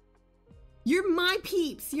me. You're my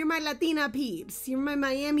peeps. You're my Latina peeps. You're my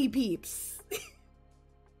Miami peeps.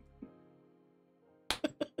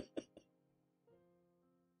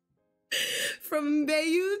 From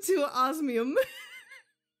Bayou to osmium.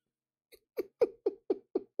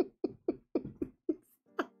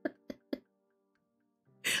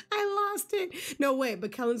 I lost it. No, wait,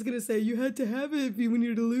 but Kellen's gonna say you had to have it if you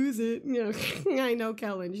wanted to lose it. You know, I know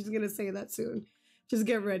Kellen. She's gonna say that soon. Just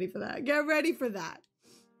get ready for that. Get ready for that.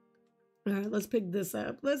 All right, let's pick this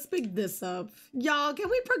up. Let's pick this up. Y'all, can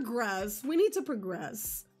we progress? We need to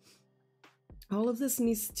progress. All of this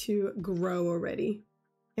needs to grow already.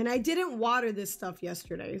 And I didn't water this stuff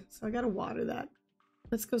yesterday, so I gotta water that.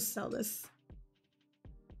 Let's go sell this.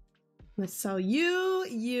 Let's sell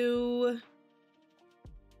you.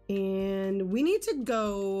 And we need to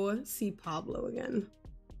go see Pablo again.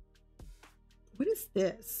 What is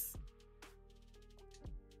this?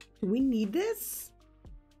 Do we need this?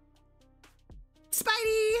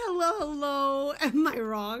 Spidey, hello, hello. Am I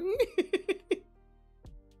wrong?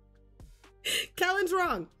 Kellen's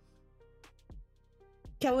wrong.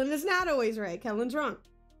 Kellen is not always right. Kellen's wrong.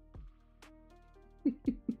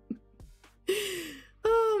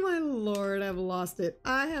 Oh my Lord, I've lost it.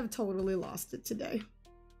 I have totally lost it today.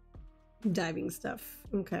 Diving stuff.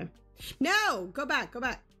 Okay. No, go back, go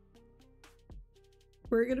back.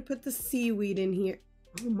 We're gonna put the seaweed in here.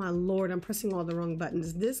 Oh my Lord, I'm pressing all the wrong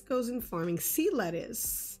buttons. This goes in farming. Sea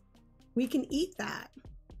lettuce. We can eat that.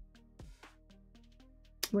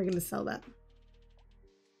 We're gonna sell that.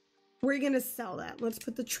 We're gonna sell that. Let's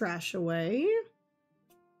put the trash away.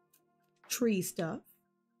 Tree stuff.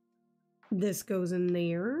 This goes in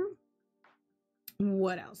there.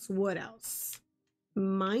 What else? What else?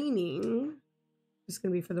 Mining. It's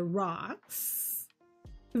gonna be for the rocks.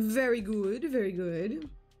 Very good, very good.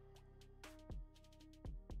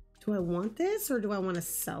 Do I want this or do I want to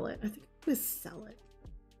sell it? I think I'm gonna sell it.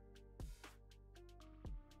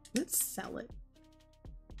 Let's sell it.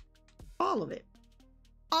 All of it.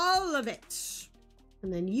 All of it.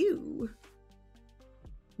 And then you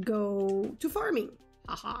go to farming.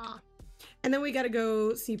 Haha. And then we gotta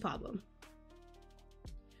go see Pablo.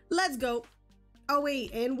 Let's go. Oh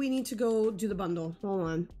wait, and we need to go do the bundle. Hold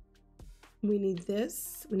on. We need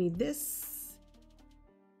this. We need this.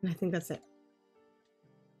 And I think that's it.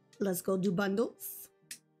 Let's go do bundles.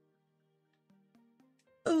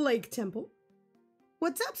 Lake Temple.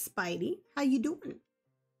 What's up, Spidey? How you doing?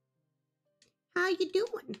 How you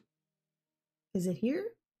doing? Is it here?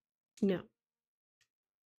 No.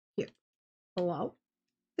 Here. Hello?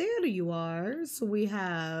 There you are. So we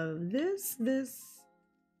have this,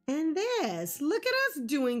 And this, look at us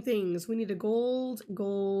doing things. We need a gold,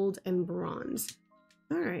 gold, and bronze.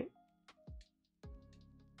 All right.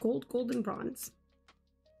 Gold, gold, and bronze.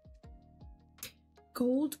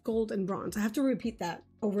 Gold, gold, and bronze. I have to repeat that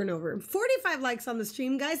over and over. 45 likes on the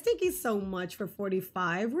stream, guys. Thank you so much for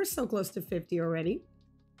 45. We're so close to 50 already.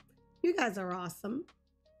 You guys are awesome.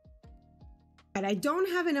 And I don't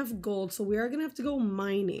have enough gold, so we are gonna have to go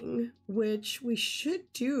mining, which we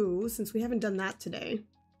should do since we haven't done that today.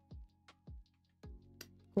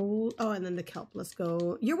 Gold. Oh, and then the kelp. Let's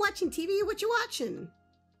go. You're watching TV? What you watching?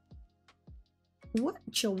 What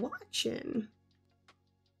you watching?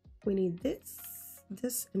 We need this,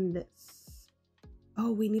 this, and this.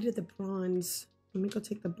 Oh, we needed the bronze. Let me go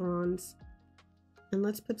take the bronze. And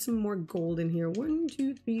let's put some more gold in here. 1,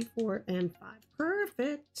 2, 3, 4, and 5.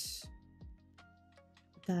 Perfect.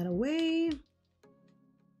 Put that away.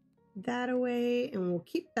 That away. And we'll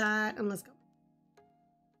keep that. And let's go.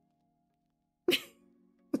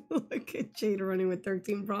 Look at Jade running with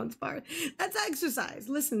 13 bronze bars. That's exercise.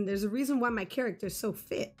 Listen, there's a reason why my character is so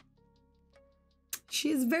fit. She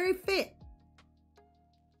is very fit.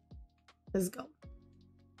 Let's go.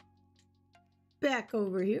 Back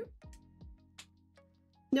over here.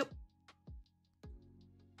 Nope.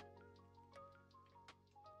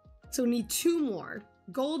 So we need 2 more.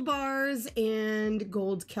 Gold bars and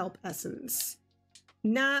gold kelp essence.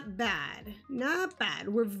 Not bad. Not bad.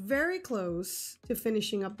 We're very close to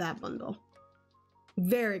finishing up that bundle.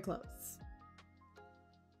 Very close.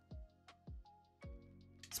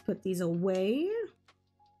 Let's put these away.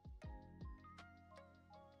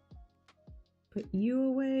 Put you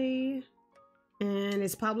away. And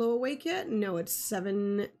is Pablo awake yet? No, it's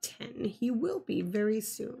 7:10. He will be very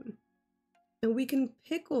soon. And we can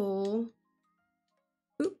pickle.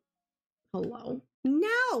 Oop. Hello.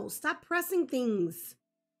 No, stop pressing things.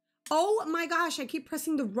 Oh my gosh, I keep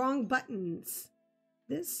pressing the wrong buttons.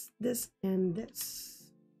 This, and this.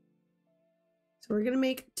 So we're gonna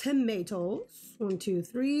make tomatoes. 1, 2,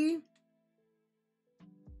 3.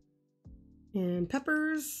 And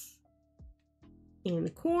peppers.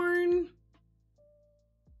 And corn.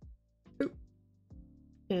 Ooh.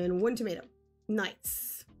 And 1 tomato.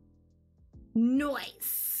 Nice.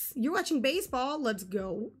 Nice. You're watching baseball. Let's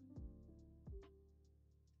go.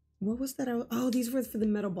 What was that? Oh, these were for the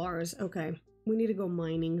metal bars. Okay. We need to go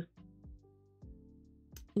mining.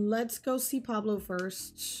 Let's go see Pablo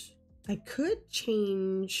first. I could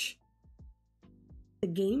change the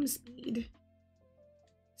game speed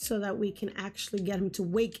so that we can actually get him to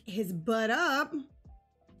wake his butt up.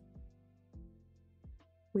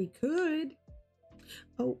 We could.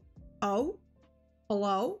 Oh,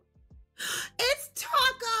 hello? It's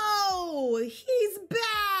Taco! He's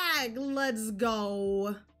back! Let's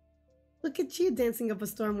go. Look at you dancing up a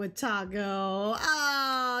storm with Taco.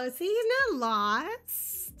 Oh, see, he's not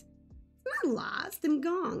lost. He's not lost. I'm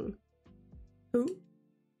gone. Who?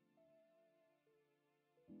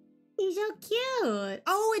 He's so cute.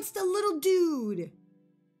 Oh, it's the little dude.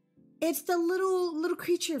 It's the little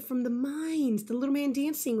creature from the mines. The little man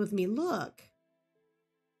dancing with me. Look.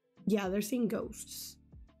 Yeah, they're seeing ghosts.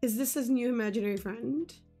 Is this his new imaginary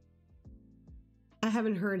friend? I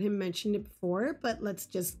haven't heard him mention it before, but let's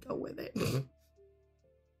just go with it.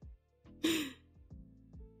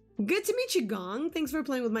 Good to meet you, Gong. Thanks for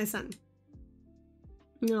playing with my son.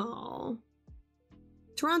 Aww.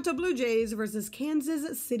 Toronto Blue Jays versus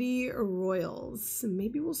Kansas City Royals.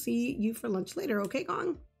 Maybe we'll see you for lunch later, okay,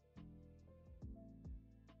 Gong?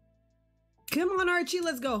 Come on, Archie,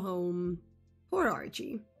 let's go home. Poor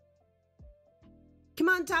Archie. Come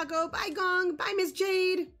on, Taco. Bye, Gong. Bye, Miss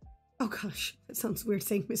Jade. Oh gosh, that sounds weird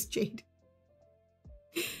saying Miss Jade.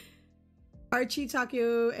 Archie,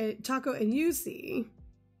 Taco, and Yusi.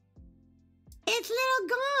 It's little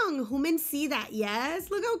Gong. Humans see that, yes?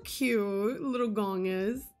 Look how cute little Gong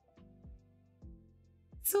is.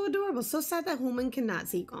 So adorable. So sad that Human cannot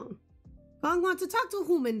see Gong. Gong wants to talk to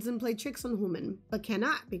humans and play tricks on Human, but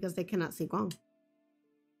cannot because they cannot see Gong.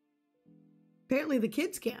 Apparently the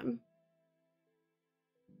kids can.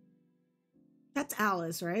 That's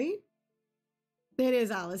Alice, right? It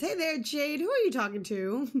is Alice. Hey there, Jade. Who are you talking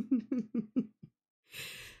to?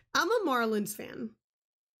 I'm a Marlins fan.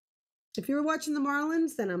 If you were watching the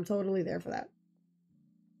Marlins, then I'm totally there for that.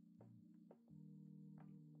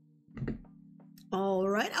 All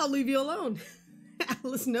right, I'll leave you alone.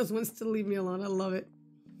 Alice knows when to leave me alone. I love it.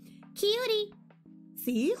 Cutie.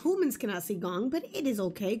 See, humans cannot see Gong, but it is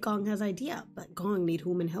okay. Gong has idea, but Gong need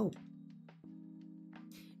human help.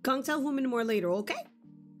 Gong tell human more later, okay?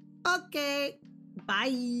 Okay.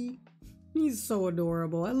 Bye. He's so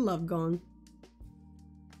adorable. I love Gong.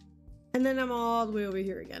 And then I'm all the way over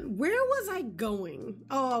here again. Where was I going?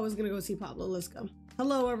 Oh, I was gonna go see Pablo. Let's go.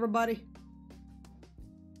 Hello, everybody.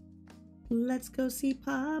 Let's go see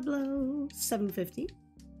Pablo. 7:50.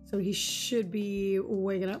 So he should be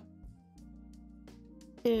waking up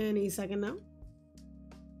any second now.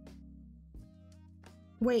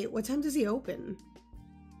 Wait, what time does he open?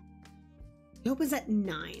 He opens at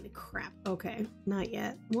 9. Crap. Okay, not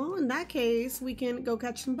yet. Well, in that case, we can go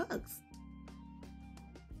catch some bugs.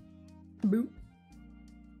 Boop.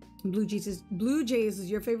 Blue Jays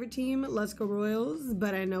is your favorite team. Let's go Royals.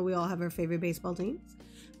 But I know we all have our favorite baseball teams.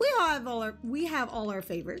 We have all our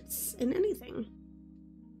favorites in anything.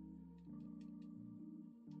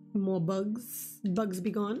 More bugs. Bugs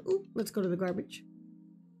be gone. Ooh, let's go to the garbage.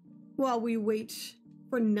 While we wait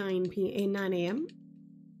for 9 a.m.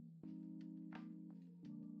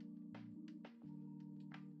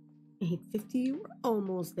 $8:50. We're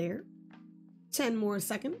almost there. 10 more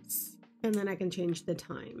seconds. And then I can change the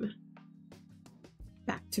time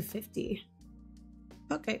back to 50.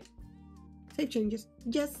 Okay. Save changes.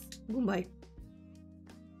 Yes. Goodbye.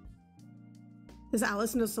 Does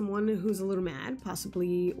Alice know someone who's a little mad,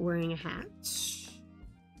 possibly wearing a hat?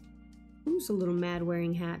 Who's a little mad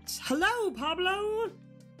wearing hats? Hello, Pablo!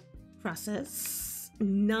 Process.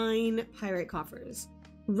 9 pirate coffers.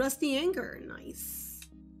 Rusty anger. Nice.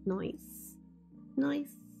 Nice.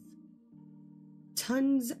 Nice.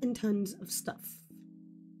 Tons and tons of stuff.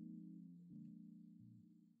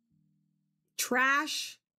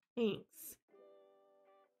 Trash. Thanks.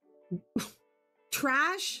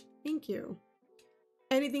 Trash. Thank you.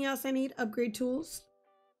 Anything else I need? Upgrade tools?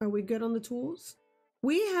 Are we good on the tools?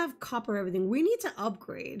 We have copper everything. We need to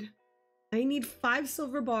upgrade. I need 5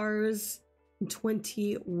 silver bars and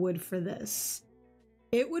 20 wood for this.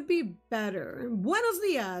 It would be better. Buenos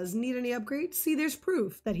dias. Need any upgrades? See, there's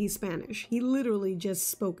proof that he's Spanish. He literally just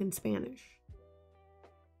spoke in Spanish.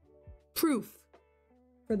 Proof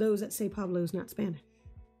for those that say Pablo's not Spanish.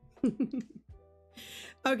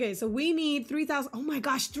 Okay, so we need 3,000. Oh my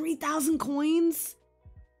gosh, 3,000 coins?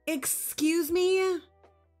 Excuse me?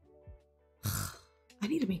 I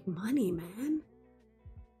need to make money, man.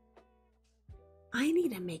 I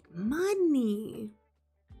need to make money.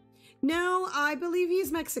 No, I believe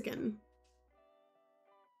he's Mexican.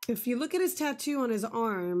 If you look at his tattoo on his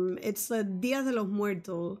arm, it's the Dia de los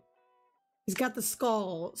Muertos. He's got the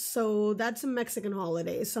skull, so that's a Mexican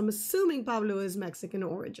holiday. So I'm assuming Pablo is Mexican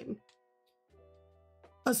origin.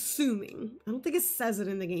 Assuming. I don't think it says it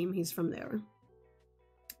in the game he's from there.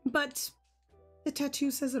 But the tattoo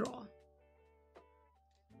says it all.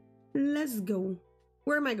 Let's go.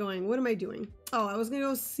 Where am I going? What am I doing? Oh, I was gonna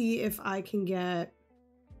go see if I can get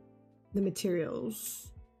the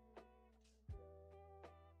materials.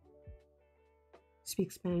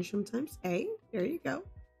 Speak Spanish sometimes. Hey, there you go.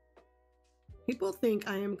 People think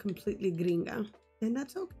I am completely gringa, and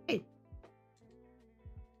that's okay.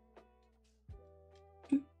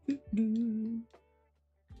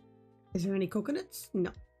 Is there any coconuts?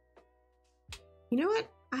 No. You know what?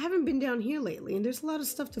 I haven't been down here lately, and there's a lot of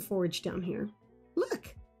stuff to forage down here.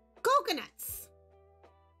 Look! Coconuts!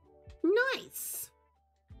 Nice!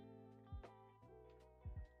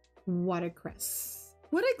 Watercress.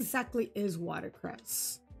 What exactly is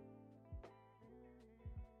watercress?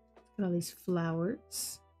 Got all these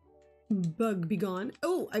flowers. Bug be gone.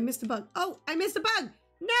 Oh, I missed a bug. Oh, I missed a bug!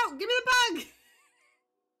 No! Give me the bug!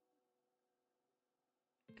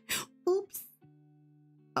 Oops.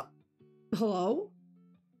 Oh, hello?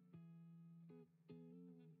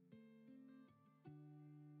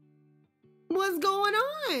 What's going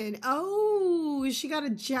on? Oh, she got a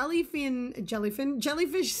jellyfish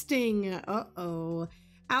sting. Uh-oh.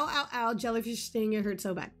 Ow, ow, ow, jellyfish sting. It hurt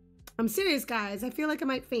so bad. I'm serious, guys. I feel like I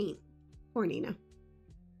might faint. Poor Nina.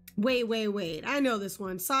 Wait. I know this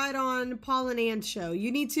one. Saw it on Paul and Ann's show.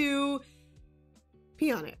 You need to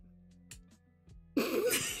pee on it.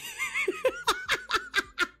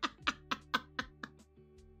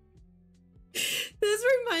 This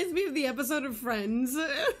reminds me of the episode of Friends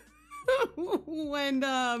when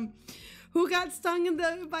who got stung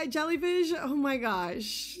by jellyfish? Oh my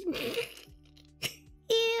gosh.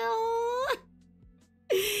 Ew.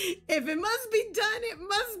 If it must be done, it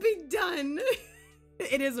must be done.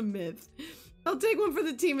 It is a myth. I'll take one for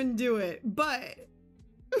the team and do it, but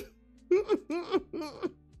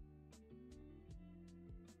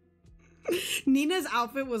Nina's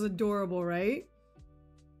outfit was adorable, right?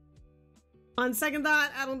 On second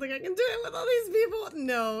thought, I don't think I can do it with all these people.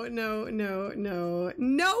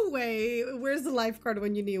 No way. Where's the lifeguard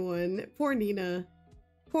when you need one? Poor Nina.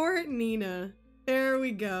 Poor Nina. There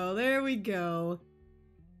we go.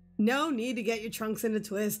 No need to get your trunks in a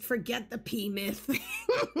twist. Forget the pee myth.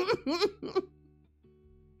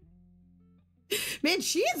 Man,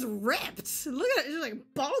 she is ripped. Look at her. She's like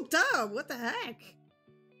bulked up. What the heck?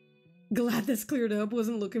 Glad this cleared up.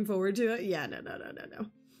 Wasn't looking forward to it. Yeah, no.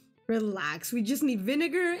 Relax. We just need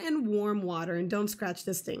vinegar and warm water, and don't scratch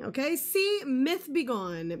this thing, okay? See? Myth be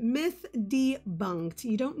gone. Myth debunked.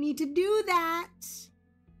 You don't need to do that.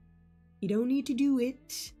 You don't need to do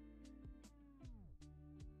it.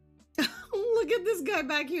 Look at this guy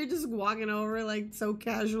back here just walking over like so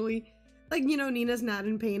casually. Like, you know, Nina's not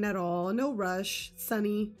in pain at all. No rush.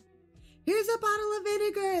 Sunny. Here's a bottle of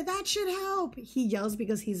vinegar. That should help. He yells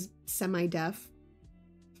because he's semi-deaf.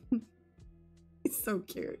 He's so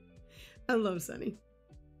cute. I love Sunny.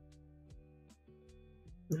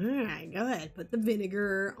 All right, go ahead. Put the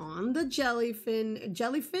vinegar on the jellyfin.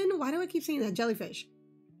 Jellyfin? Why do I keep saying that? Jellyfish.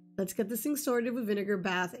 Let's get this thing sorted with vinegar,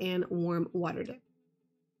 bath, and warm water dip.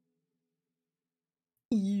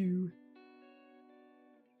 Ew.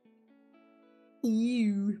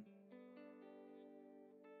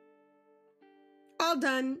 All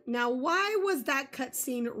done. Now, why was that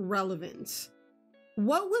cutscene relevant?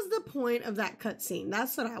 What was the point of that cutscene?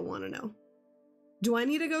 That's what I want to know. Do I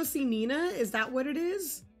need to go see Nina? Is that what it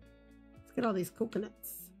is? Let's get all these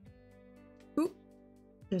coconuts. Oop,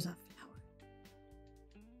 there's a flower.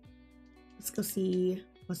 Let's go see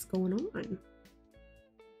what's going on.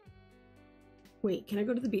 Wait, can I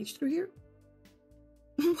go to the beach through here?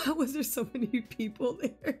 Why was there so many people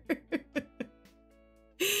there?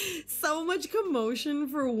 So much commotion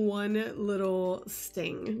for one little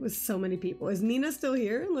sting with so many people. Is Nina still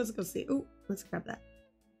here? Let's go see. Oh, let's grab that.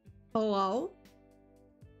 Hello?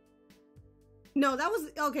 No, that was...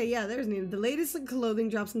 Okay, yeah, there's Nina. The latest clothing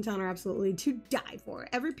drops in town are absolutely to die for.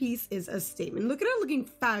 Every piece is a statement. Look at her looking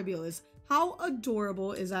fabulous. How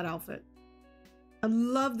adorable is that outfit? I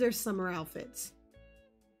love their summer outfits.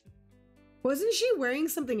 Wasn't she wearing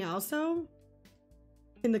something else, though?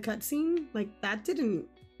 In the cutscene? Like, that didn't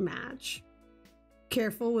match.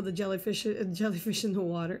 Careful with the jellyfish in the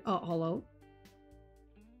water. Oh, hello.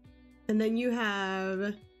 And then you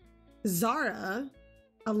have Zara.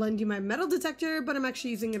 I'll lend you my metal detector, but I'm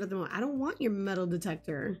actually using it at the moment. I don't want your metal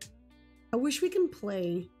detector. I wish we can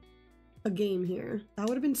play a game here. That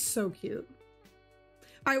would have been so cute.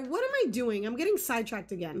 All right, what am I doing? I'm getting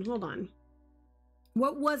sidetracked again. Hold on.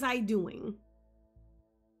 What was I doing?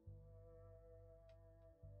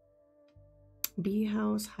 Bee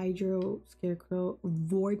house, hydro, scarecrow,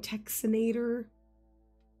 vortexinator,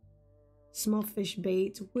 small fish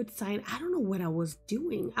bait, wood sign. I don't know what I was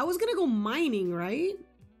doing. I was gonna go mining, right?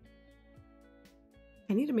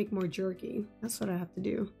 I need to make more jerky. That's what I have to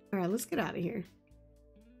do. All right, let's get out of here.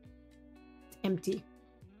 It's empty.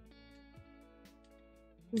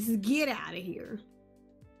 Let's get out of here.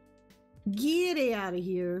 Get out of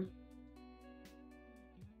here.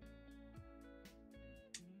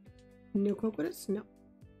 No coconuts? No.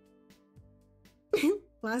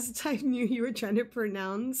 Last time I knew you were trying to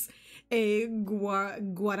pronounce a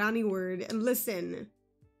Guarani word. Listen.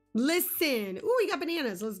 Listen. Ooh, we got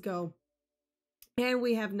bananas. Let's go. And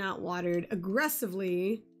we have not watered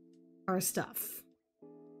aggressively our stuff.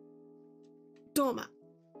 Toma.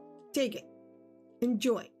 Take it.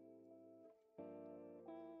 Enjoy.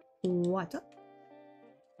 Water.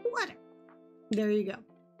 Water. There you go.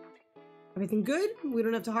 Everything good? We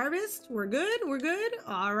don't have to harvest? We're good? We're good?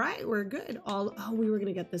 All right, we're good. Oh, we were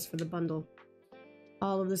gonna get this for the bundle.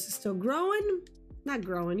 All of this is still growing. Not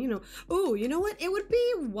growing, you know. Oh, you know what? It would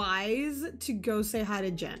be wise to go say hi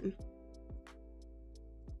to Jen.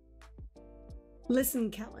 Listen,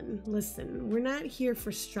 Kellen, listen. We're not here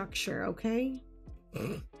for structure, okay?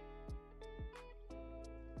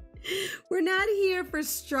 We're not here for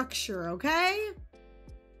structure, okay?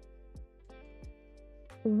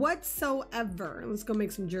 Whatsoever. Let's go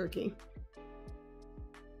make some jerky.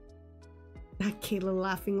 Not Kayla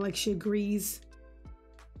laughing like she agrees.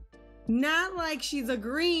 Not like she's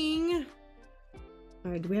agreeing.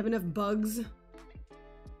 All right, do we have enough bugs?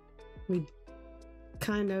 We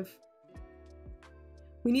kind of.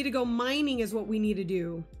 We need to go mining is what we need to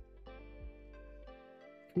do.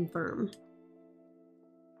 Confirm.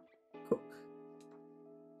 Cook.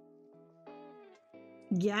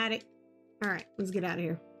 Got it. All right, let's get out of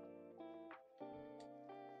here.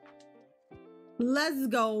 Let's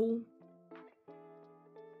go.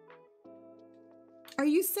 Are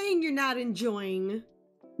you saying you're not enjoying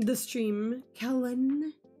the stream,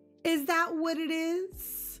 Kellen? Is that what it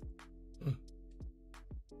is?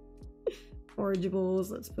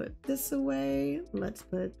 Forageables, let's put this away. Let's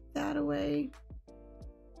put that away.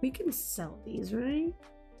 We can sell these, right?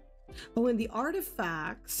 Oh, and the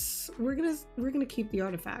artifacts, we're gonna keep the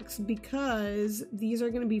artifacts because these are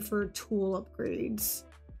gonna be for tool upgrades.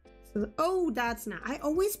 So, oh, that's not. I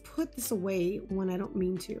always put this away when I don't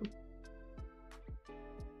mean to.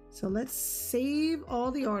 So let's save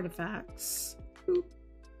all the artifacts. Boop.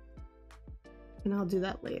 And I'll do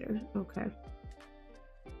that later. Okay.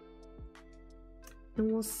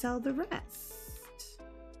 And we'll sell the rest.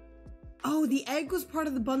 Oh, the egg was part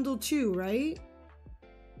of the bundle too, right?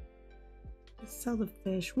 Let's sell the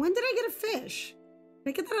fish. When did I get a fish?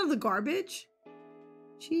 Did I get that out of the garbage?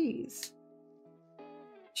 Jeez.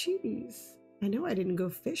 Jeez. I know I didn't go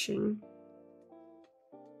fishing.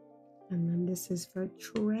 And then this is for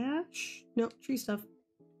trash. No, tree stuff.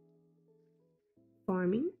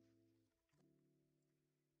 Farming.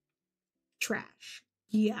 Trash.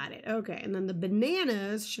 Got it. Okay. And then the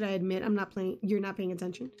bananas, should I admit, I'm not playing, you're not paying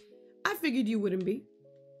attention. I figured you wouldn't be.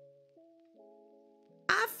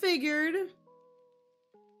 I figured.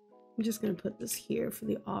 I'm just going to put this here for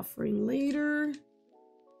the offering later.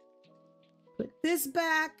 Put this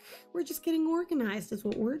back. We're just getting organized is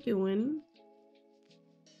what we're doing.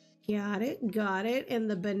 Got it. Got it. And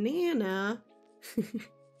the banana.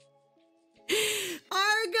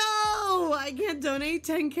 Argo! I can't donate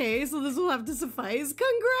 10K, so this will have to suffice.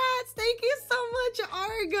 Congrats! Thank you so much,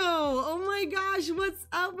 Argo! Oh my gosh, what's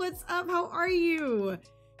up? What's up? How are you?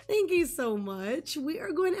 Thank you so much. We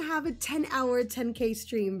are going to have a 10-hour 10K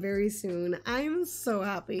stream very soon. I'm so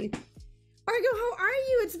happy. Argo, how are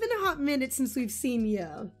you? It's been a hot minute since we've seen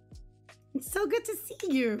you. It's so good to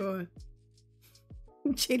see you.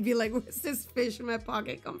 Jade'd be like, where's this fish in my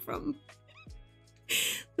pocket come from?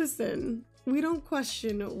 Listen, we don't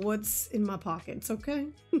question what's in my pockets, okay?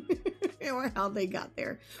 Or how they got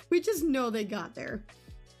there. We just know they got there.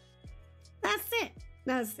 That's it.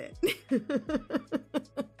 That's it.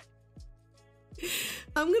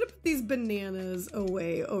 I'm gonna put these bananas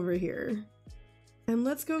away over here. And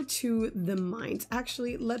let's go to the mines.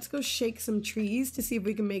 Actually, let's go shake some trees to see if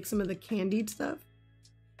we can make some of the candied stuff.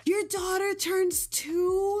 Your daughter turns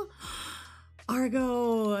 2?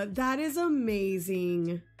 Argo, that is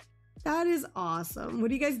amazing. That is awesome. What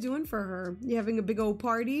are you guys doing for her? You having a big old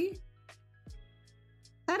party?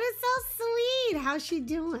 That is so sweet. How's she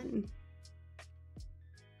doing?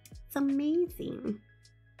 It's amazing.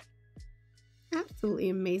 Absolutely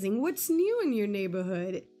amazing. What's new in your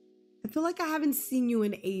neighborhood? I feel like I haven't seen you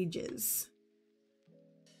in ages.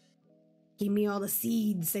 Give me all the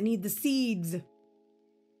seeds. I need the seeds.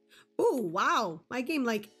 Oh, wow. My game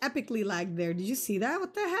like epically lagged there. Did you see that?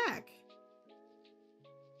 What the heck?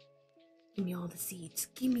 Give me all the seeds.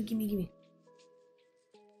 Give me, give me, give me.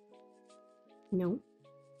 No.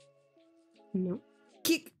 No.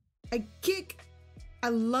 Kick. I kick. I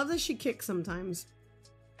love that she kicks sometimes.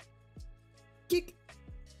 Kick.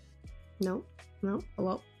 No. No.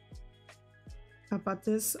 Hello. How about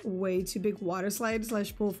this way too big water slide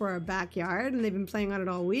slash pool for our backyard, and they've been playing on it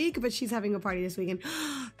all week, but she's having a party this weekend.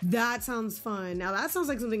 That sounds fun. Now that sounds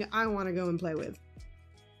like something I want to go and play with.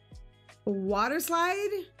 A water slide,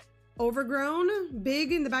 overgrown,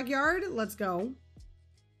 big in the backyard. Let's go.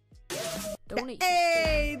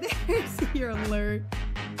 Hey, there's your alert.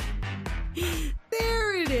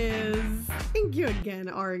 There it is. Thank you again,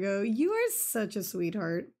 Argo. You are such a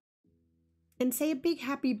sweetheart. And say a big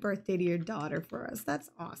happy birthday to your daughter for us.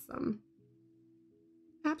 That's awesome.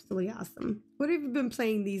 Absolutely awesome. What have you been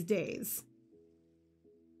playing these days?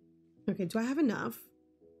 Okay, do I have enough?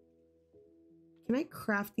 Can I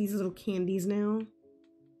craft these little candies now?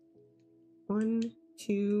 1,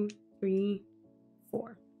 2, 3,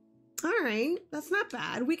 4. All right, that's not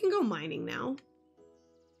bad. We can go mining now.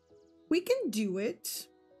 We can do it.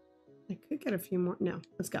 I could get a few more. No,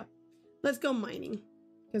 let's go. Let's go mining.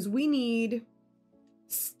 Because we need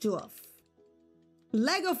stuff.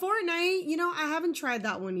 Lego Fortnite. You know, I haven't tried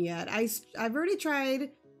that one yet. I've already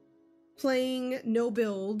tried playing no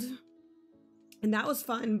build. And that was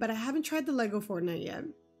fun. But I haven't tried the Lego Fortnite yet.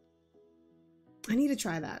 I need to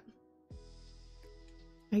try that.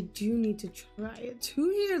 I do need to try it. Who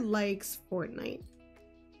here likes Fortnite?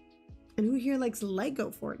 And who here likes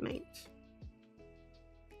Lego Fortnite?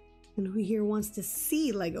 And who here wants to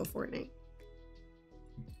see Lego Fortnite?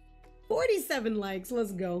 47 likes.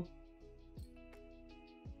 Let's go.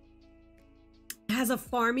 Has a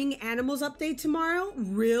farming animals update tomorrow?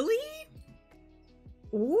 Really?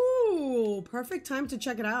 Ooh, perfect time to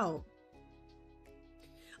check it out.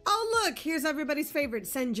 Oh, look, here's everybody's favorite,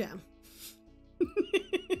 Senja.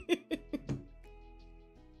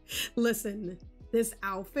 Listen, this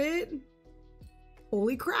outfit,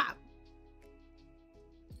 holy crap.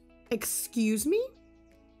 Excuse me?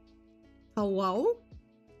 Hello?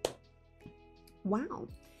 Wow.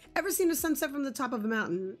 Ever seen a sunset from the top of a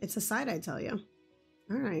mountain? It's a sight, I tell you.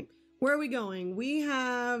 All right. Where are we going? We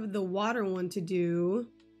have the water one to do.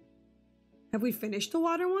 Have we finished the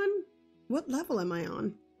water one? What level am I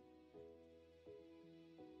on?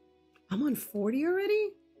 I'm on 40 already?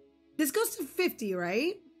 This goes to 50,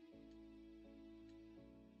 right?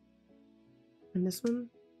 And this one?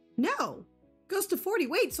 No, goes to 40.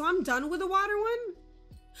 Wait, so I'm done with the water one?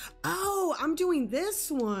 Oh, I'm doing this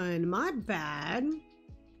one. My bad.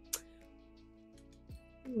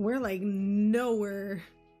 We're like nowhere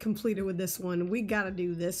completed with this one. We gotta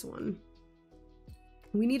do this one.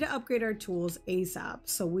 We need to upgrade our tools ASAP.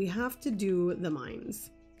 So we have to do the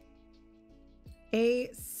mines.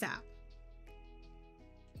 ASAP.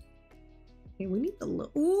 Okay, we need the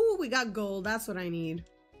ooh, we got gold. That's what I need.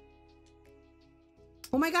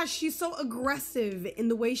 Oh my gosh, she's so aggressive in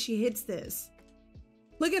the way she hits this.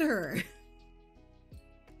 Look at her.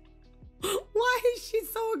 Why is she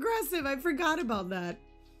so aggressive? I forgot about that.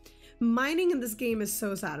 Mining in this game is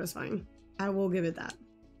so satisfying. I will give it that.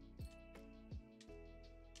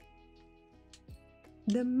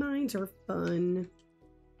 The mines are fun.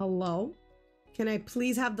 Hello? Can I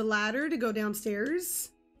please have the ladder to go downstairs?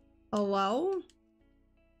 Hello?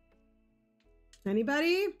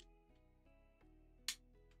 Anybody?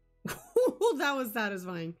 That was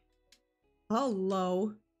satisfying.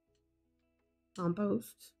 Hello.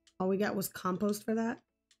 Compost. All we got was compost for that.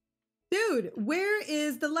 Dude, where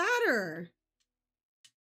is the ladder?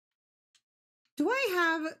 Do I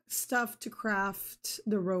have stuff to craft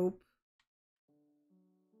the rope?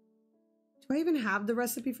 Do I even have the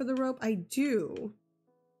recipe for the rope? I do.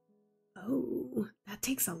 Oh, that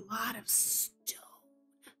takes a lot of stone.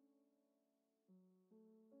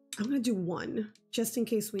 I'm gonna do one, just in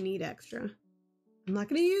case we need extra. I'm not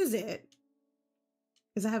gonna use it,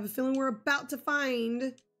 because I have a feeling we're about to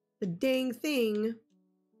find the dang thing.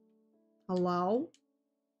 Hello?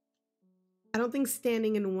 I don't think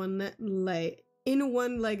standing in one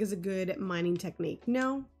leg is a good mining technique.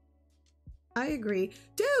 No, I agree.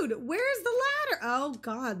 Dude, where's the ladder? Oh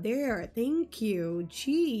God, there. Thank you.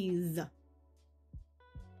 Jeez.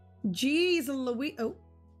 Jeez Louise. Oh,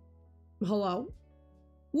 hello.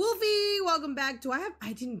 Wolfie, welcome back.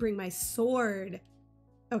 I didn't bring my sword.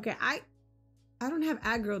 Okay, I don't have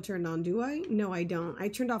aggro turned on, do I? No, I don't. I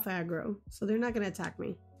turned off aggro, so they're not gonna attack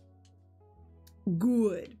me.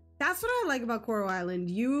 Good. That's what I like about Coral Island.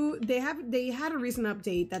 They had a recent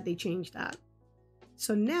update that they changed that.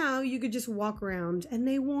 So now you could just walk around and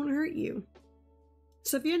they won't hurt you.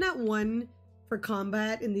 So if you're not one for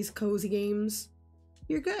combat in these cozy games,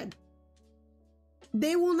 you're good.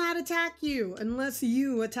 They will not attack you unless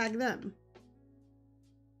you attack them.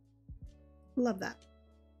 Love that.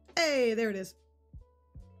 Hey, there it is.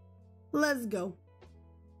 Let's go.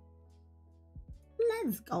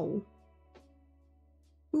 Let's go.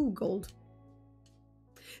 Ooh, gold.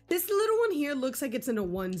 This little one here looks like it's in a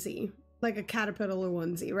onesie. Like a caterpillar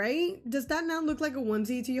onesie, right? Does that not look like a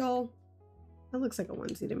onesie to y'all? That looks like a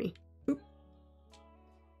onesie to me. Oop.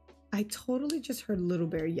 I totally just heard Little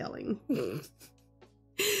Bear yelling.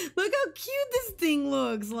 Look how cute this thing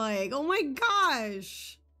looks like. Oh my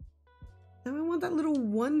gosh. Now I want that little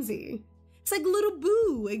onesie. It's like Little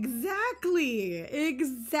Boo. Exactly.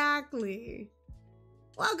 Exactly.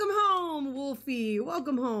 Welcome home, Wolfie.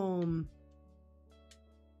 Welcome home.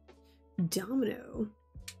 Domino.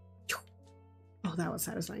 Oh, that was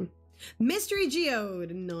satisfying. Mystery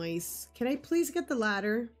Geode. Nice. Can I please get the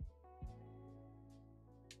ladder?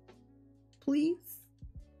 Please?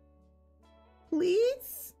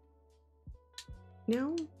 Please?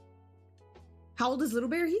 No? How old is Little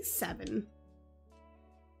Bear? He's 7.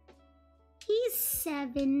 He's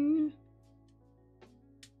 7.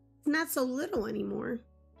 He's not so little anymore.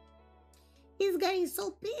 He's getting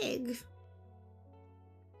so big.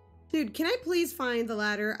 Dude, can I please find the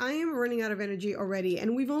ladder? I am running out of energy already,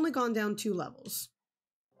 and we've only gone down 2 levels.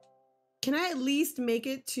 Can I at least make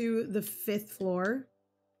it to the 5th floor?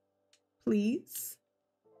 Please?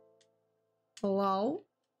 Hello?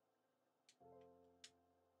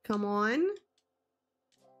 Come on.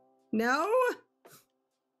 No?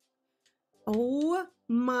 Oh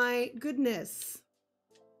my goodness.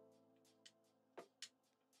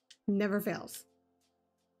 Never fails.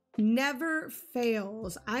 Never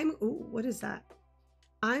fails. Ooh, what is that?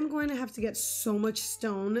 I'm going to have to get so much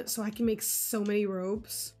stone so I can make so many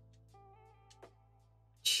ropes.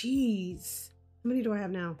 Jeez. How many do I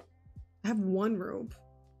have now? I have 1 rope.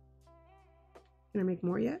 Can I make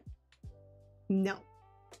more yet? No.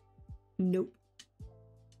 Nope.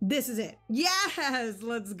 This is it. Yes!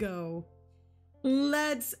 Let's go.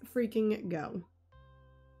 Let's freaking go.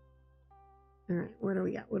 All right, what do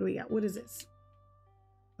we got? What do we got? What is this?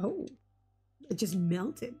 Oh, it just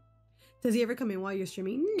melted. Does he ever come in while you're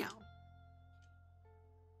streaming? No.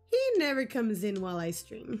 He never comes in while I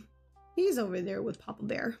stream. He's over there with Papa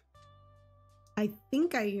Bear. I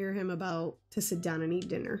think I hear him about to sit down and eat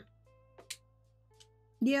dinner.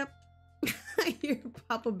 Yep. I hear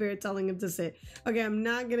Papa Bear telling him to sit. Okay, I'm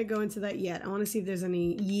not gonna go into that yet. I want to see if there's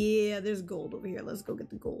any. Yeah, there's gold over here. Let's go get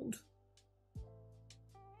the gold.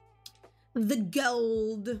 The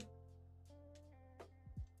gold.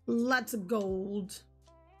 Lots of gold.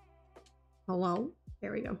 Hello?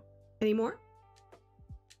 There we go. Any more?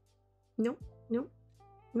 Nope. Nope.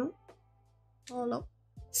 Nope. Hello?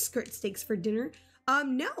 Skirt steaks for dinner.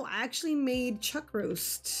 No, I actually made chuck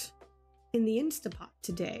roast in the Instapot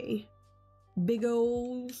today. Big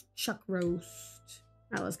old chuck roast.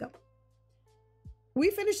 All right, let's go. We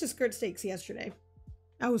finished the skirt steaks yesterday.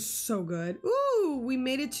 That was so good. Ooh, we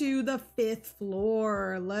made it to the 5th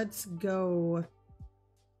floor. Let's go.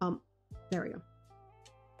 There we go.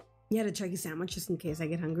 You had a turkey sandwich just in case I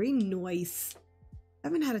get hungry. Nice. I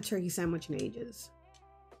haven't had a turkey sandwich in ages.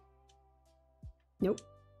 Nope.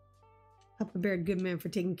 Papa Bear, good man for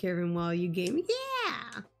taking care of him while you game.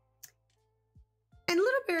 Yeah. And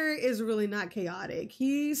Little Bear is really not chaotic.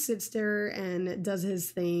 He sits there and does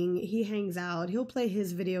his thing. He hangs out. He'll play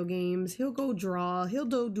his video games. He'll go draw. He'll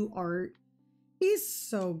go do art. He's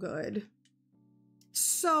so good.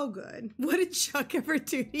 So good. What did Chuck ever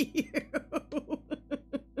do to you?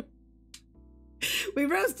 We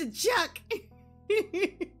roasted Chuck.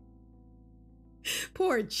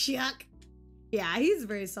 Poor Chuck. Yeah, he's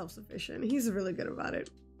very self-sufficient. He's really good about it.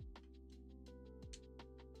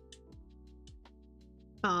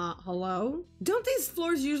 Hello? Don't these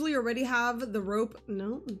floors usually already have the rope?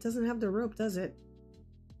 No, it doesn't have the rope, does it?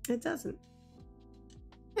 It doesn't.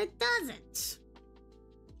 It doesn't.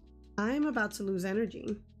 I'm about to lose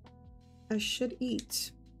energy. I should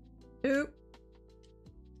eat. Oop.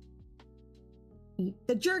 Eat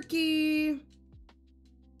the jerky.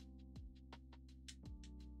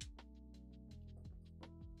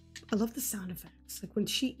 I love the sound effects. Like when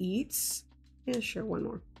she eats. Yeah, sure, one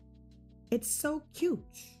more. It's so cute.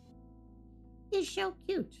 It's so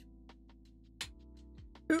cute.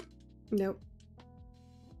 Oop. Nope.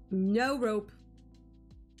 No rope.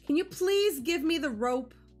 Can you please give me the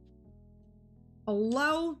rope?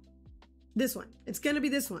 Hello? This one. It's gonna be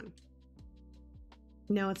this one.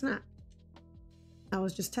 No, it's not. I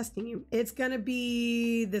was just testing you. It's gonna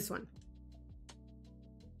be this one.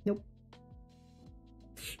 Nope.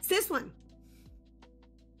 It's this one.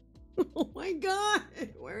 Oh my god.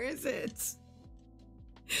 Where is it?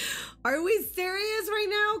 Are we serious right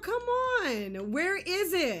now? Come on. Where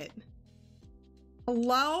is it?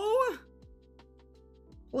 Hello?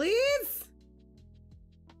 Please?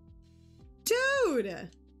 Dude.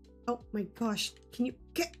 Oh my gosh. Can you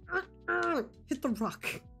get hit the rock?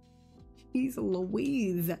 Jeez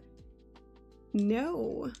Louise.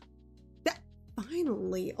 No. That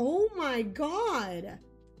finally. Oh my god.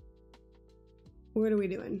 What are we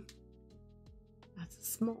doing? That's a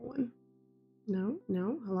small one. No,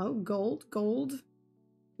 no. Hello? Gold, gold.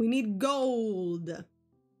 We need gold.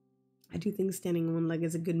 I do think standing on one leg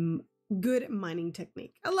is a good mining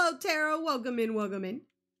technique. Hello, Tara. Welcome in, welcome in.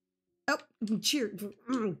 Oh, cheer.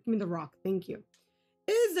 Give me the rock. Thank you.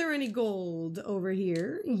 Is there any gold over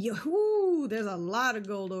here? Ooh, there's a lot of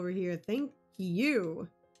gold over here. Thank you.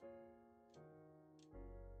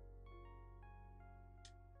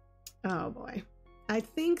 Oh boy. I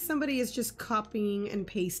think somebody is just copying and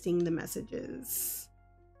pasting the messages.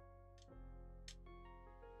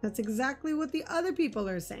 That's exactly what the other people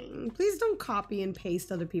are saying. Please don't copy and paste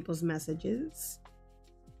other people's messages.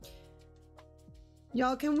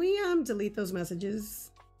 Y'all, can we delete those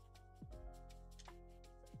messages?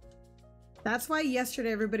 That's why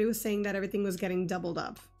yesterday everybody was saying that everything was getting doubled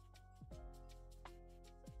up.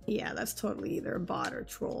 Yeah, that's totally either a bot or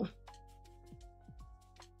troll.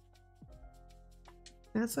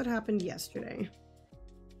 That's what happened yesterday.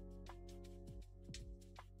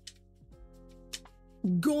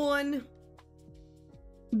 Gone.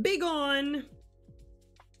 Be gone.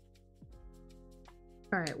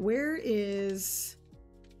 All right, where is...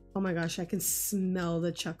 Oh my gosh, I can smell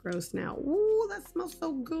the chuck roast now. Ooh, that smells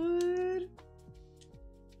so good.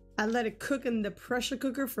 I let it cook in the pressure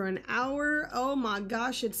cooker for an hour. Oh my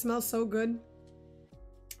gosh, it smells so good.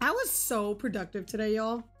 I was so productive today,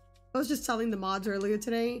 y'all. I was just telling the mods earlier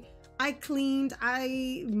today. I cleaned,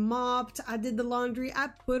 I mopped, I did the laundry, I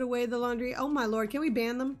put away the laundry. Oh my lord, can we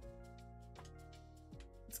ban them?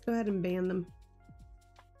 Let's go ahead and ban them.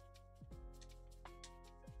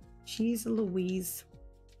 Jeez Louise.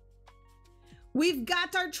 We've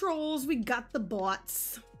got our trolls. We got the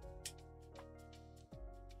bots.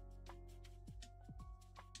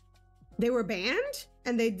 They were banned?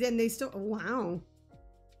 And they still, oh, wow.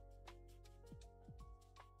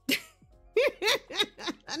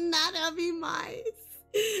 Not Hubby Mice.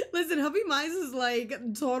 Listen, Hubby Mice is like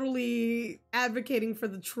totally advocating for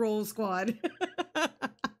the troll squad.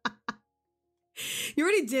 You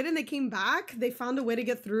already did and they came back? They found a way to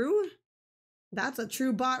get through? That's a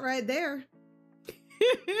true bot right there.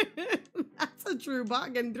 That's a true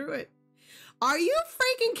bot getting through it. Are you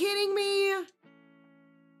freaking kidding me?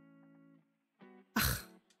 Ugh.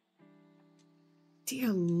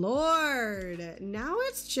 Dear Lord. Now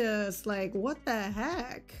it's just like, what the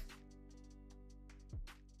heck?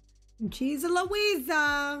 Jeez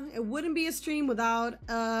Louisa. It wouldn't be a stream without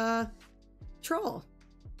a troll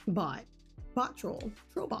bot. Bot troll.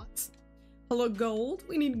 Troll bots. Hello, gold.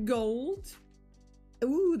 We need gold.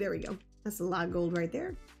 Ooh, there we go. That's a lot of gold right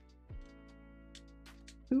there.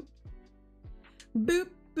 Boop. Boop,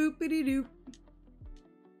 boopity doop.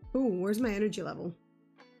 Ooh, where's my energy level?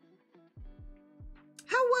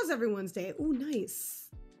 How was everyone's day? Ooh, nice.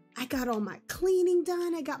 I got all my cleaning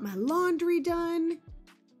done. I got my laundry done.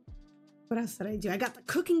 What else did I do? I got the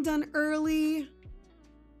cooking done early.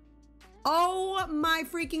 Oh my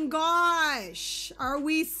freaking gosh. Are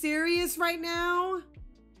we serious right now?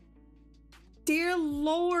 Dear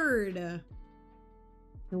Lord. And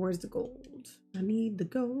where's the gold? I need the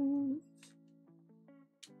gold.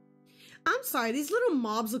 I'm sorry, these little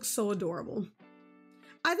mobs look so adorable.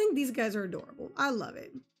 I think these guys are adorable. I love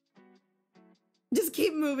it. Just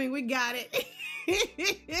keep moving, we got it.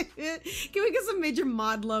 Can we get some major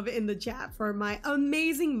mod love in the chat for my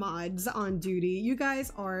amazing mods on duty? You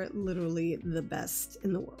guys are literally the best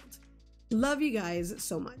in the world. Love you guys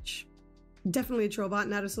so much. Definitely a troll bot,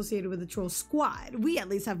 not associated with the troll squad. We at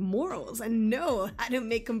least have morals and know how to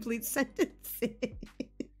make complete sentences.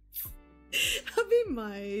 Hubby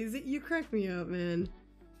Mice, you crack me up, man.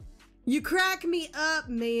 You crack me up,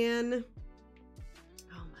 man.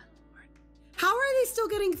 Oh my Lord. How are they still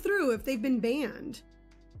getting through if they've been banned?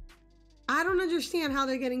 I don't understand how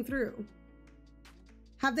they're getting through.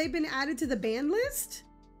 Have they been added to the ban list?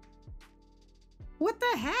 What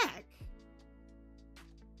the heck?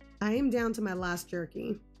 I am down to my last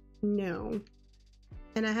jerky. No.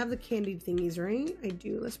 And I have the candied thingies, right? I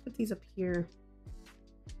do. Let's put these up here.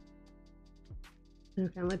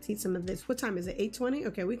 Okay, let's eat some of this. What time is it? 8:20?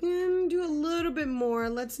 Okay, we can do a little bit more.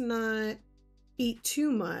 Let's not eat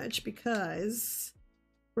too much because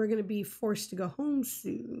we're going to be forced to go home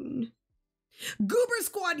soon. Goober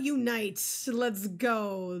Squad unite! Let's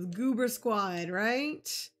go. Goober Squad,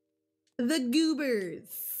 right? The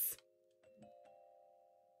Goobers.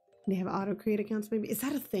 They have auto-create accounts maybe? Is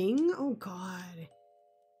that a thing? Oh, God.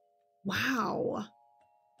 Wow.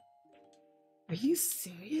 Are you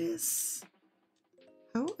serious?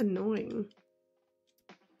 How annoying.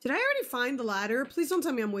 Did I already find the ladder? Please don't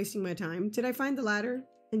tell me I'm wasting my time. Did I find the ladder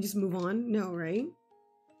and just move on? No, right?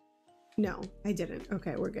 No, I didn't.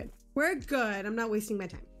 Okay, we're good. We're good. I'm not wasting my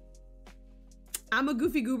time. I'm a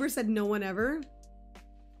goofy goober, said no one ever.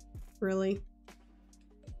 Really?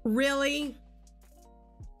 Really?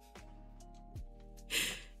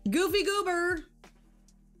 Goofy goober.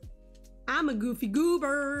 I'm a goofy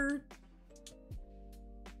goober.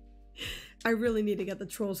 I really need to get the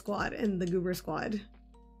troll squad and the goober squad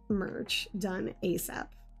merch done ASAP.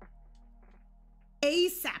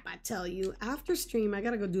 ASAP, I tell you. After stream, I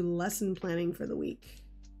gotta go do lesson planning for the week.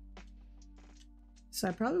 So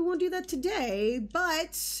I probably won't do that today,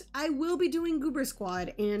 but I will be doing goober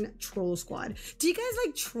squad and troll squad. Do you guys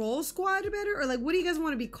like troll squad better? Or like, what do you guys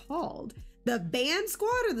want to be called? The band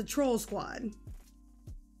squad or the troll squad?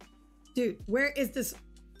 Dude, where is this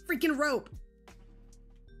freaking rope?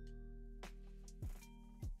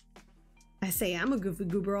 I say I'm a goofy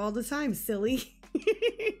goober all the time, silly.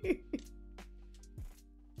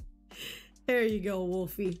 There you go,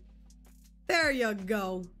 Wolfie. There you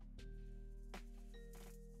go.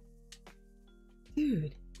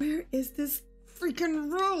 Dude, where is this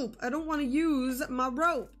freaking rope? I don't want to use my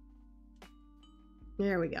rope.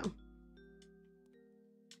 There we go.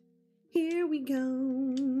 Here we go.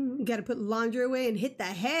 You gotta put laundry away and hit the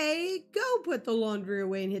hay. Go put the laundry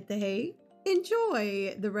away and hit the hay.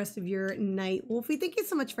 Enjoy the rest of your night, Wolfie. Thank you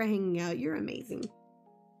so much for hanging out. You're amazing.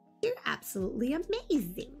 You're absolutely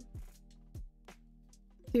amazing.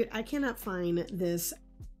 Dude, I cannot find this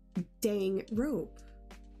dang rope.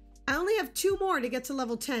 I only have 2 more to get to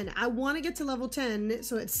level 10. I want to get to level 10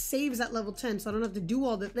 so it saves at level 10 so I don't have to do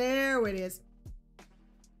all that. There it is.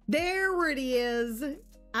 There it is.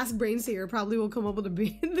 Ask Brainseer, probably will come up with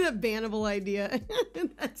the bannable idea.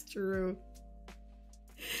 That's true.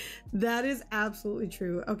 That is absolutely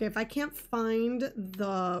true. Okay, if I can't find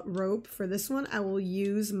the rope for this one, I will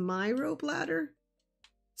use my rope ladder.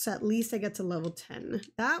 So at least I get to level 10.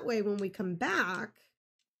 That way, when we come back,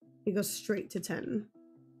 we go straight to 10.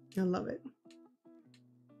 I love it.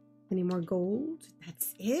 Any more gold?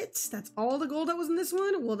 That's it? That's all the gold that was in this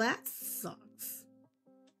one? Well, that sucks.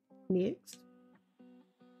 Next.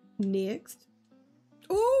 Next.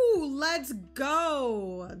 Ooh, let's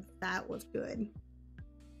go. That was good.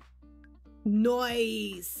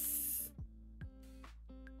 Nice.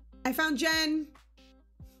 I found Jen.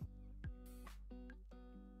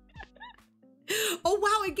 Oh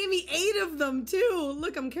wow, it gave me 8 of them too.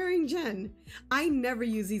 Look, I'm carrying Jen. I never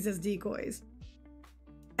use these as decoys.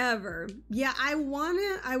 Ever. Yeah, I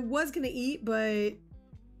was gonna eat, but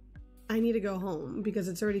I need to go home because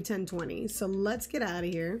it's already 10:20. So let's get out of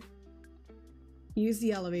here. Use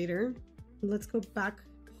the elevator. Let's go back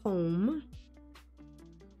home.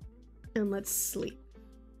 And let's sleep.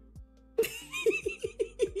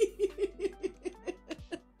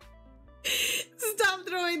 Stop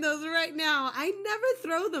throwing those right now. I never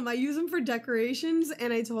throw them. I use them for decorations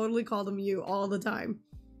and I totally call them you all the time.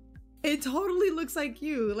 It totally looks like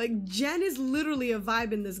you. Like Jen is literally a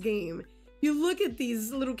vibe in this game. You look at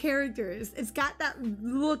these little characters. It's got that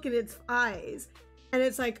look in its eyes. And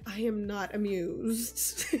it's like, I am not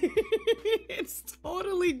amused. It's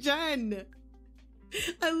totally Jen.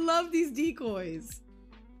 I love these decoys.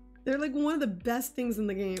 They're like one of the best things in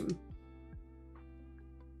the game.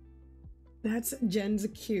 That's Jen's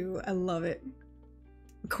cue. I love it.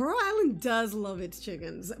 Coral Island does love its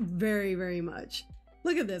chickens very, very much.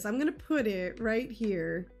 Look at this. I'm going to put it right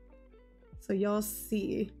here so y'all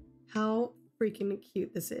see how freaking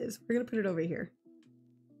cute this is. We're going to put it over here.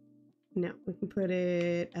 No, we can put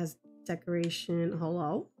it as decoration.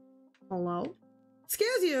 Hello? Hello?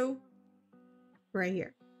 Excuse you. Right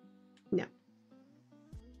here. No.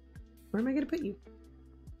 Where am I going to put you?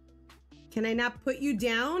 Can I not put you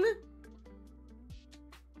down?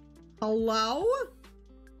 Hello?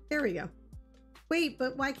 There we go. Wait,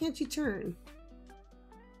 but why can't you turn?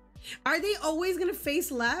 Are they always going to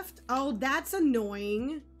face left? Oh, that's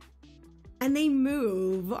annoying. And they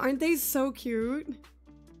move. Aren't they so cute?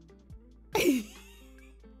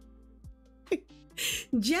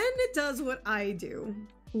 Jen does what I do.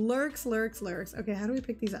 Lurks, lurks, lurks. Okay, how do we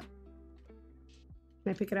pick these up?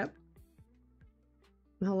 Can I pick it up?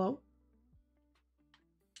 Hello?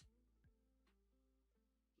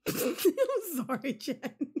 I'm sorry, Jen.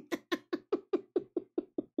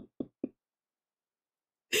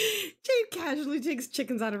 Jade casually takes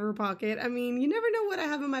chickens out of her pocket. I mean, you never know what I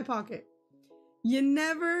have in my pocket. You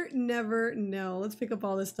never know. Let's pick up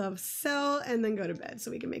all this stuff, sell, and then go to bed so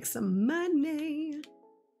we can make some money.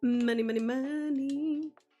 Money, money,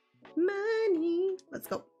 money. Money. Let's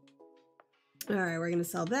go. All right, we're gonna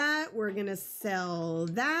sell that. We're gonna sell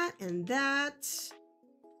that and that.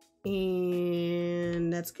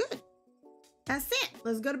 And that's good. That's it.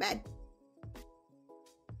 Let's go to bed.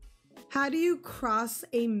 How do you cross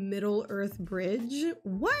a Middle Earth bridge?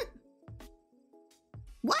 What?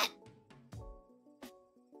 What?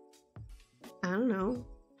 I don't know.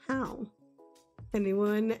 How?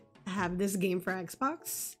 Anyone have this game for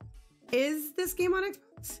Xbox? Is this game on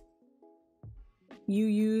Xbox? You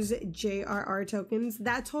use JRR tokens?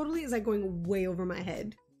 That totally is like going way over my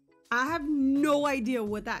head. I have no idea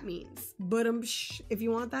what that means, but if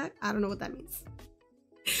you want that, I don't know what that means.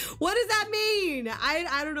 What does that mean?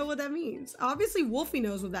 I don't know what that means. Obviously, Wolfie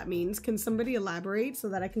knows what that means. Can somebody elaborate so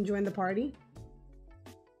that I can join the party?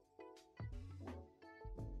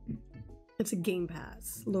 It's a Game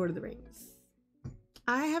Pass, Lord of the Rings.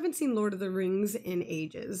 I haven't seen Lord of the Rings in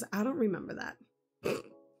ages. I don't remember that.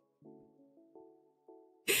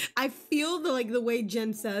 I feel the way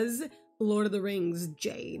Jen says, Lord of the Rings,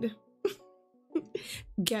 Jade.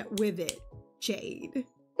 Get with it, Jade.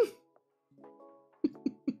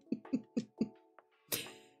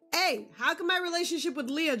 Hey, how come my relationship with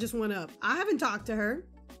Leah just went up? I haven't talked to her.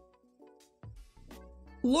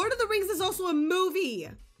 Lord of the Rings is also a movie.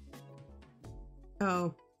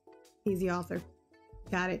 Oh, he's the author.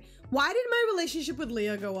 Got it. Why did my relationship with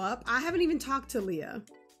Leah go up? I haven't even talked to Leah.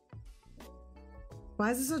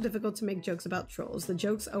 Why is it so difficult to make jokes about trolls? The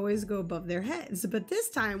jokes always go above their heads, but this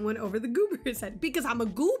time went over the goober's head because I'm a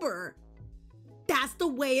goober. That's the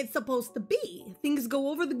way it's supposed to be. Things go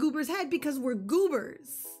over the goober's head because we're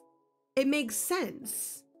goobers. It makes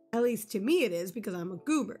sense. At least to me it is because I'm a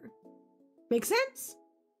goober. Make sense?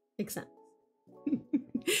 Makes sense.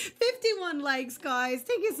 51 likes, guys.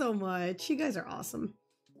 Thank you so much. You guys are awesome.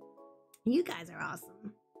 You guys are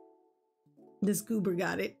awesome. This goober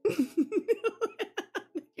got it.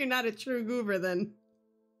 You're not a true goober then.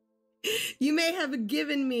 You may have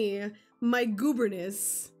given me my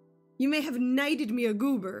gooberness. You may have knighted me a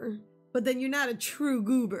goober, but then you're not a true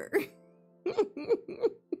goober.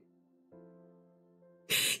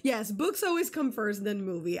 Yes, books always come first, then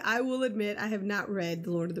movie. I will admit I have not read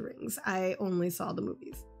The Lord of the Rings. I only saw the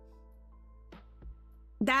movies.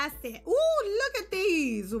 That's it. Ooh, look at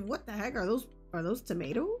these. What the heck are those? Are those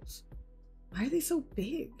tomatoes? Why are they so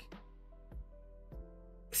big?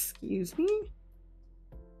 Excuse me?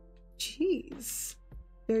 Jeez.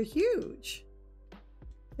 They're huge.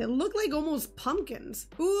 They look like almost pumpkins.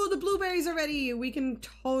 Ooh, the blueberries are ready. We can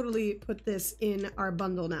totally put this in our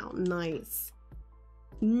bundle now. Nice.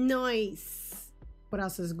 Nice. What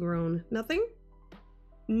else has grown? Nothing?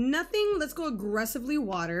 Nothing. Let's go aggressively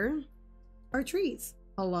water our trees.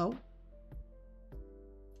 Hello?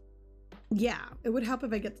 Yeah, it would help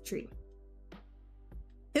if I get the tree.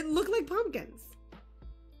 It looked like pumpkins.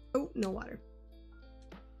 Oh, no water.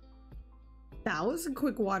 That was a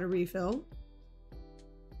quick water refill.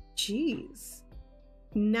 Jeez.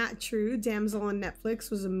 Not true. Damsel on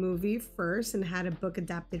Netflix was a movie first and had a book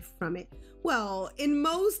adapted from it. Well, in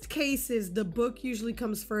most cases, the book usually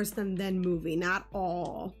comes first and then movie. Not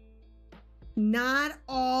all. Not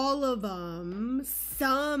all of them.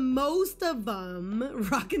 Most of them.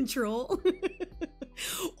 Rock and Troll.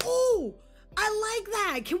 Oh, I like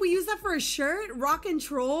that. Can we use that for a shirt? Rock and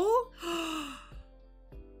Troll?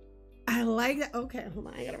 I like that. Okay, hold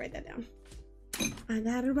on. I gotta write that down. I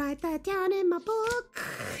gotta write that down in my book.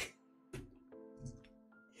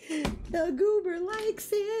 The goober likes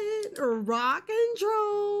it. Rock and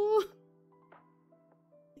Troll.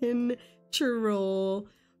 And troll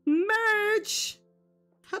merch.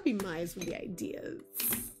 Hubby Mize with the ideas.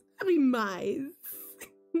 Hubby Mize.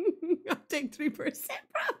 I'll take 3%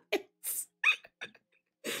 profits.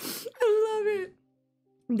 I love it.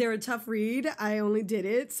 They're a tough read. I only did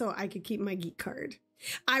it so I could keep my geek card.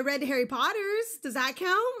 I read Harry Potter's. Does that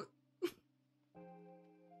count?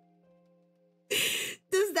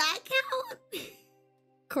 Does that count?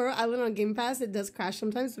 Coral Island on Game Pass. It does crash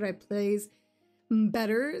sometimes, but it plays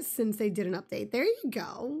better since they did an update. There you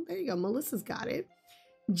go. There you go. Melissa's got it.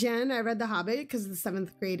 Jen, I read The Hobbit because of the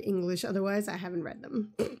 7th grade English. Otherwise, I haven't read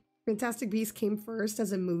them. Fantastic Beasts came first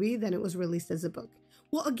as a movie, then it was released as a book.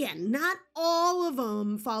 Well, again, not all of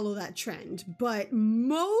them follow that trend, but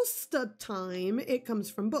most of the time it comes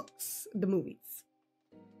from books, the movies.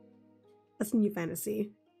 That's new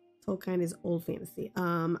fantasy. Tolkien is old fantasy.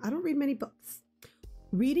 I don't read many books.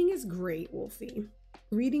 Reading is great, Wolfie.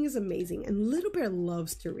 Reading is amazing, and Little Bear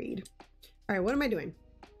loves to read. All right, what am I doing?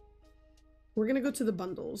 We're gonna go to the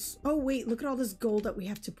bundles. Oh wait, look at all this gold that we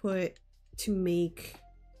have to put to make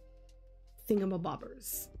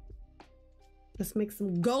thingamabobbers. Let's make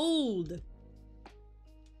some gold.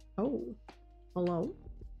 Oh, hello?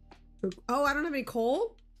 Oh, I don't have any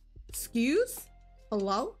coal? Excuse?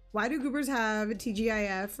 Hello? Why do goobers have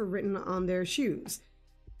TGIF written on their shoes?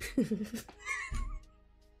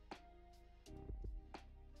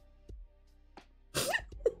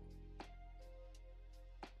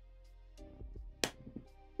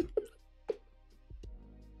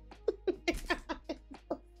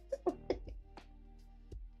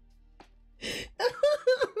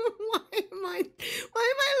 Why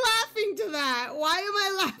am I laughing to that? Why am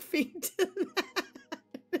I laughing to that?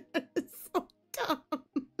 That is so dumb.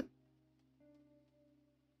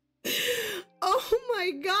 Oh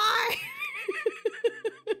my god.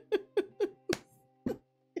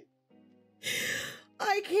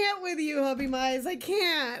 I can't with you, Hubby Mize. I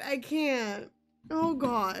can't. Oh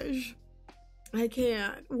gosh. I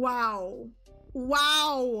can't. Wow.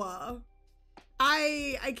 Wow.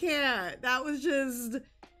 I can't. That was just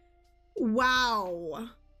wow.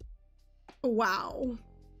 Wow.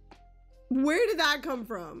 Where did that come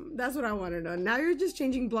from? That's what I want to know. Now you're just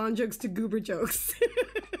changing blonde jokes to goober jokes.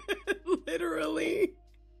 Literally.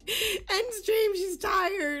 And stream, she's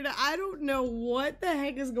tired. I don't know what the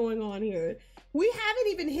heck is going on here. We haven't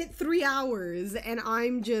even hit 3 hours and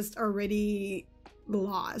I'm just already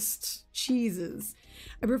lost. Jesus.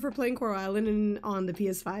 I prefer playing Coral Island on the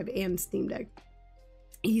PS5 and Steam Deck.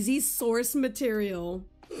 Easy source material.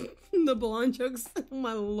 The blonde jokes. Oh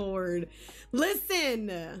my lord.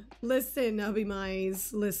 Listen. Listen, Hubby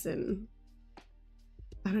Mize. Listen.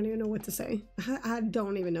 I don't even know what to say. I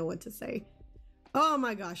don't even know what to say. Oh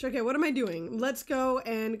my gosh. Okay, what am I doing? Let's go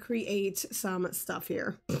and create some stuff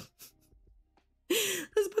here.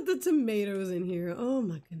 Let's put the tomatoes in here. Oh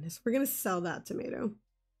my goodness. We're going to sell that tomato.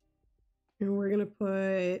 And we're going to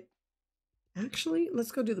put... Actually,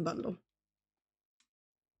 let's go do the bundle.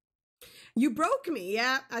 You broke me.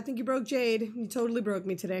 Yeah, I think you broke Jade. You totally broke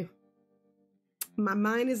me today. My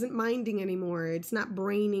mind isn't minding anymore. It's not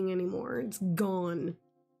braining anymore. It's gone.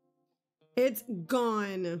 It's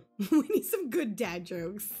gone. We need some good dad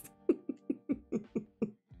jokes.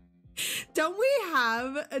 Don't we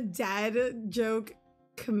have a dad joke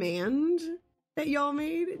command that y'all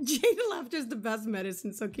made? Jade laughter's the best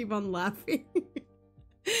medicine, so keep on laughing.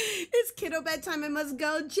 It's kiddo bedtime. I must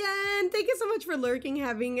go. Jen, thank you so much for lurking,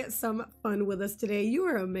 having some fun with us today. You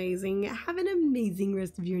are amazing. Have an amazing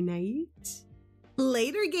rest of your night.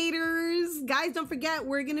 Later, Gators. Guys, don't forget,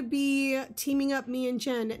 we're going to be teaming up, me and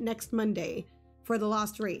Jen, next Monday for the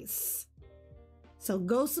Lost Race. So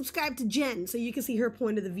go subscribe to Jen so you can see her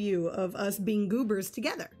point of the view of us being goobers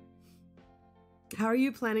together. How are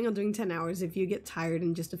you planning on doing 10 hours if you get tired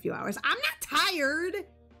in just a few hours? I'm not tired.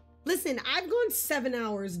 Listen, I've gone 7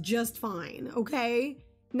 hours just fine, okay?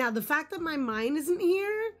 Now, the fact that my mind isn't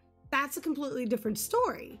here, that's a completely different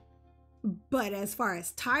story. But as far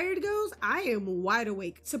as tired goes, I am wide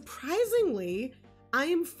awake. Surprisingly, I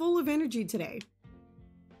am full of energy today.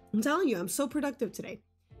 I'm telling you, I'm so productive today.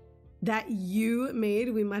 That you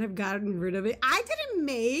made, we might have gotten rid of it. I didn't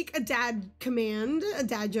make a dad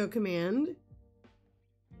joke command.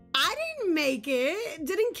 I didn't make it.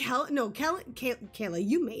 Didn't Kayla,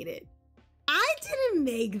 you made it. I didn't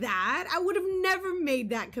make that. I would have never made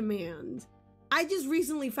that command. I just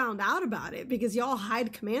recently found out about it because y'all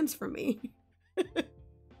hide commands from me.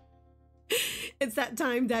 It's that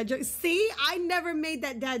time, dad joke. See, I never made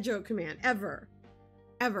that dad joke command, ever.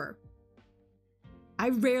 Ever. I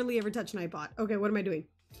rarely ever touch Nightbot. Okay, what am I doing?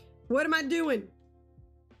 What am I doing?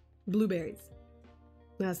 Blueberries.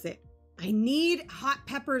 That's it. I need hot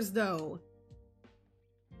peppers, though.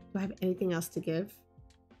 Do I have anything else to give?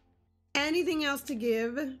 Anything else to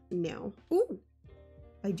give? No. Ooh.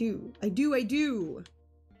 I do. I do.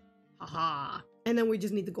 Haha. And then we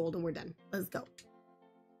just need the gold and we're done. Let's go.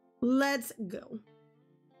 Let's go.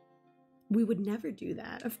 We would never do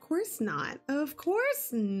that. Of course not. Of course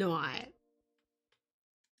not.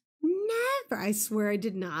 Never. I swear I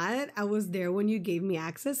did not. I was there when you gave me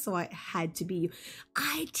access, so I had to be you.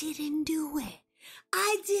 I didn't do it.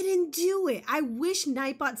 I didn't do it. I wish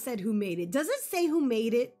Nightbot said who made it. Does it say who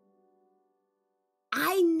made it?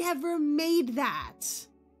 I never made that.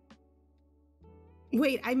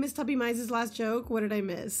 Wait, I missed Tuppy Mize's last joke. What did I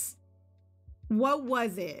miss? What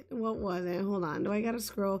was it? What was it? Hold on. Do I gotta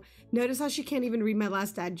scroll? Notice how she can't even read my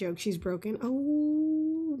last dad joke. She's broken.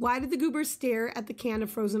 Oh, why did the goober stare at the can of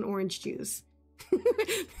frozen orange juice? Because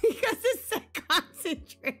it said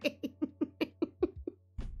concentrate.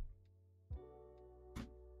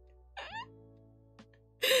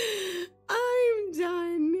 I'm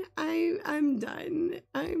done. I'm done.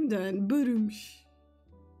 I'm done. Boom.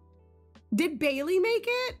 Did Bailey make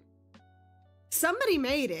it? Somebody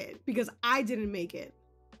made it because I didn't make it.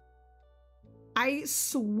 I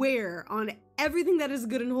swear on everything that is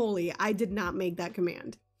good and holy, I did not make that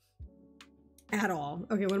command. At all.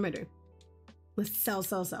 Okay, what am I doing? Let's sell.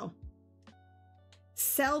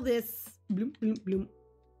 Sell this. Bloom, bloom, bloom.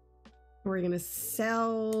 We're gonna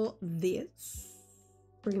sell this.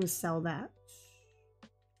 We're gonna sell that.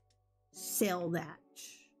 Sell that.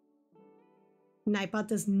 Nightbot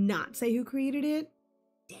does not say who created it.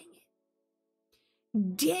 Dang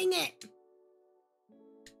it. Dang it.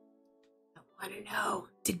 I want to know.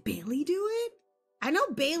 Did Bailey do it? I know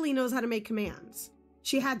Bailey knows how to make commands.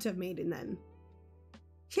 She had to have made it then.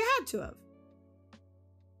 She had to have.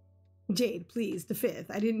 Jade, please, the 5th.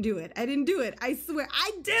 I didn't do it. I didn't do it. I swear,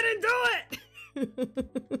 I didn't do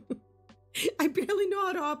it. I barely know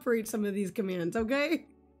how to operate some of these commands, okay?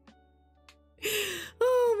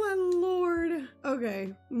 Oh my lord.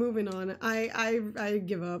 Okay, moving on. I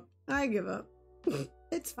give up. I give up.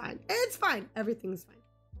 It's fine. It's fine. Everything's fine.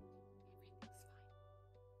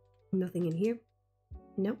 Nothing in here.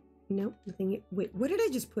 Nope. Nope. Nothing. Wait, what did I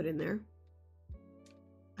just put in there?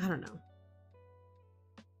 I don't know.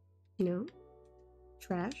 No.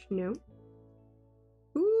 Trash. No.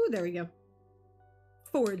 Ooh, there we go.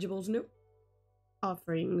 Forageables. Nope.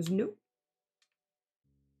 Offerings. Nope.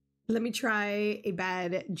 Let me try a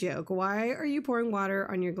bad joke. Why are you pouring water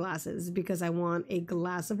on your glasses? Because I want a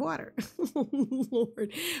glass of water. Oh,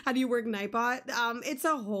 Lord. How do you work Nightbot? It's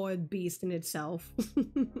a whole beast in itself.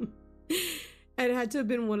 It had to have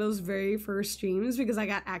been one of those very first streams because I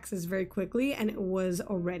got access very quickly and it was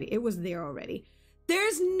there already.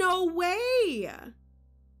 There's no way.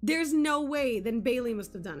 There's no way. Then Bailey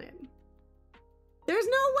must have done it. There's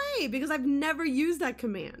no way because I've never used that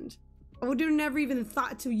command. I would have never even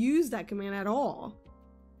thought to use that command at all.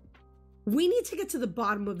 We need to get to the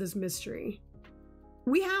bottom of this mystery.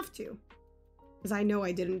 We have to. because I know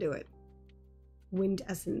I didn't do it. Wind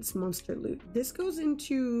essence, monster loot. This goes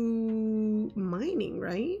into mining,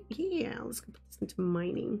 right? Yeah, let's put this into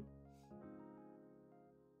mining.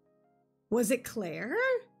 Was it Claire?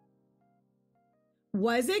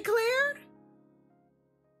 Was it Claire?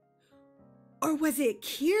 Or was it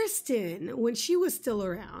Kirsten when she was still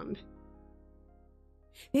around?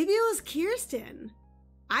 Maybe it was Kirsten.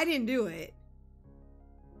 I didn't do it.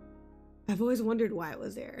 I've always wondered why it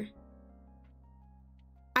was there.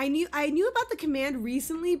 I knew about the command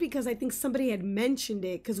recently because I think somebody had mentioned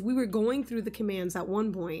it because we were going through the commands at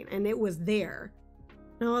one point and it was there.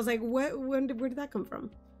 And I was like, where did that come from?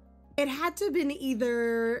 It had to have been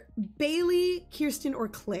either Bailey, Kirsten, or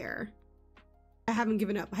Claire. I haven't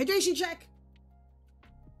given up. Hydration check.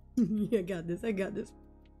 I got this. I got this.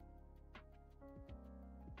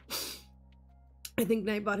 I think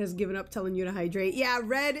Nightbot has given up telling you to hydrate. Yeah,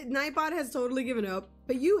 Red, Nightbot has totally given up,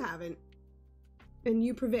 but you haven't. And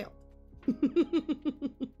you prevailed.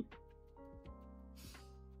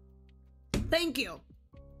 Thank you.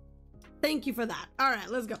 Thank you for that. All right,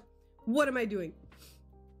 let's go. What am I doing?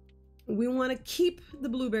 We want to keep the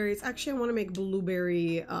blueberries. Actually, I want to make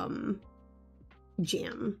blueberry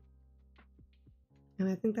jam. And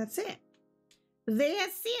I think that's it.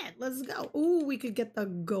 That's it. Let's go. Ooh, we could get the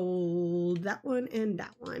gold. That one and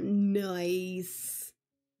that one. Nice.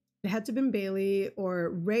 It had to have been Bailey or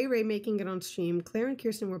Ray making it on stream. Claire and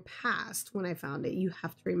Kirsten were past when I found it. You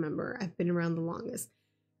have to remember, I've been around the longest.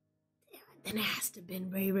 Then it has to have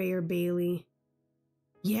been Ray or Bailey.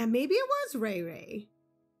 Yeah, maybe it was Ray.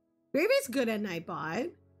 Ray's good at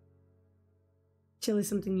Nightbot. Chili,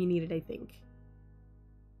 something you needed, I think.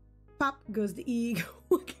 Pop goes the ego.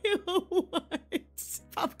 Kayla, what?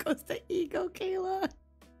 Pop goes the ego, Kayla.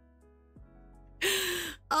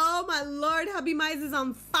 Oh my lord, hubby Mize is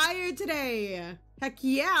on fire today. Heck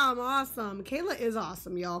yeah, I'm awesome. Kayla is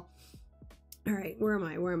awesome, y'all. All right, where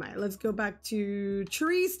am I? Let's go back to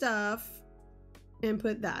tree stuff and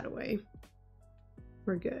put that away.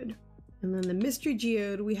 We're good. And then the mystery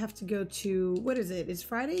geode, we have to go to, what is it? It's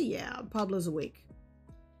Friday? Yeah, Pablo's awake.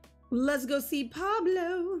 Let's go see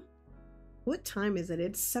Pablo. What time is it?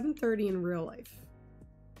 It's 7:30 in real life.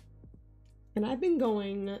 And I've been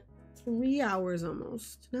going 3 hours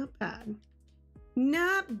almost. Not bad.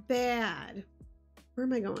 Not bad. Where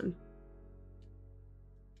am I going?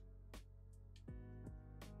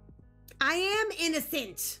 I am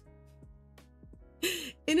innocent.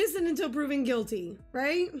 Innocent until proven guilty,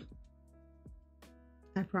 right?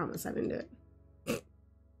 I promise I didn't do it.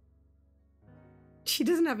 She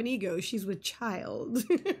doesn't have an ego. She's with child.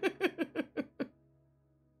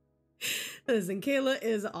 Listen, Kayla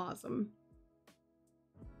is awesome.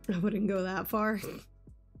 I wouldn't go that far.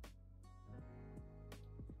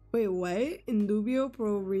 Wait, what? Indubio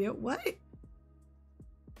pro real? What?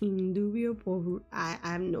 Indubio pro... I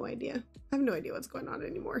have no idea. I have no idea what's going on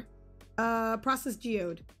anymore. Process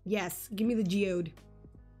geode. Yes, give me the geode.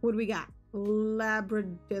 What do we got?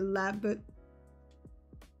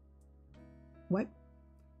 What?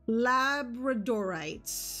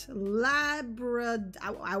 Labradorite.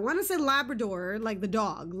 I want to say Labrador, like the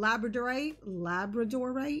dog. Labradorite?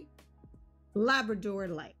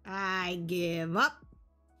 Labradorite. I give up.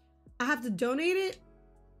 I have to donate it?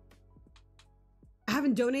 I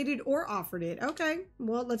haven't donated or offered it. Okay,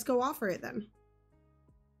 well, let's go offer it then.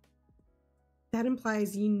 That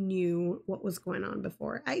implies you knew what was going on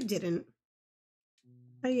before. I didn't.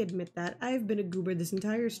 I admit that. I've been a goober this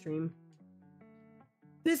entire stream.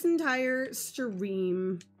 This entire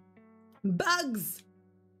stream. Bugs!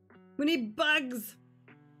 We need bugs!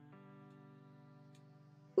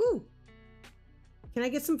 Ooh. Can I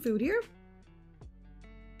get some food here?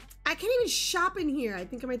 I can't even shop in here. I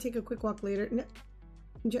think I might take a quick walk later. No.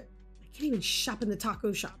 I can't even shop in the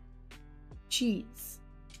taco shop. Jeez.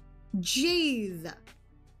 Jeez.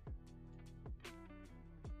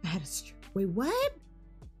 I had a wait, what?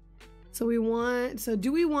 So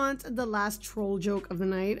do we want the last troll joke of the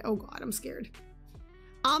night? Oh god, I'm scared.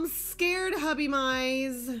 I'm scared, hubby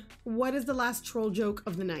Mize. What is the last troll joke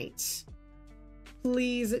of the night?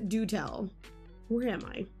 Please do tell. Where am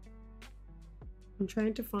I? I'm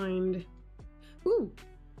trying to find... Ooh.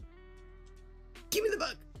 Give me the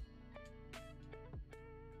book.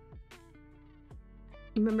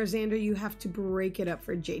 Remember, Xander, you have to break it up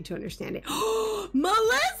for Jade to understand it. Oh,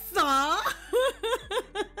 Melissa!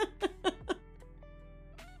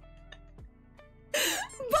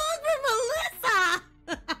 Bug for Melissa!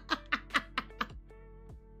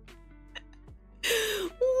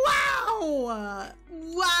 Wow!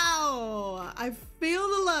 Wow! I feel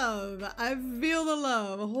the love. I feel the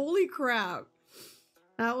love. Holy crap.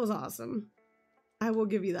 That was awesome. I will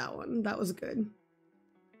give you that one. That was good.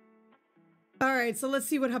 All right, so let's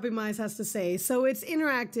see what Happy Mice has to say. So it's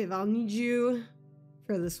interactive. I'll need you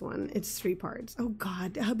for this one. It's 3 parts. Oh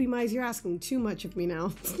God, Hubby Mice, you're asking too much of me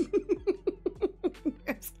now. You're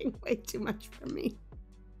asking way too much from me.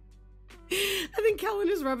 I think Kellen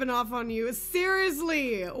is rubbing off on you.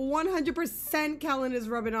 Seriously, 100% Kellen is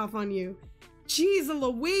rubbing off on you. Jeez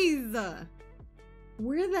Louise.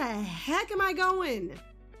 Where the heck am I going?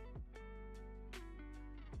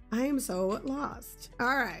 I am so lost.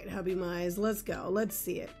 All right, Hubby Mize, let's go. Let's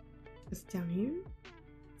see it. It's down here.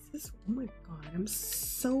 Is this? Oh my God, I'm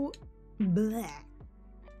so bleh.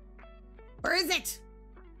 Where is it?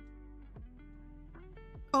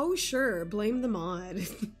 Oh, sure. Blame the mod.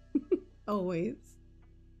 Always.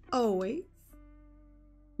 Always.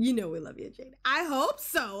 You know we love you, Jade. I hope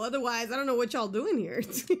so. Otherwise, I don't know what y'all doing here.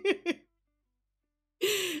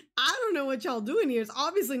 I don't know what y'all doing here. It's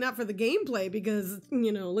obviously not for the gameplay because,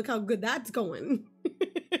 you know, look how good that's going.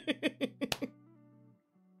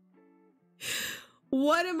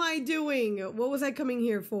 What am I doing? What was I coming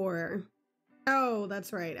here for? Oh,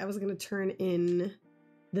 that's right. I was going to turn in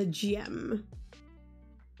the gem.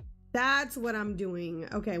 That's what I'm doing.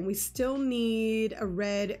 Okay, we still need a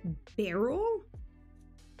red barrel.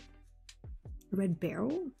 A red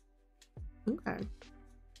barrel? Okay.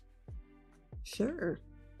 Sure.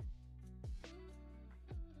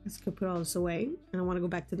 Let's go put all this away. And I want to go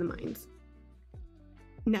back to the mines.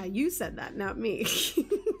 Now you said that, not me.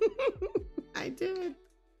 I did.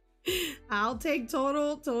 I'll take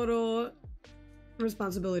total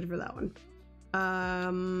responsibility for that one.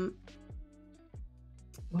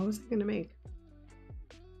 What was I gonna make?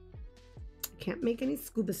 Can't make any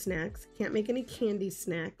scuba snacks. Can't make any candy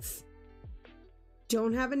snacks.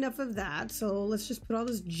 Don't have enough of that, so let's just put all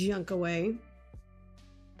this junk away.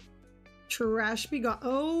 Trash be gone.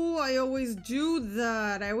 Oh, I always do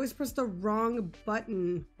that. I always press the wrong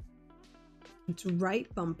button. It's right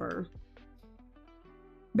bumper.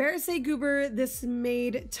 Bear say goober, this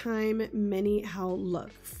made time many how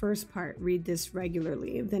look. First part, read this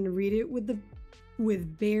regularly. Then read it with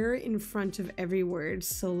bear in front of every word.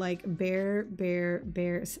 So like bear.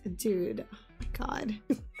 Dude, oh my God.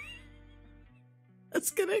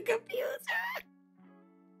 That's gonna confuse her.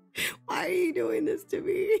 Why are you doing this to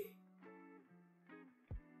me?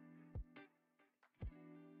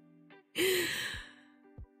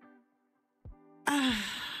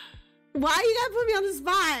 Why you gotta put me on the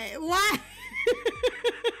spot? Why?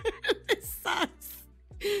 This sucks.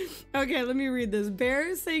 Okay, let me read this.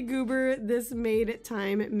 Bear say goober, this made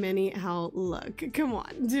time many how look. Come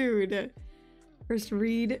on, dude. First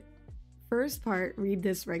part, read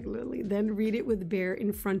this regularly. Then read it with bear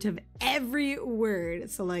in front of every word.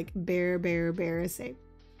 So like bear say.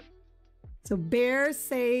 So bear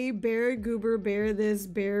say, bear goober, bear this,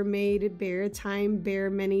 bear made, bear time, bear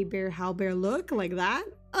many, bear how, bear look, like that.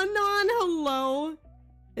 Anon, hello.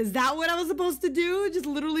 Is that what I was supposed to do? Just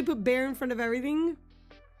literally put bear in front of everything?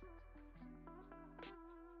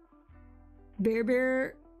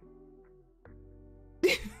 Bear. We're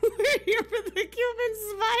here for the Cuban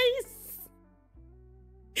spice.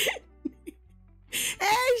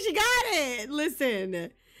 Hey, she got it.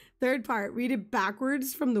 Listen. Third part, read it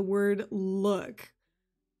backwards from the word look.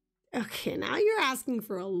 Okay, now you're asking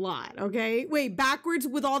for a lot, okay? Wait, backwards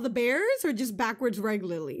with all the bears or just backwards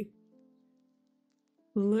regularly?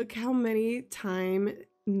 Look how many time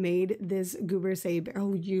made this goober say bear.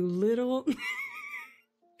 Oh, you little...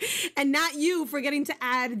 And not you forgetting to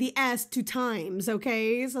add the S to times,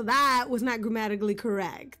 okay? So that was not grammatically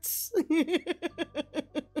correct.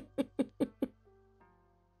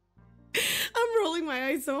 I'm rolling my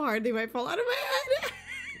eyes so hard they might fall out of my head.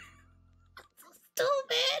 So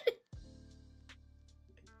stupid.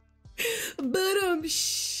 But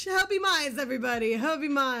Hubby Mize, everybody. Hubby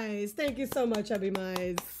Mize. Thank you so much, Hubby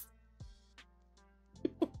Mize.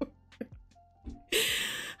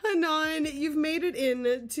 Hanan, you've made it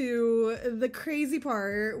into the crazy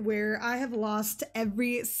part where I have lost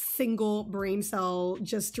every single brain cell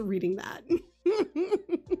just reading that.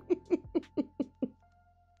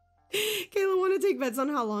 Kayla, want to take bets on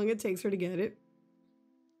how long it takes her to get it?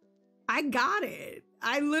 I got it.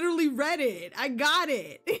 I literally read it. I got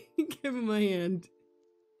it. Give him my hand.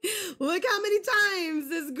 Look how many times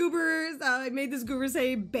this goober, I made this goober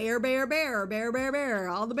say bear.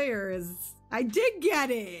 All the bears. I did get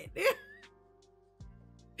it.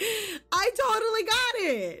 I totally got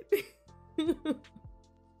it.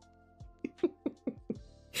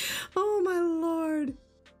 Oh my Lord.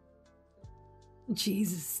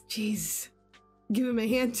 Jesus. Give him a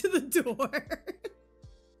hand to the door.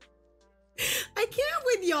 I can't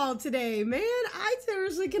with y'all today, man. I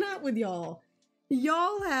seriously cannot with y'all.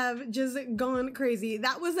 Y'all have just gone crazy.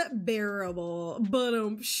 That was bearable. But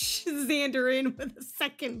Xander in with a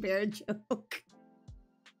second bear joke.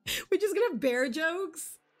 We're just gonna have bear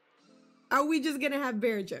jokes? Are we just gonna have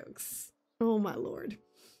bear jokes? Oh my lord.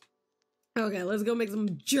 Okay, let's go make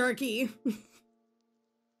some jerky.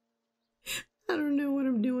 I don't know what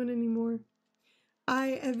I'm doing anymore.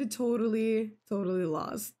 I have totally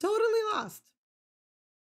lost. Totally lost.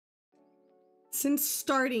 Since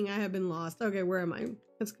starting, I have been lost. Okay, where am I?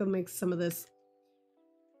 Let's go make some of this.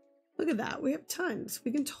 Look at that. We have tons.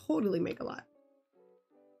 We can totally make a lot.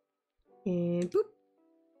 And boop.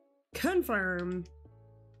 Confirm.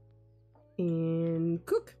 And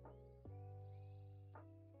cook.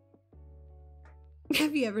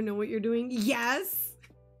 Have you ever known what you're doing? Yes.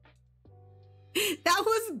 That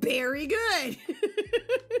was very good.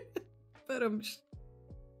 But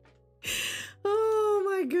oh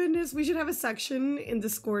my goodness. We should have a section in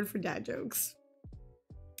Discord for dad jokes.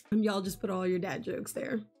 And y'all just put all your dad jokes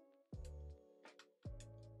there.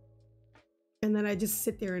 And then I just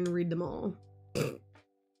sit there and read them all.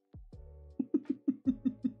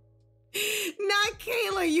 Not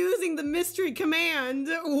Kayla using the mystery command.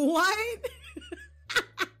 What?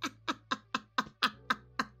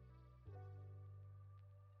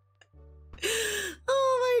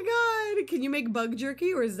 Oh my god. Can you make bug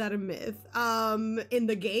jerky or is that a myth? In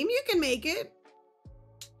the game you can make it.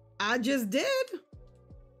 I just did.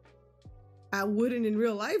 I wouldn't in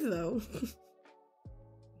real life though.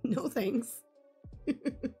 No thanks.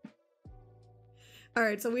 All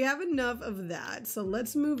right, so we have enough of that. So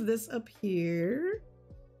let's move this up here.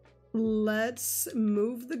 Let's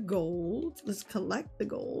move the gold. Let's collect the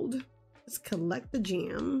gold. Let's collect the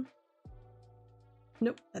jam.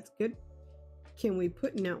 Nope, that's good. Can we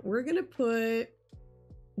put, no, we're gonna put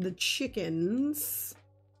the chickens,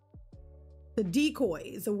 the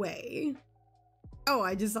decoys away. Oh,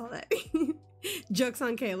 I just saw that. Jokes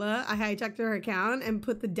on Kayla. I hijacked her account and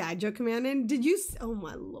put the dad joke command in. Did you, oh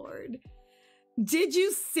my lord. Did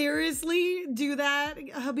you seriously do that,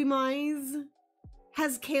 hubby Mize?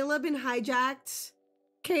 Has Kayla been hijacked?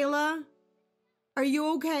 Kayla, are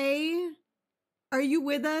you okay? Are you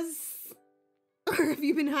with us? Or have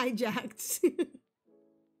you been hijacked?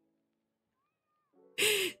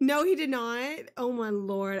 No, he did not. Oh my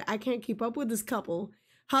lord, I can't keep up with this couple.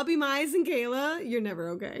 Hubby Mize and Kayla, you're never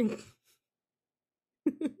okay.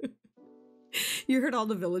 You heard all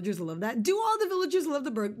the villagers love that. Do all the villagers love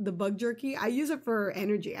the bug jerky? I use it for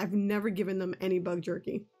energy. I've never given them any bug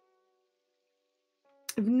jerky.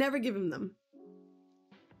 I've never given them.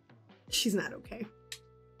 She's not okay.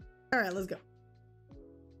 All right, let's go.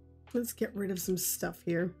 Let's get rid of some stuff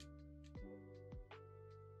here.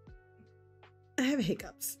 I have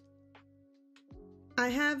hiccups. I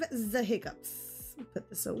have the hiccups. Put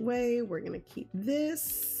this away. We're gonna keep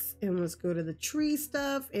this. And let's go to the tree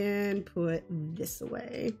stuff and put this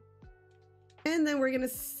away. And then we're gonna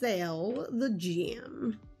sell the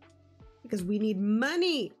jam because we need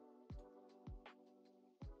money.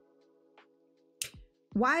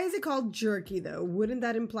 Why is it called jerky though? Wouldn't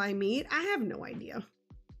that imply meat? I have no idea.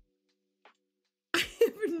 I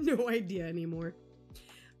have no idea anymore.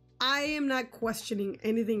 I am not questioning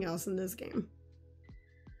anything else in this game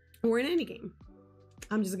or in any game.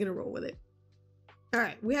 I'm just gonna roll with it. All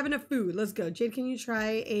right, we have enough food. Let's go. Jade, can you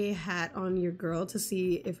try a hat on your girl to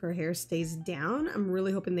see if her hair stays down? I'm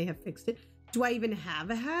really hoping they have fixed it. Do I even have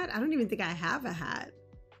a hat? I don't even think I have a hat.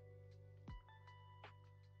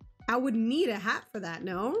 I would need a hat for that,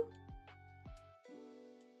 no?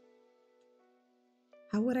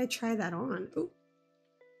 How would I try that on? Ooh.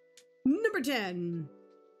 Number 10.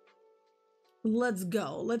 Let's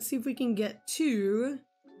go. Let's see if we can get to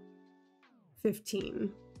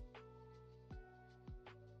 15.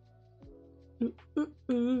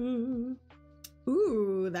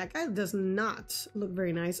 Ooh, that guy does not look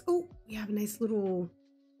very nice. Oh, we have a nice little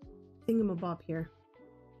thingamabob here.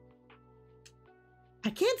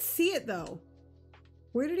 I can't see it though.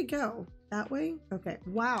 Where did it go? That way? Okay.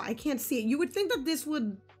 Wow, I can't see it. You would think that this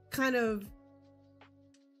would kind of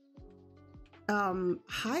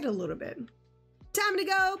hide a little bit. Time to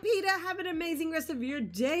go, Peter. Have an amazing rest of your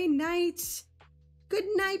day, night. Good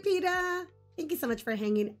night, Peter. Thank you so much for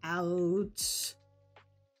hanging out.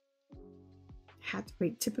 Hat,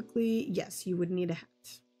 wait, typically, yes, you would need a hat.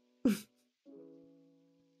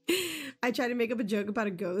 I tried to make up a joke about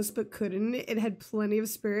a ghost, but couldn't. It had plenty of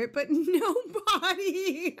spirit, but no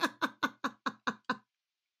body.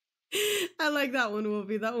 I like that one,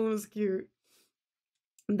 Wolfie. That one was cute.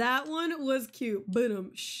 That one was cute.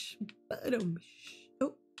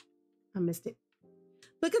 Oh, I missed it.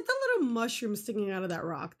 Look at the little mushroom sticking out of that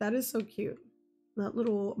rock. That is so cute. That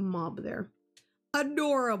little mob there.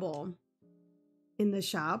 Adorable. In the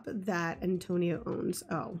shop that Antonio owns.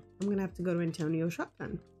 Oh, I'm gonna have to go to Antonio's shop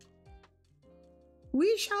then.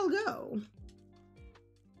 We shall go.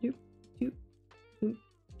 Doop, doop, doop,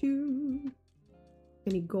 doop.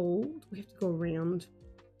 Any gold? We have to go around.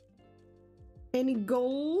 Any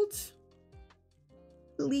gold?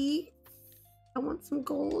 Lee? I want some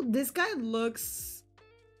gold. This guy looks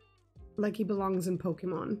like he belongs in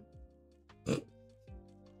Pokemon.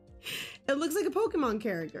 It looks like a Pokemon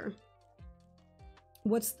character.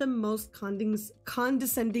 What's the most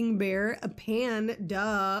condescending bear? A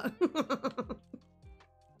panda.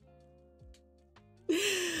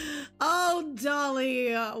 Oh,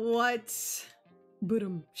 Dolly, what?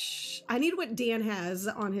 I need what Dan has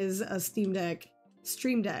on his stream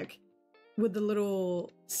deck with the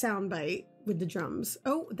little soundbite with the drums.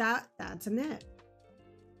 Oh, that's a net.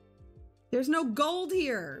 There's no gold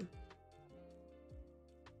here.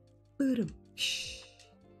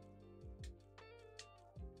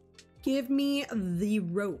 Give me the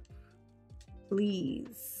rope,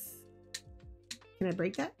 please. Can I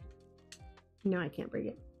break that? No, I can't break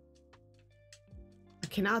it. I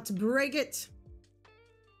cannot break it.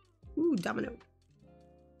 Ooh, domino.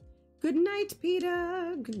 Good night,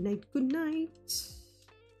 Peter. Good night, good night.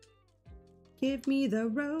 Give me the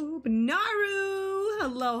rope. Naru!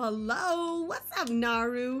 Hello, hello. What's up,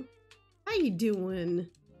 Naru? How you doing?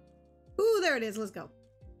 Ooh, there it is. Let's go.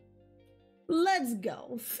 Let's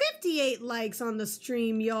go. 58 likes on the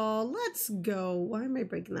stream, y'all. Let's go. Why am I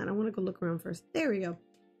breaking that? I want to go look around first. There we go.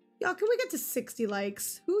 Y'all, can we get to 60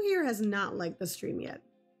 likes? Who here has not liked the stream yet?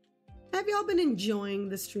 Have y'all been enjoying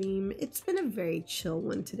the stream? It's been a very chill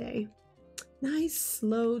one today. Nice,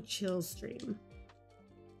 slow, chill stream.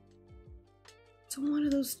 It's one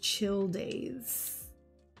of those chill days.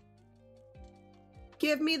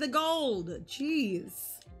 Give me the gold.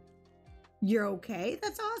 Jeez. You're okay?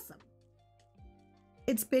 That's awesome.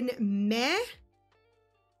 It's been meh?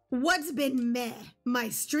 What's been meh? My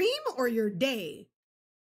stream or your day?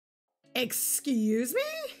 Excuse me?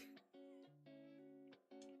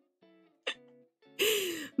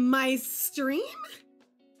 My stream?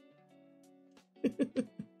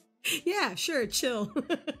 Yeah, sure, chill.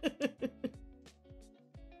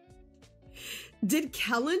 Did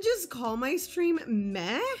Kellen just call my stream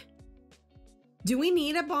meh? Do we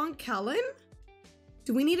need a bonk Kellen?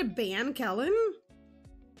 Do we need a ban Kellen?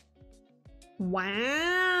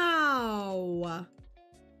 Wow.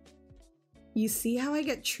 You see how I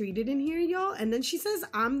get treated in here, y'all? And then she says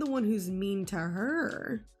I'm the one who's mean to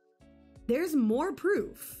her. There's more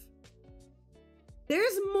proof.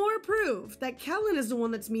 There's more proof that Kellen is the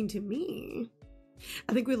one that's mean to me.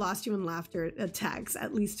 I think we lost you in laughter attacks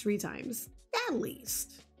at least 3 times. At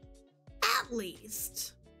least. At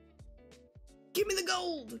least. Give me the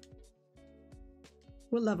gold.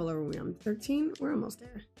 What level are we on? 13? We're almost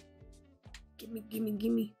there. Gimme, gimme,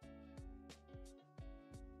 gimme.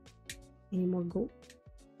 Any more gold?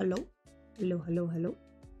 Hello? Hello, hello, hello.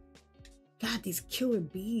 God, these killer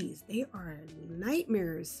bees. They are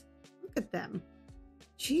nightmares. Look at them.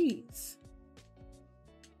 Jeez.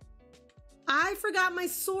 I forgot my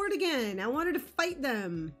sword again. I wanted to fight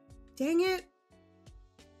them. Dang it.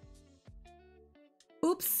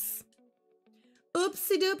 Oops.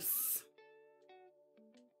 Oopsie doops.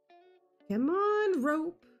 Come on,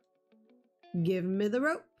 rope. Give me the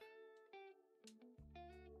rope.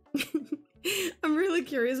 I'm really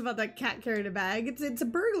curious about that cat carrying a bag. It's a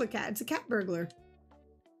burglar cat. It's a cat burglar.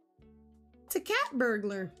 It's a cat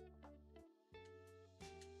burglar.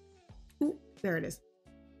 Ooh, there it is.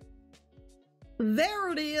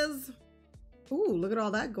 There it is. Ooh, look at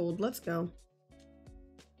all that gold. Let's go.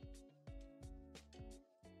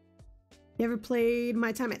 You ever played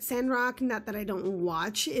My Time at Sandrock? Not that I don't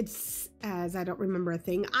watch. It's as I don't remember a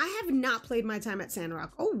thing. I have not played My Time at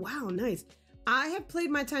Sandrock. Oh, wow. Nice. I have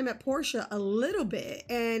played My Time at Portia a little bit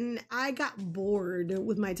and I got bored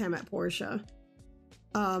with My Time at Portia.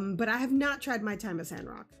 But I have not tried My Time at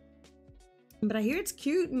Sandrock. But I hear it's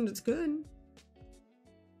cute and it's good.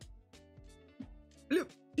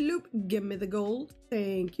 Loop, loop, give me the gold.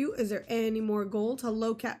 Thank you. Is there any more gold?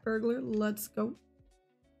 Hello, cat burglar. Let's go.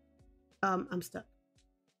 I'm stuck.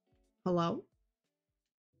 Hello?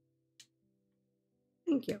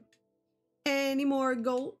 Thank you. Any more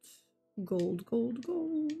gold? Gold, gold,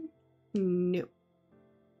 gold. No.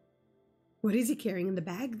 What is he carrying in the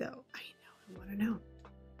bag, though? I know. I want to know.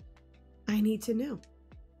 I need to know.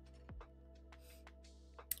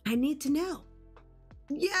 I need to know.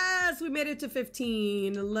 Yes, we made it to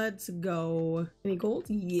 15. Let's go. Any gold?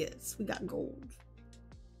 Yes, we got gold.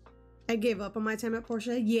 I gave up on my time at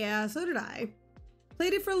Porsche. Yeah, so did I.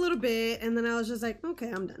 Played it for a little bit, and then I was just like,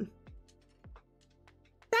 okay, I'm done.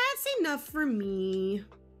 That's enough for me.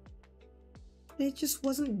 It just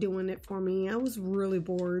wasn't doing it for me. I was really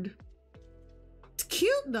bored. It's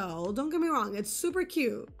cute though, don't get me wrong. It's super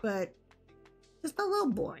cute, but just a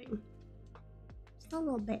little boring. Just a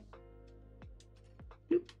little bit.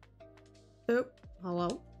 Bloop. Oh,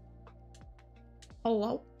 hello?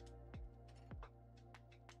 Hello?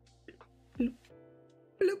 Bloop.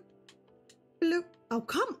 Bloop. Bloop. Oh,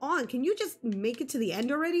 come on. Can you just make it to the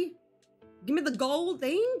end already? Give me the gold.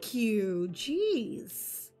 Thank you.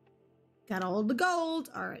 Jeez. Got all the gold.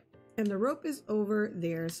 All right. And the rope is over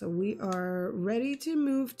there. So we are ready to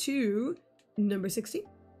move to number 60.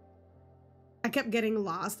 I kept getting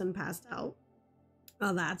lost and passed out.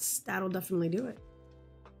 Oh, that'll definitely do it.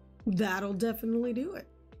 That'll definitely do it.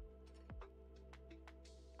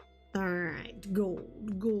 All right,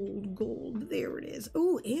 gold, gold, gold. There it is.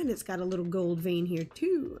 Oh, and it's got a little gold vein here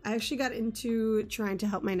too. I actually got into trying to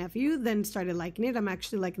help my nephew, then started liking it. I'm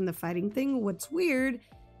actually liking the fighting thing. What's weird,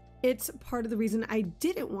 it's part of the reason I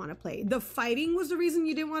didn't want to play. The fighting was the reason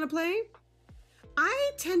you didn't want to play?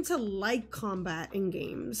 I tend to like combat in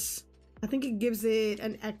games. I think it gives it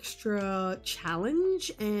an extra challenge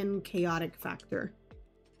and chaotic factor.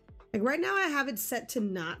 Like right now I have it set to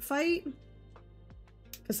not fight,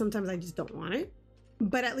 because sometimes I just don't want it,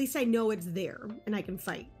 but at least I know it's there and I can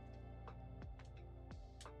fight.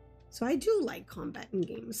 So I do like combat in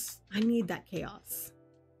games. I need that chaos.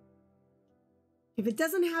 If it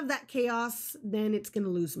doesn't have that chaos, then it's gonna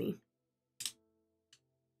lose me.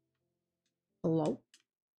 Hello?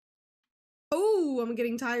 Oh, I'm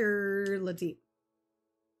getting tired. Let's eat.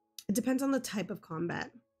 It depends on the type of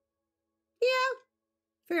combat. Yeah,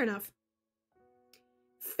 fair enough.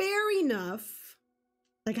 Fair enough.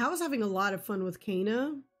 Like, I was having a lot of fun with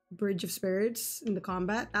Kana, Bridge of Spirits, in the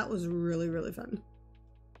combat. That was really, really fun.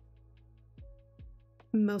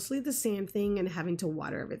 Mostly the same thing and having to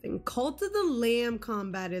water everything. Cult of the Lamb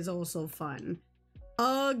combat is also fun.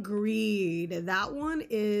 Agreed. That one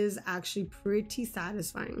is actually pretty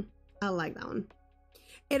satisfying. I like that one.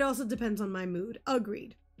 It also depends on my mood.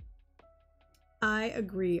 Agreed. I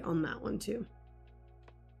agree on that one too.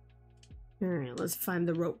 All right, let's find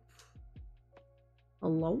the rope.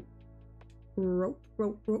 Hello? Rope,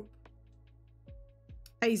 rope, rope.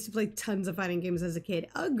 I used to play tons of fighting games as a kid.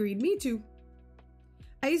 Agreed, me too.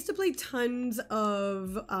 I used to play tons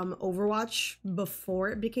of Overwatch before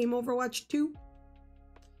it became Overwatch 2.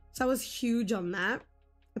 So I was huge on that.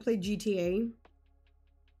 I played GTA.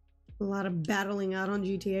 A lot of battling out on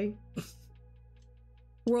GTA.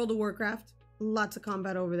 World of Warcraft. Lots of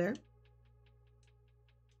combat over there.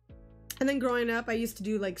 And then growing up, I used to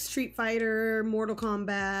do like Street Fighter, Mortal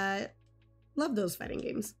Kombat. Love those fighting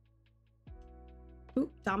games.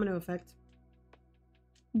 Ooh, domino effect.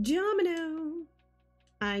 Domino.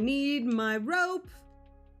 I need my rope.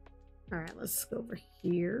 All right, let's go over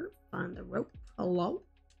here. Find the rope. Hello?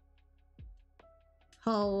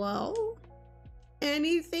 Hello?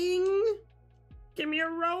 Anything? Give me a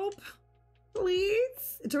rope,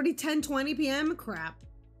 please. It's already 10:20 p.m. Crap.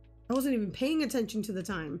 I wasn't even paying attention to the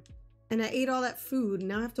time. And I ate all that food.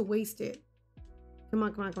 Now I have to waste it. Come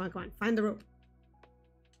on, come on, come on, come on. Find the rope.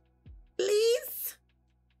 Please?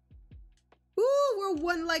 Ooh, we're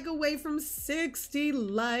 1 like away from 60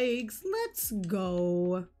 likes. Let's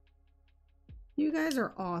go. You guys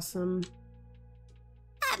are awesome.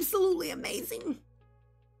 Absolutely amazing.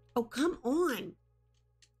 Oh, come on.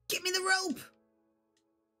 Give me the rope.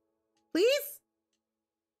 Please?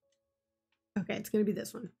 Okay, it's gonna be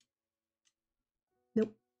this one.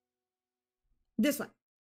 Nope. This one.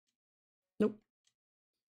 Nope.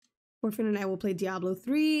 Orphan and I will play Diablo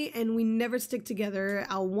 3 and we never stick together.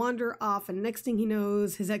 I'll wander off and next thing he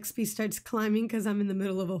knows, his XP starts climbing because I'm in the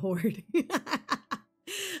middle of a horde.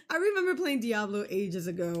 I remember playing Diablo ages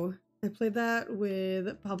ago. I played that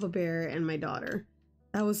with Papa Bear and my daughter.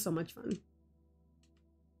 That was so much fun.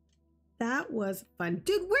 That was fun.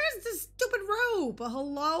 Dude, where's this stupid rope?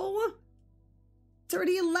 Hello? It's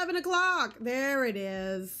already 11 o'clock. There it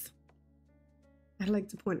is. I'd like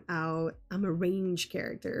to point out I'm a range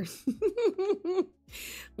character.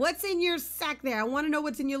 What's in your sack there? I want to know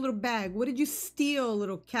what's in your little bag. What did you steal,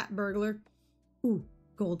 little cat burglar? Ooh,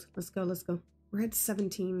 gold. Let's go, let's go. We're at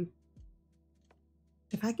 17.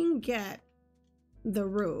 If I can get the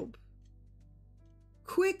rope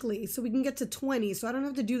quickly so we can get to 20 so I don't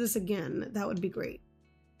have to do this again, that would be great.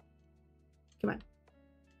 Come on.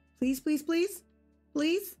 Please, please, please.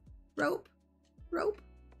 Please. Rope. Rope.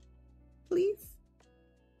 Please.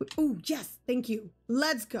 Oh, yes. Thank you.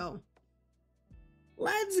 Let's go.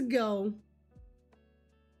 Let's go.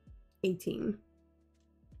 18.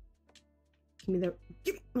 Give me the...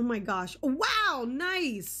 Oh my gosh. Oh, wow,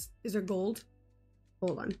 nice. Is there gold?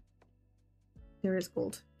 Hold on. There is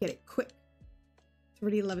gold. Get it, quick. It's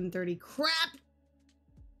already 11:30. Crap!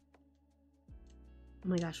 Oh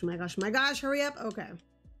my gosh, oh my gosh, oh my gosh, hurry up. Okay.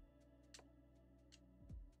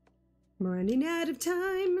 I'm running out of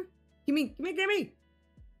time. Gimme.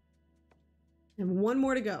 And one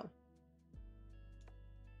more to go.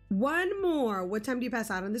 One more. What time do you pass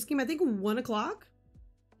out on this game? I think 1 o'clock.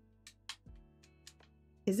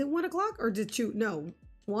 Is it 1 o'clock or did 2? No,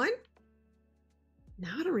 1?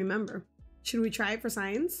 Now I don't remember. Should we try it for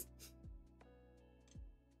science?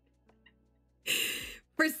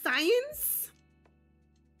 For science?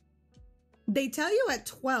 They tell you at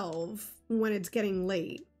 12 when it's getting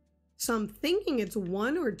late. So I'm thinking it's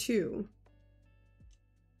 1 or 2.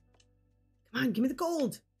 Come on, give me the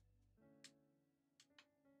gold.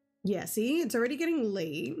 Yeah, see, it's already getting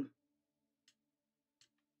late.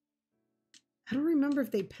 I don't remember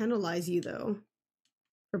if they penalize you though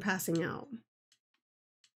for passing out.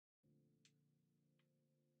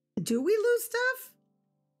 Do we lose stuff?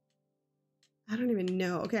 I don't even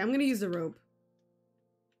know. Okay, I'm gonna use the rope.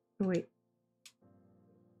 Oh, wait.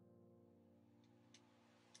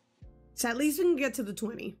 So at least we can get to the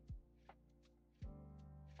 20.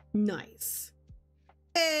 Nice.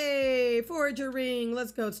 Hey, forge a ring.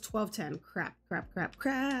 Let's go. It's 12:10. Crap.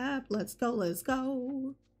 Let's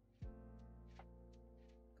go.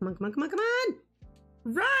 Come on.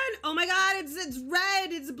 Run! Oh my god, it's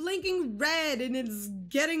red. It's blinking red and it's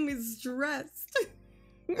getting me stressed.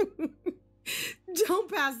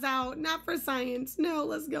 Don't pass out. Not for science. No,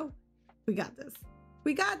 let's go. We got this.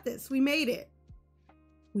 We made it.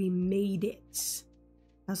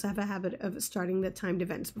 I also have a habit of starting the timed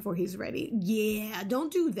events before he's ready. Yeah,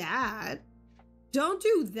 don't do that. It's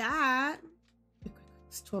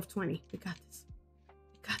 12:20. We got this.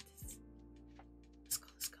 Let's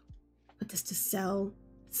go. Put this to sell.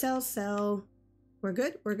 Sell. We're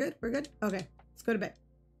good? Okay, let's go to bed.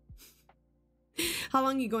 How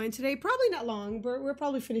long are you going today? Probably not long, but we're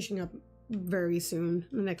probably finishing up very soon,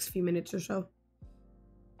 in the next few minutes or so.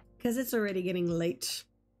 Because it's already getting late.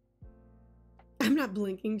 I'm not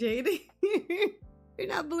blinking, Jade. You're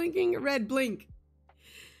not blinking. Red, blink.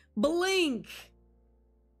 Blink.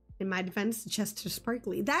 In my defense, the chests are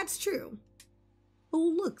sparkly. That's true.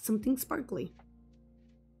 Oh, look, something sparkly.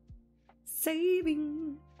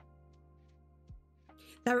 Saving.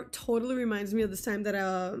 That totally reminds me of this time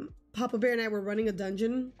that Papa Bear and I were running a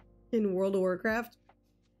dungeon in World of Warcraft.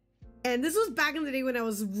 And this was back in the day when I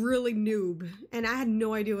was really noob and I had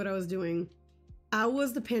no idea what I was doing. I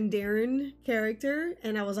was the Pandaren character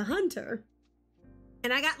and I was a hunter.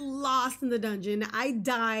 And I got lost in the dungeon. I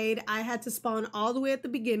died. I had to spawn all the way at the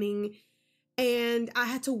beginning and I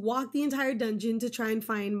had to walk the entire dungeon to try and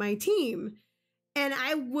find my team. And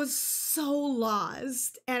I was so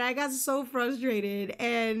lost and I got so frustrated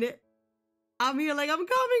and I'm here like, I'm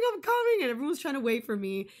coming. And everyone's trying to wait for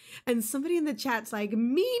me. And somebody in the chat's like,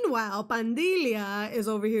 meanwhile, Pandilia is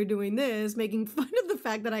over here doing this, making fun of the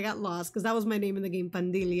fact that I got lost because that was my name in the game,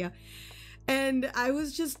 Pandilia. And I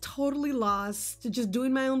was just totally lost, just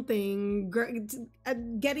doing my own thing,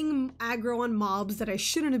 getting aggro on mobs that I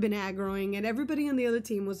shouldn't have been aggroing. And everybody on the other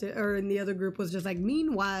team was, or in the other group was just like,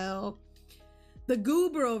 meanwhile, the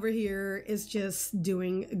goober over here is just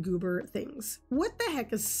doing goober things. What the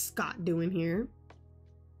heck is Scott doing here?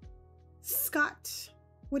 Scott,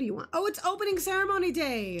 what do you want? Oh, it's opening ceremony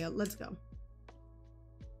day. Let's go.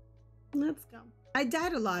 I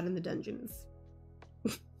died a lot in the dungeons.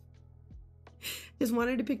 Just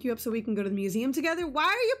wanted to pick you up so we can go to the museum together. Why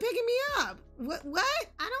are you picking me up? What?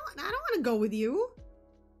 I don't want to go with you.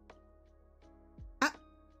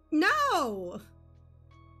 No.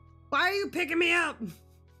 Why are you picking me up?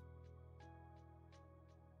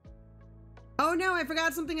 Oh no, I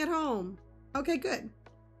forgot something at home. Okay, good.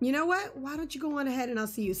 You know what? Why don't you go on ahead and I'll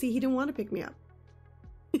see you. See, he didn't want to pick me up.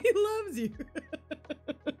 He loves you.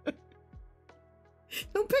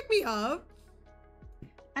 Don't pick me up.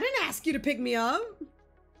 I didn't ask you to pick me up.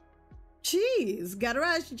 Jeez, gotta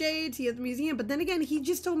rush Jade to the museum. But then again, he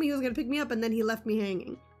just told me he was gonna pick me up and then he left me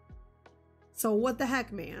hanging. So what the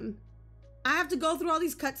heck, man? I have to go through all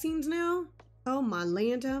these cutscenes now? Oh my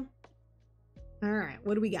Lanta. All right,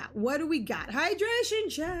 what do we got? Hydration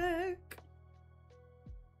check.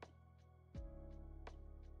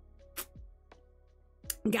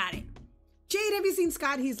 Got it. Jade, have you seen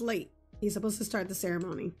Scott? He's late. He's supposed to start the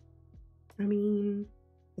ceremony. I mean,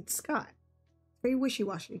 it's Scott. Very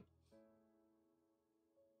wishy-washy.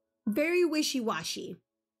 Very wishy-washy.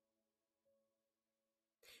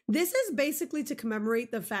 This is basically to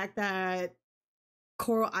commemorate the fact that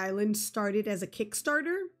Coral Island started as a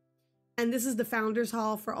Kickstarter. And this is the Founders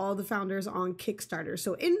Hall for all the founders on Kickstarter.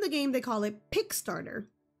 So in the game, they call it Pickstarter,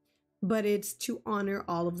 but it's to honor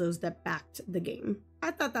all of those that backed the game.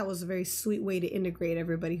 I thought that was a very sweet way to integrate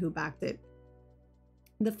everybody who backed it.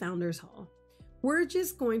 The Founders Hall. We're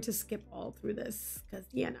just going to skip all through this because,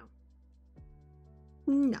 you know.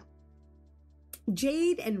 No.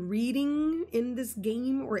 Jade and reading in this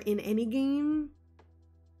game or in any game?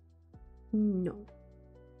 No.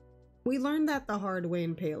 We learned that the hard way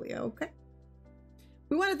in Paleo, okay?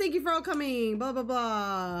 We want to thank you for all coming, blah, blah,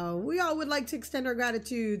 blah. We all would like to extend our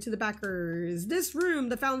gratitude to the backers. This room,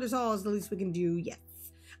 the Founders Hall, is the least we can do, yes.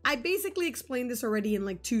 I basically explained this already in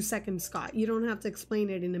like 2 seconds, Scott. You don't have to explain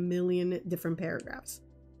it in a million different paragraphs.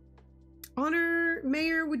 Honor,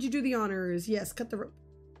 Mayor, would you do the honors? Yes, cut the rope.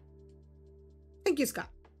 Thank you, Scott.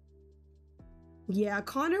 Yeah,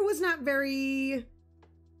 Connor was not very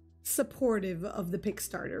supportive of the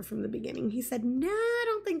Pickstarter from the beginning. He said, "Nah, I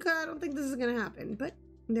don't think this is gonna happen." But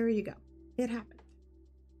there you go, it happened.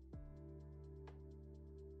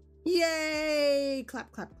 Yay!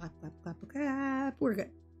 Clap, clap, clap, clap, clap, clap. We're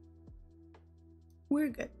good. We're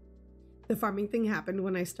good. The farming thing happened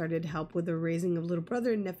when I started help with the raising of little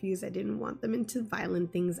brother and nephews. I didn't want them into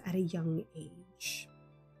violent things at a young age.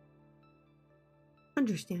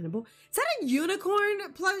 Understandable. Is that a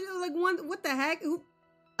unicorn? Plus, like one? What the heck?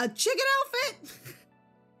 A chicken outfit?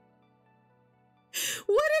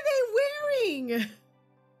 What are they wearing?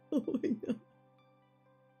 Oh my god.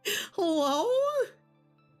 Hello?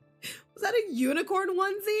 Was that a unicorn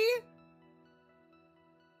onesie?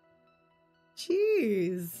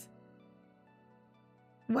 Jeez.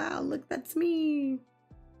 Wow, look, that's me.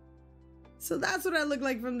 So that's what I look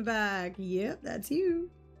like from the back. Yep, that's you.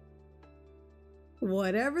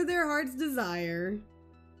 Whatever their hearts desire.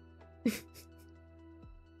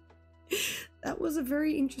 That was a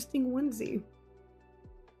very interesting onesie.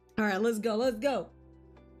 All right, let's go. Let's go.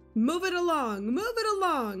 Move it along. Move it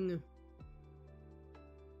along.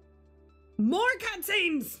 More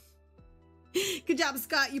cutscenes. Good job,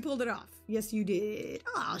 Scott. You pulled it off. Yes, you did.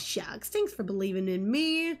 Oh, shucks. Thanks for believing in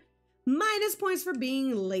me. Minus points for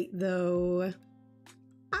being late, though.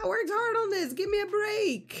 I worked hard on this. Give me a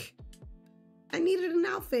break. I needed an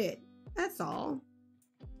outfit. That's all.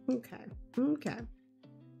 Okay. Okay.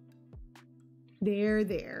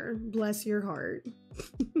 There. Bless your heart.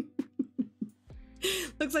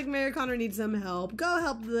 Looks like Mayor Connor needs some help. Go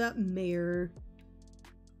help the mayor.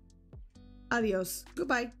 Adios.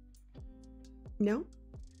 Goodbye. No?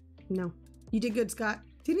 No. You did good, Scott.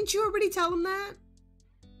 Didn't you already tell him that?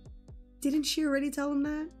 Didn't she already tell him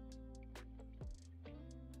that?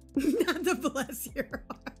 Not to bless your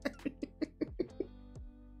heart.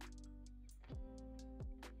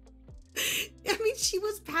 I mean, she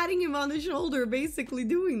was patting him on the shoulder, basically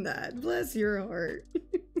doing that. Bless your heart.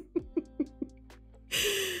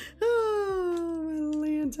 Oh,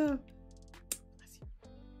 Atlanta. Bless you.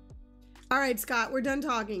 All right, Scott, we're done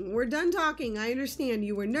talking. We're done talking. I understand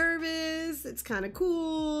you were nervous. It's kind of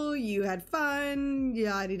cool. You had fun.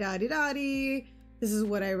 Yaddy-daddy-daddy. This is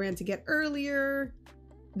what I ran to get earlier.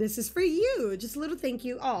 This is for you. Just a little thank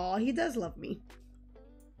you. Aw, he does love me.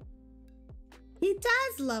 He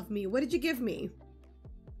does love me. What did you give me?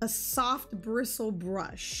 A soft bristle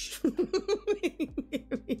brush.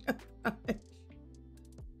 Give me a brush.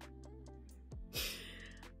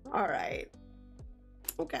 All right.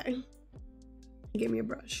 Okay. He gave me a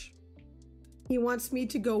brush. He wants me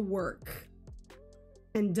to go work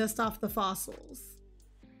and dust off the fossils.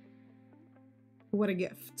 What a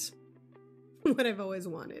gift. What I've always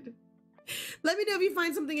wanted. Let me know if you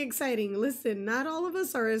find something exciting. Listen, not all of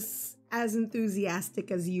us are as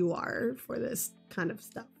enthusiastic as you are for this kind of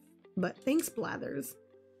stuff. But thanks, Blathers.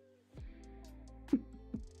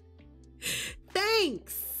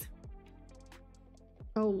 Thanks.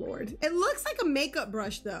 Oh, Lord. It looks like a makeup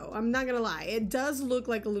brush, though. I'm not gonna lie. It does look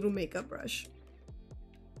like a little makeup brush.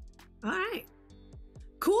 All right.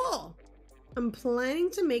 Cool. I'm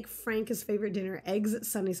planning to make Frank his favorite dinner, eggs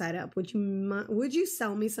sunny side up. Would you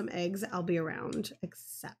sell me some eggs? I'll be around.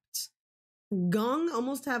 Except Gong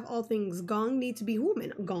almost have all things. Gong need to be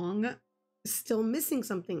human. Gong still missing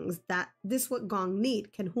some things. This what Gong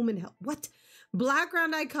need. Can human help? What? Black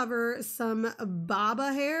round eye cover, some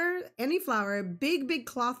baba hair, any flower, big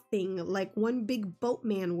cloth thing like one big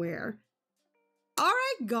boatman wear. All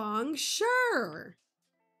right, Gong, sure.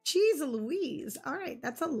 Jeez Louise. All right,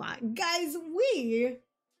 that's a lot. Guys, we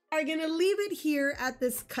are gonna leave it here at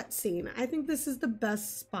this cutscene. I think this is the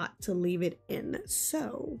best spot to leave it in.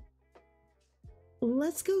 So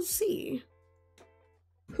let's go see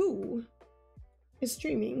Who is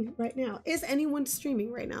streaming right now? Is anyone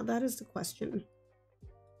streaming right now? That is the question.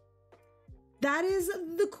 That is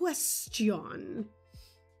the question.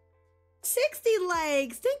 60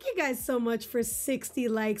 likes. Thank you guys so much for 60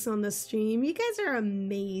 likes on the stream. You guys are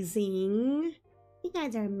amazing. You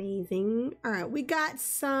guys are amazing. All right, we got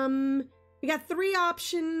 3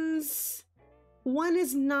 options. One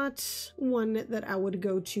is not one that I would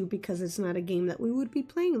go to because it's not a game that we would be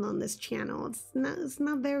playing on this channel. It's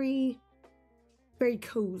not very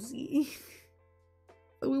cozy.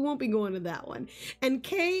 We won't be going to that one. And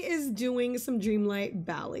Kay is doing some Dreamlight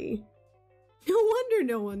Valley. No wonder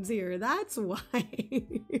no one's here. That's why.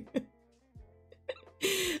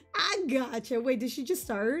 I gotcha. Wait, did she just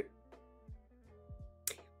start?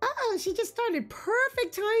 Oh, she just started.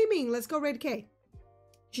 Perfect timing. Let's go raid Kay.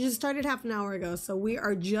 She just started half an hour ago, so we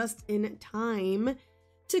are just in time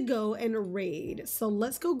to go and raid. So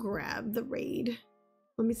let's go grab the raid.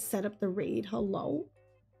 Let me set up the raid. Hello?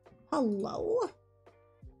 Hello?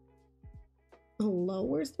 Hello?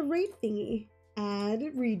 Where's the raid thingy? Add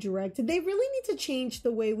redirect. They really need to change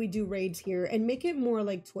the way we do raids here and make it more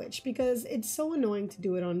like Twitch because it's so annoying to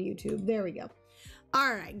do it on YouTube. There we go.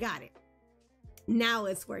 All right, got it. Now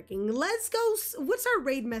it's working. Let's go. What's our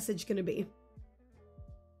raid message gonna be?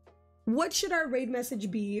 What should our raid message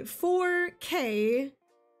be for Kay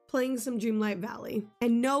playing some Dreamlight Valley?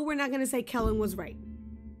 And no, we're not gonna say Kellen was right.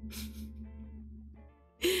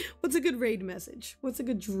 What's a good raid message? What's a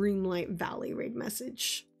good Dreamlight Valley raid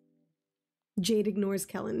message? Jade ignores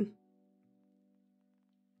Kellen.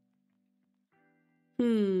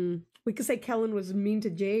 We could say Kellen was mean to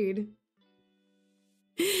Jade.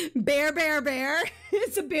 Bear.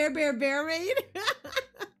 It's a bear raid.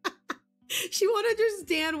 She won't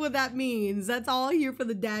understand what that means. That's all here for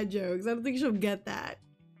the dad jokes. I don't think she'll get that.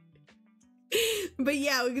 But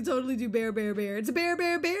yeah, we could totally do bear. It's a bear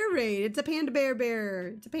raid. It's a panda bear.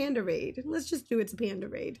 It's a panda raid. Let's just do it's a panda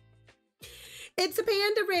raid. It's a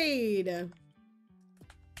panda raid.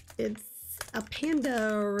 It's a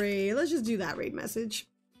panda raid. Let's just do that raid message.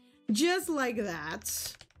 Just like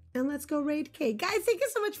that. And let's go raid Kay. Guys, thank you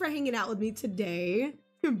so much for hanging out with me today.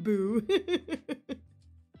 Boo.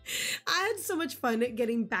 I had so much fun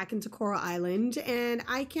getting back into Coral Island, and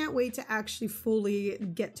I can't wait to actually fully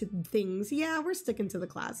get to things. Yeah, we're sticking to the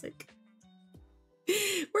classic.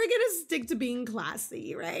 We're gonna stick to being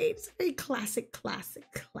classy, right? It's a very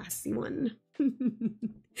classy one.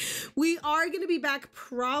 We are gonna be back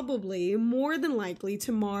probably, more than likely,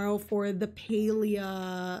 tomorrow for the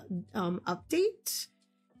Palia update.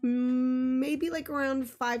 Maybe like around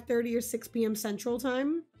 5:30 or 6 p.m. Central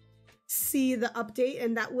Time. See the update,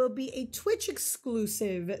 and that will be a Twitch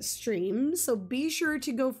exclusive stream. So be sure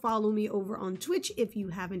to go follow me over on Twitch if you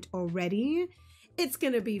haven't already. It's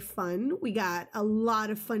gonna be fun. We got a lot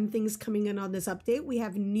of fun things coming in on this update. We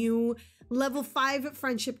have new level 5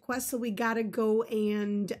 friendship quests, so we gotta go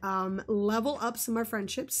and level up some of our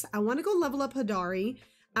friendships. I want to go level up Hadari.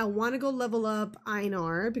 I want to go level up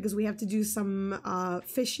Einar because we have to do some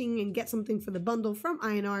fishing and get something for the bundle from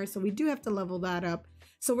Einar, so we do have to level that up.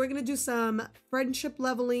 So we're gonna do some friendship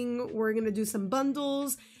leveling. We're gonna do some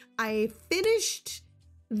bundles. I finished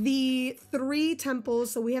the 3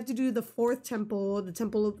 temples, so we have to do the 4th temple, the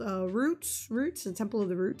temple of roots, the temple of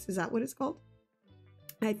the roots. Is that what it's called?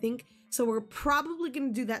 I think. So we're probably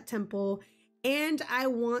gonna do that temple. And I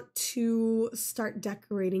want to start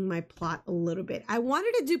decorating my plot a little bit. I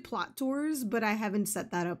wanted to do plot tours, but I haven't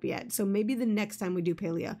set that up yet. So maybe the next time we do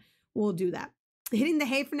Palia, we'll do that. Hitting the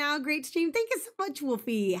hay for now. Great stream. Thank you so much,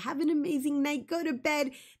 Wolfie. Have an amazing night. Go to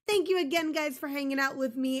bed. Thank you again, guys, for hanging out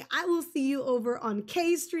with me. I will see you over on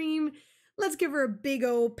Kay's stream. Let's give her a big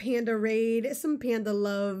old panda raid, some panda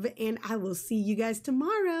love, and I will see you guys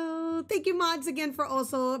tomorrow. Thank you, mods, again, for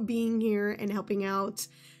also being here and helping out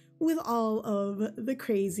with all of the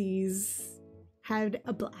crazies. Had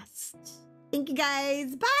a blast. Thank you,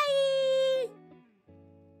 guys. Bye.